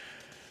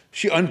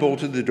 She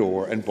unbolted the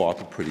door and bought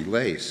the pretty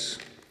lace.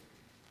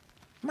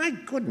 My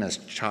goodness,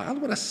 child,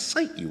 what a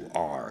sight you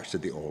are,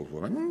 said the old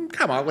woman.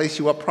 Come, I'll lace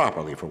you up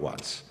properly for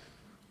once.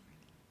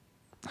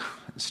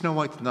 Snow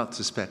White did not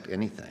suspect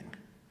anything.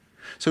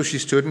 So she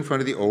stood in front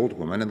of the old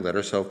woman and let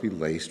herself be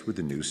laced with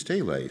the new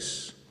stay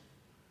lace.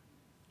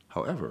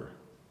 However,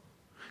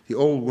 the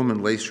old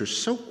woman laced her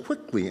so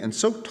quickly and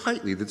so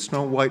tightly that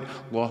Snow White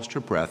lost her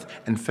breath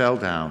and fell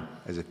down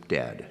as if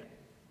dead.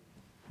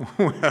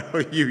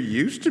 Well, you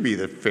used to be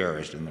the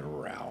fairest in the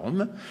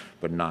realm,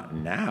 but not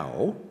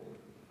now,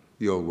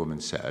 the old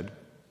woman said,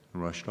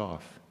 and rushed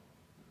off.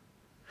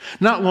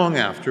 Not long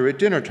after, at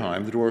dinner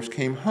time, the dwarfs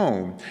came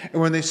home,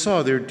 and when they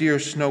saw their dear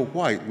Snow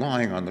White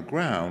lying on the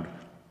ground,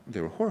 they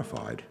were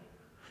horrified.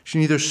 She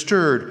neither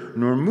stirred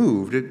nor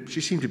moved.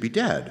 She seemed to be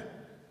dead.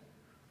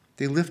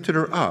 They lifted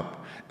her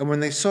up, and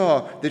when they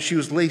saw that she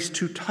was laced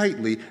too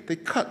tightly, they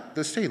cut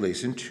the stay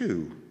lace in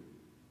two.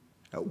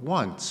 At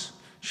once,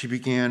 she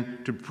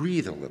began to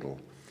breathe a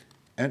little,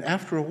 and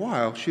after a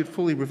while, she had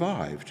fully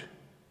revived.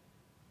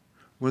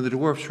 When the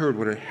dwarfs heard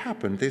what had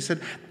happened, they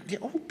said, the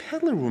old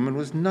peddler woman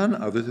was none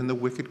other than the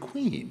wicked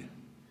queen.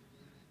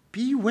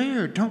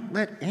 Beware, don't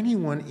let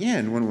anyone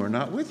in when we're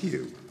not with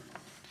you.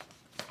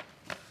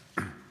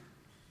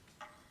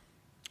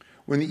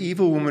 When the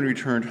evil woman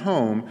returned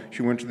home,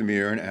 she went to the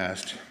mirror and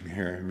asked,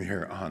 Mirror,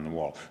 mirror on the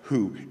wall,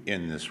 who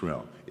in this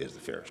realm is the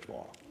fairest of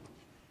all?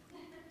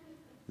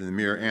 Then the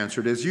mirror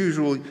answered, as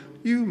usual,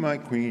 you, my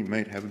queen,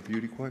 might have a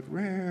beauty quite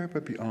rare,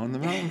 but beyond the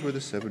mountains where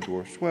the seven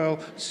dwarfs dwell,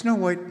 Snow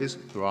White is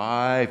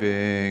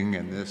thriving,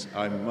 and this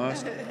I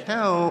must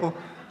tell.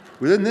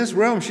 Within this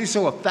realm, she's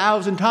so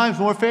 1,000 times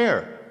more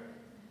fair.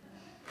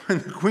 When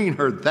the queen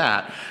heard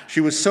that, she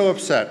was so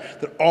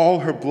upset that all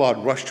her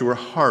blood rushed to her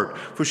heart,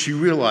 for she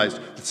realized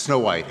that Snow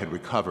White had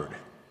recovered.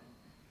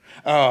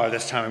 Oh,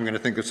 this time I'm going to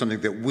think of something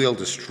that will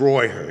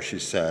destroy her, she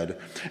said.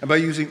 And by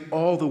using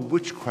all the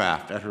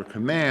witchcraft at her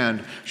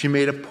command, she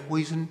made a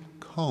poison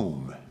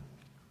comb.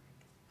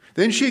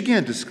 Then she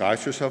again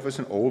disguised herself as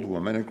an old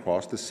woman and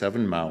crossed the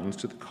 7 mountains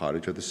to the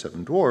cottage of the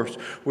 7 dwarfs,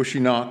 where she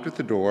knocked at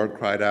the door and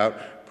cried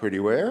out, pretty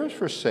wares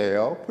for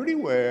sale, pretty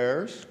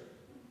wares.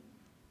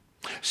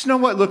 Snow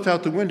White looked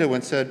out the window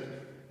and said,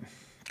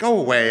 go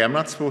away, I'm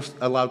not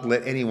allowed to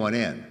let anyone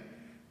in.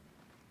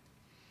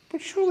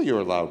 But surely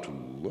you're allowed to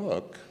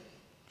look,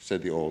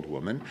 said the old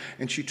woman,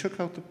 and she took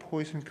out the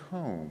poison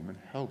comb and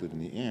held it in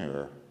the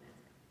air.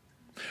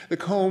 The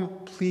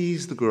comb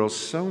pleased the girl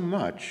so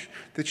much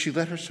that she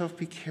let herself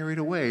be carried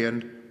away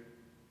and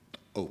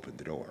opened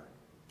the door.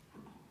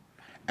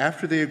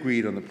 After they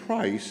agreed on the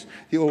price,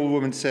 the old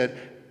woman said,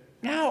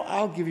 now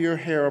I'll give your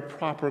hair a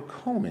proper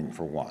combing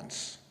for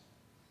once.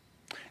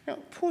 Now,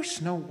 poor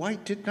Snow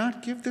White did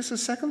not give this a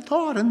second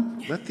thought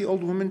and let the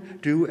old woman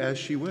do as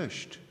she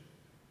wished.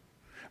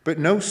 But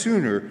no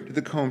sooner did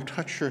the comb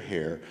touch her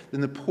hair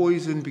than the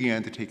poison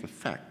began to take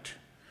effect,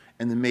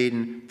 and the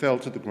maiden fell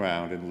to the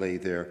ground and lay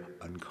there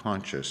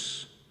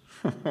unconscious.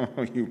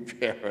 You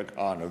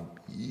paragon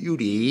of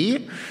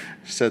beauty,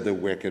 said the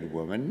wicked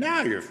woman.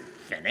 Now you're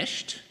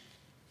finished.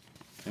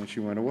 And she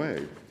went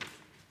away.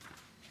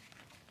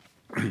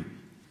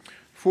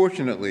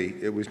 Fortunately,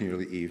 it was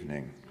nearly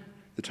evening,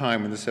 the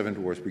time when the 7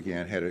 dwarfs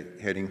began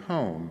heading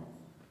home.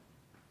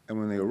 And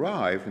when they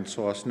arrived and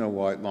saw Snow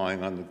White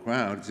lying on the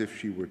ground as if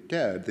she were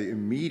dead, they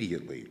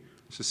immediately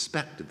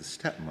suspected the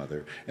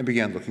stepmother and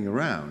began looking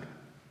around.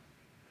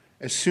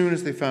 As soon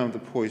as they found the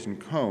poisoned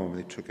comb,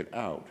 they took it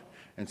out,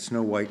 and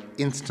Snow White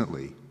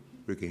instantly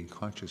regained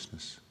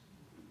consciousness.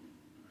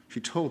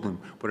 She told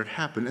them what had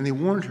happened, and they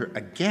warned her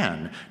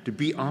again to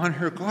be on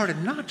her guard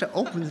and not to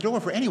open the door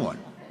for anyone.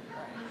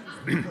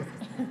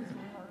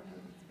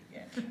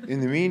 In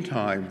the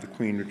meantime, the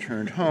queen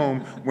returned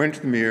home, went to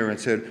the mirror, and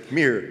said,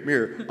 mirror,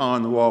 mirror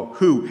on the wall,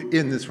 who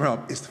in this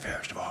realm is the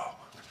fairest of all?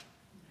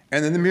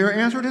 And then the mirror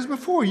answered as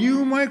before,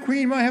 you, my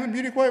queen, might have a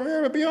beauty quite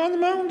rare, but beyond the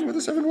mountains where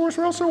the 7 dwarfs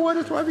are also white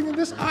and thriving in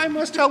this, I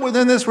must tell,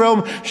 within this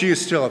realm, she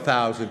is still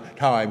 1,000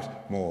 times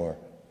more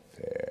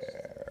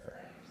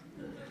fair.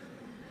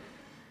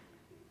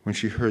 When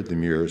she heard the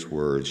mirror's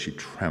words, she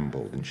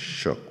trembled and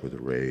shook with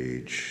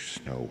rage.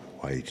 Snow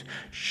White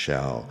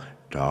shall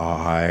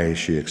die,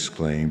 she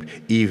exclaimed,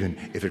 even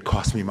if it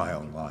cost me my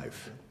own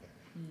life.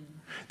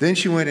 Then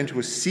she went into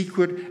a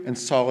secret and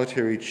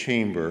solitary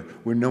chamber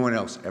where no one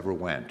else ever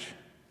went.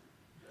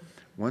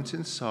 Once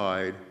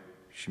inside,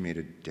 she made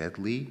a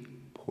deadly,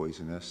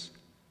 poisonous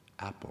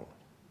apple.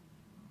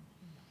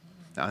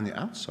 Now, on the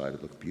outside,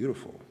 it looked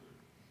beautiful,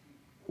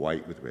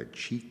 white with red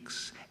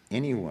cheeks.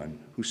 Anyone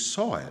who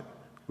saw it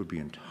would be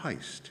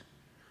enticed.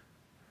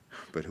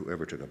 But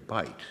whoever took a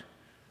bite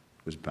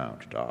was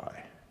bound to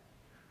die.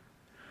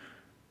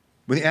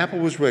 When the apple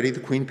was ready, the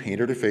queen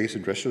painted her face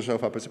and dressed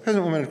herself up as a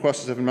peasant woman and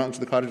crossed the 7 mountains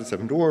to the cottage of the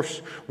 7 dwarfs.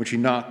 When she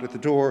knocked at the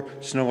door,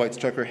 Snow White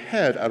stuck her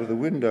head out of the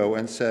window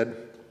and said,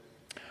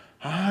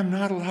 "I'm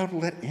not allowed to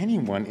let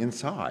anyone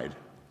inside.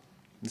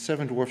 The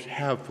 7 dwarfs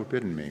have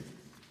forbidden me."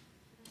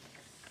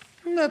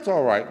 "That's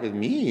all right with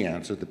me,"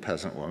 answered the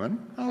peasant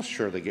woman. "I'll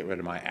surely get rid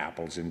of my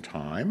apples in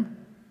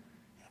time.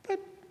 But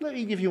let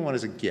me give you one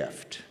as a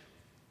gift."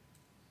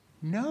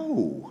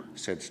 "No,"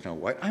 said Snow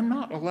White, "I'm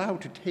not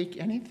allowed to take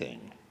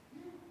anything."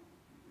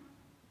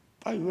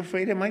 "Are you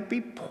afraid it might be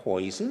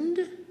poisoned?"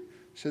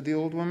 said the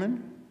old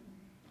woman.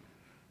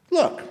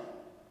 "Look,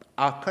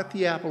 I'll cut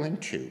the apple in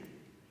 2.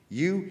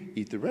 You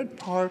eat the red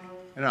part,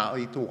 and I'll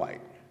eat the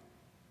white."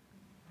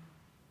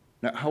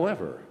 Now,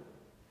 however,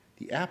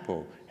 the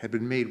apple had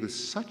been made with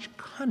such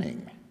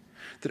cunning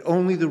that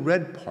only the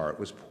red part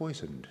was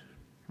poisoned.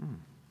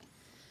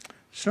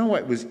 Snow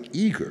White was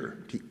eager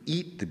to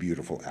eat the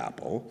beautiful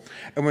apple,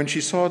 and when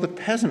she saw the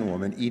peasant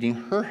woman eating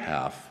her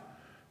half,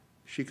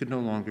 she could no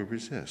longer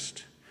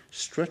resist,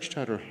 stretched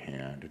out her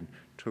hand and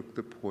took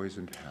the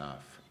poisoned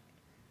half.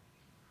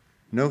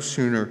 No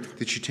sooner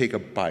did she take a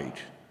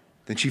bite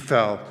than she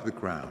fell to the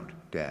ground,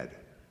 dead.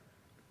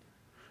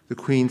 The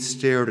queen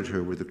stared at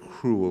her with a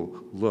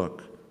cruel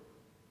look,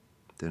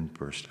 then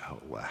burst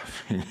out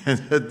laughing and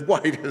said,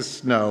 "White as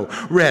snow,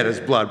 red as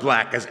blood,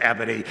 black as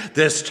ebony,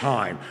 this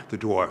time the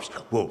dwarfs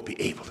won't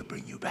be able to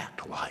bring you back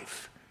to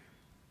life."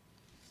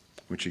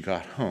 When she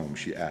got home,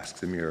 she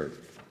asked the mirror,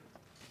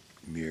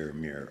 "Mirror,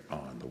 mirror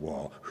on the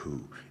wall,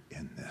 who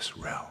in this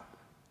realm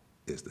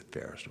is the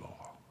fairest of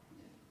all?"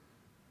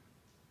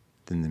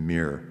 Then the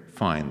mirror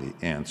finally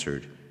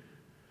answered,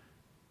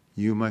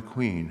 "You, my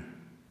queen,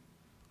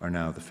 are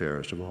now the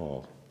fairest of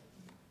all."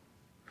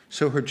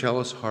 So her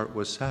jealous heart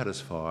was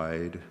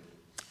satisfied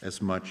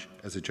as much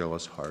as a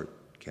jealous heart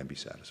can be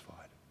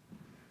satisfied.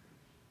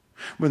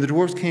 When the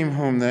dwarfs came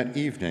home that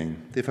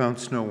evening, they found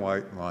Snow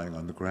White lying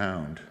on the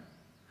ground.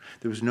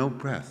 There was no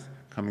breath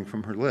coming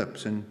from her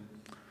lips, and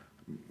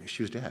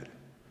she was dead.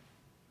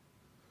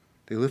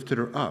 They lifted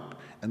her up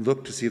and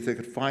looked to see if they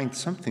could find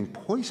something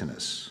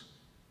poisonous.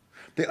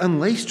 They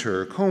unlaced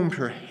her, combed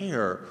her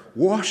hair,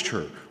 washed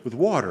her with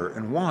water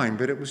and wine,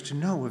 but it was to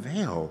no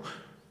avail.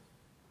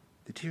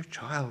 The dear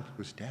child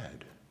was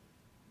dead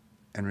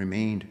and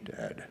remained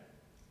dead.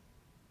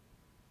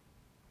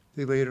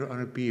 They laid her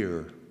on a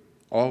bier.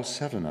 All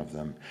 7 of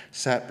them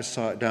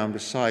sat down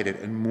beside it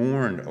and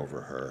mourned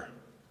over her.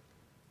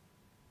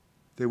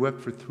 They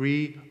wept for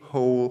 3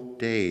 whole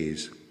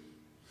days.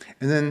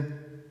 And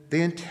then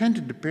they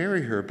intended to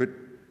bury her, but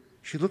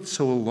she looked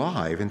so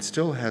alive and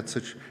still had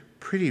such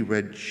pretty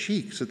red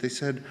cheeks that they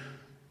said,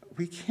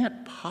 "We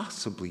can't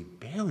possibly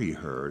bury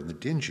her in the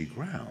dingy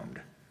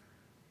ground."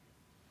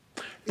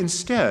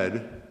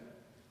 Instead,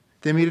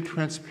 they made a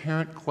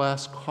transparent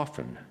glass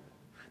coffin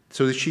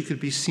so that she could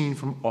be seen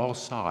from all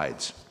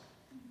sides.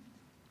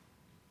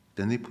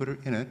 Then they put her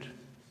in it,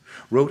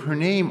 wrote her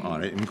name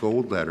on it in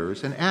gold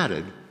letters, and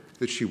added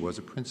that she was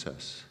a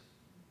princess.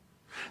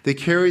 They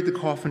carried the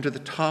coffin to the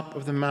top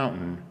of the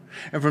mountain,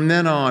 and from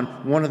then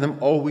on, one of them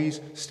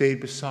always stayed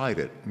beside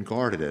it and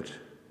guarded it.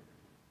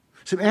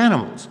 Some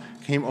animals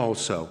came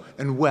also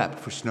and wept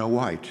for Snow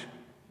White.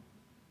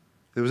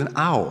 There was an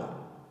owl,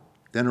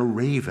 then a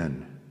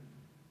raven,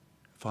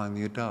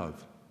 finally a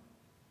dove.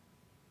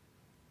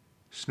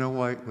 Snow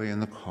White lay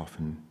in the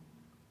coffin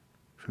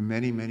for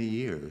many, many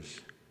years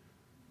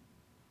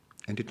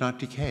and did not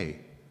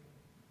decay.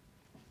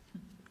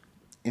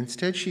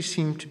 Instead, she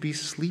seemed to be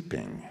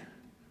sleeping,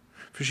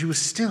 for she was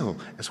still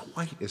as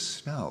white as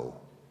snow,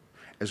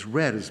 as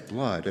red as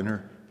blood, and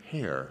her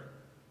hair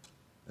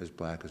as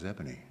black as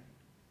ebony.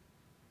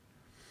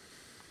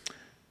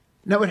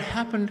 Now it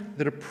happened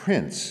that a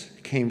prince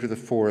came to the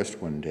forest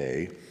one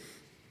day,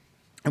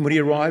 and when he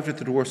arrived at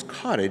the dwarf's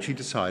cottage, he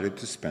decided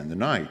to spend the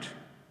night.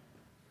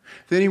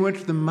 Then he went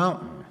to the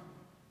mountain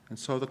and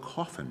saw the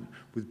coffin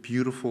with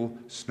beautiful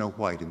Snow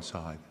White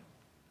inside.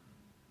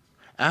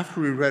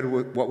 After he read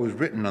what was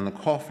written on the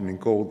coffin in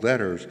gold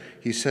letters,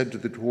 he said to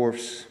the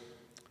dwarfs,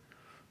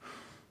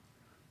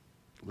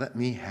 "Let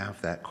me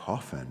have that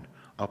coffin.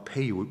 I'll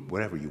pay you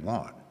whatever you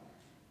want."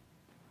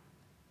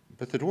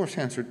 But the dwarfs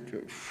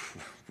answered,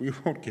 "We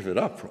won't give it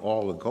up for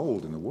all the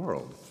gold in the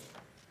world."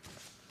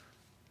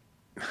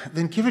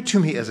 "Then give it to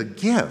me as a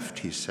gift,"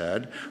 he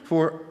said,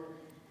 "for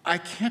I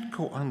can't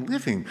go on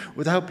living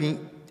without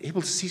being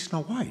able to see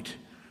Snow White.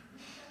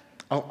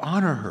 I'll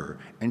honor her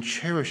and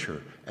cherish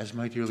her as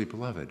my dearly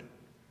beloved."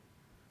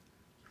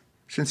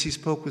 Since he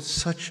spoke with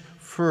such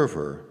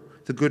fervor,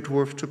 the good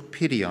dwarf took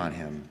pity on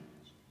him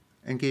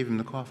and gave him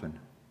the coffin.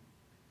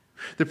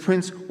 The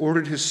prince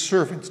ordered his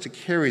servants to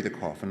carry the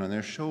coffin on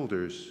their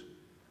shoulders,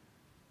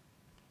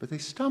 but they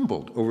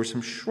stumbled over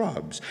some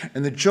shrubs,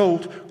 and the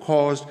jolt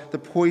caused the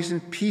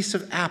poisoned piece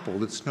of apple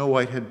that Snow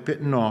White had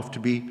bitten off to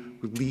be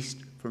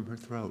released from her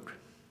throat.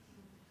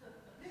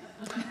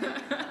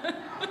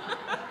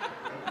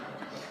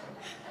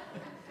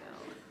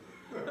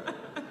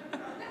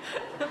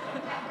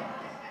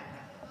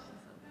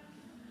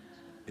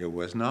 It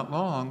was not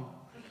long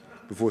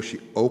before she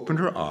opened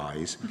her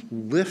eyes,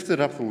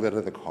 lifted up the lid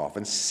of the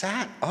coffin,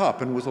 sat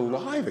up, and was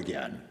alive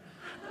again.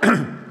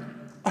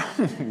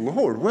 "Oh,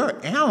 Lord,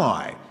 where am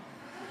I?"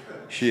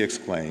 she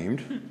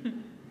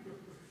exclaimed.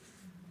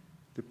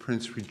 The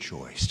prince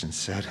rejoiced and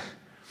said,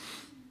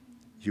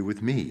 "You're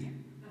with me."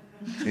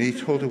 And he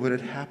told her what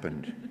had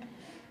happened.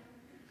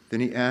 Then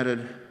he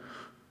added,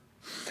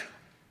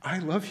 "I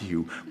love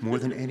you more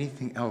than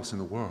anything else in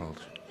the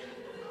world.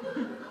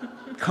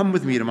 Come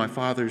with me to my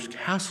father's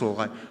castle.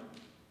 I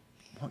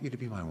want you to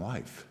be my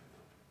wife."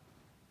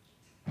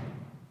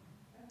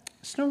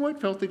 Snow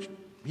White felt that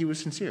he was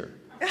sincere.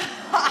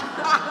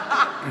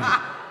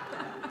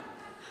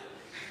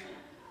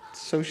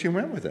 So she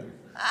went with him.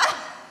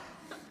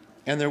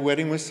 And their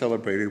wedding was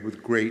celebrated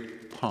with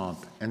great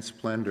pomp and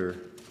splendor.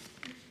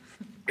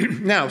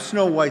 Now,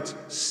 Snow White's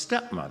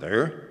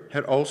stepmother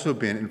had also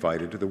been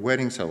invited to the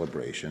wedding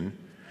celebration,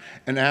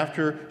 and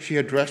after she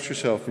had dressed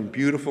herself in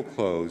beautiful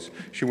clothes,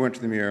 she went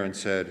to the mirror and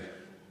said,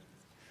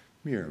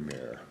 "Mirror,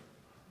 mirror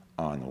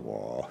on the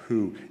wall,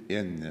 who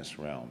in this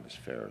realm is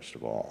fairest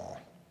of all?"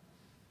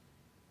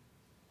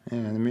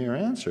 And the mirror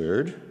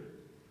answered,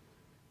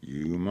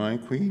 "You, my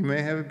queen,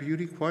 may have a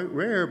beauty quite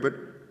rare, but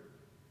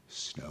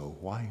Snow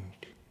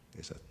White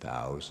is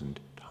 1,000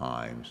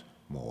 times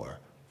more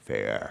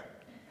fair."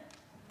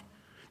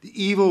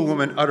 The evil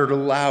woman uttered a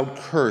loud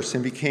curse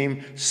and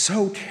became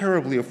so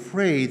terribly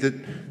afraid that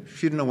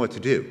she didn't know what to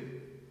do.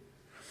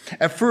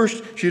 At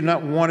first, she did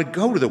not want to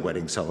go to the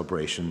wedding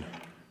celebration,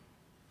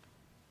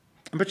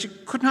 but she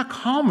could not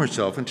calm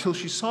herself until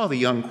she saw the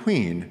young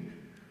queen.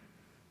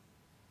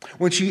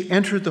 When she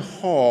entered the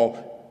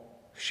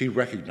hall, she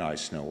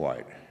recognized Snow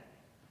White.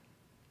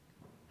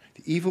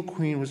 The evil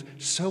queen was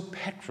so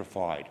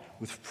petrified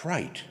with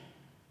fright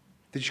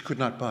that she could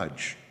not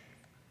budge.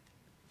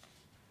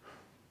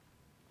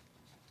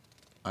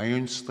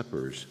 Iron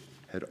slippers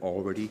had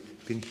already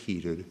been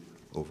heated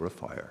over a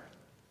fire,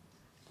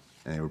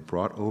 and they were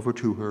brought over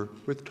to her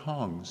with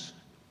tongs.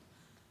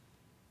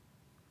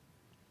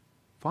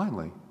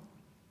 Finally,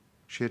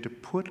 she had to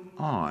put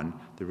on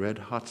the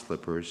red-hot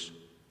slippers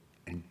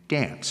and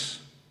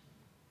dance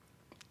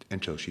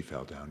until she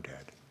fell down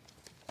dead.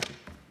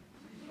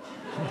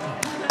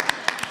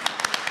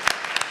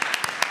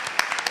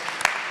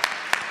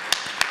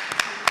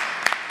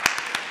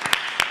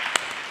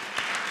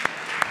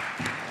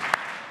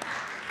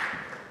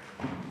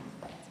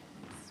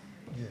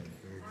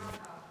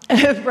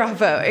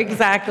 Bravo,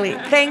 exactly.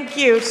 Thank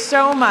you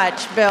so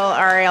much, Bill,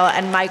 Ariel,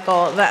 and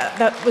Michael.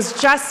 That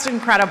was just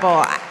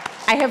incredible.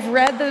 I have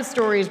read those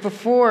stories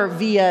before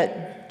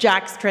via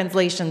Jack's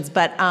translations,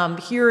 but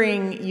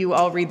hearing you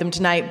all read them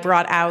tonight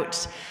brought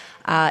out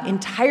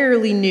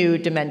entirely new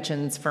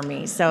dimensions for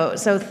me. So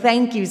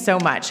thank you so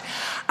much.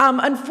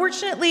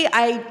 Unfortunately,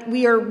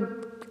 we are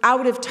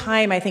out of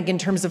time, I think, in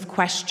terms of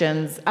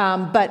questions.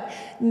 But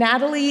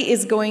Natalie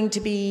is going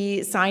to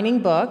be signing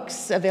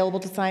books,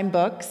 available to sign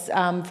books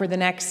for the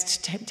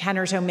next 10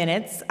 or so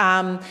minutes.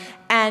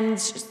 And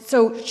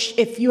so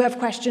if you have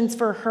questions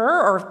for her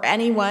or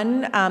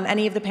anyone,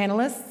 any of the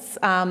panelists,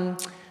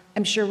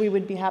 I'm sure we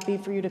would be happy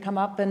for you to come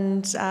up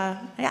and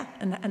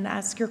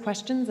ask your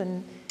questions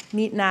and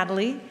meet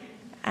Natalie.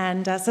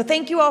 And so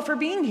thank you all for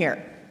being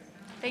here.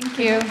 Thank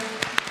you.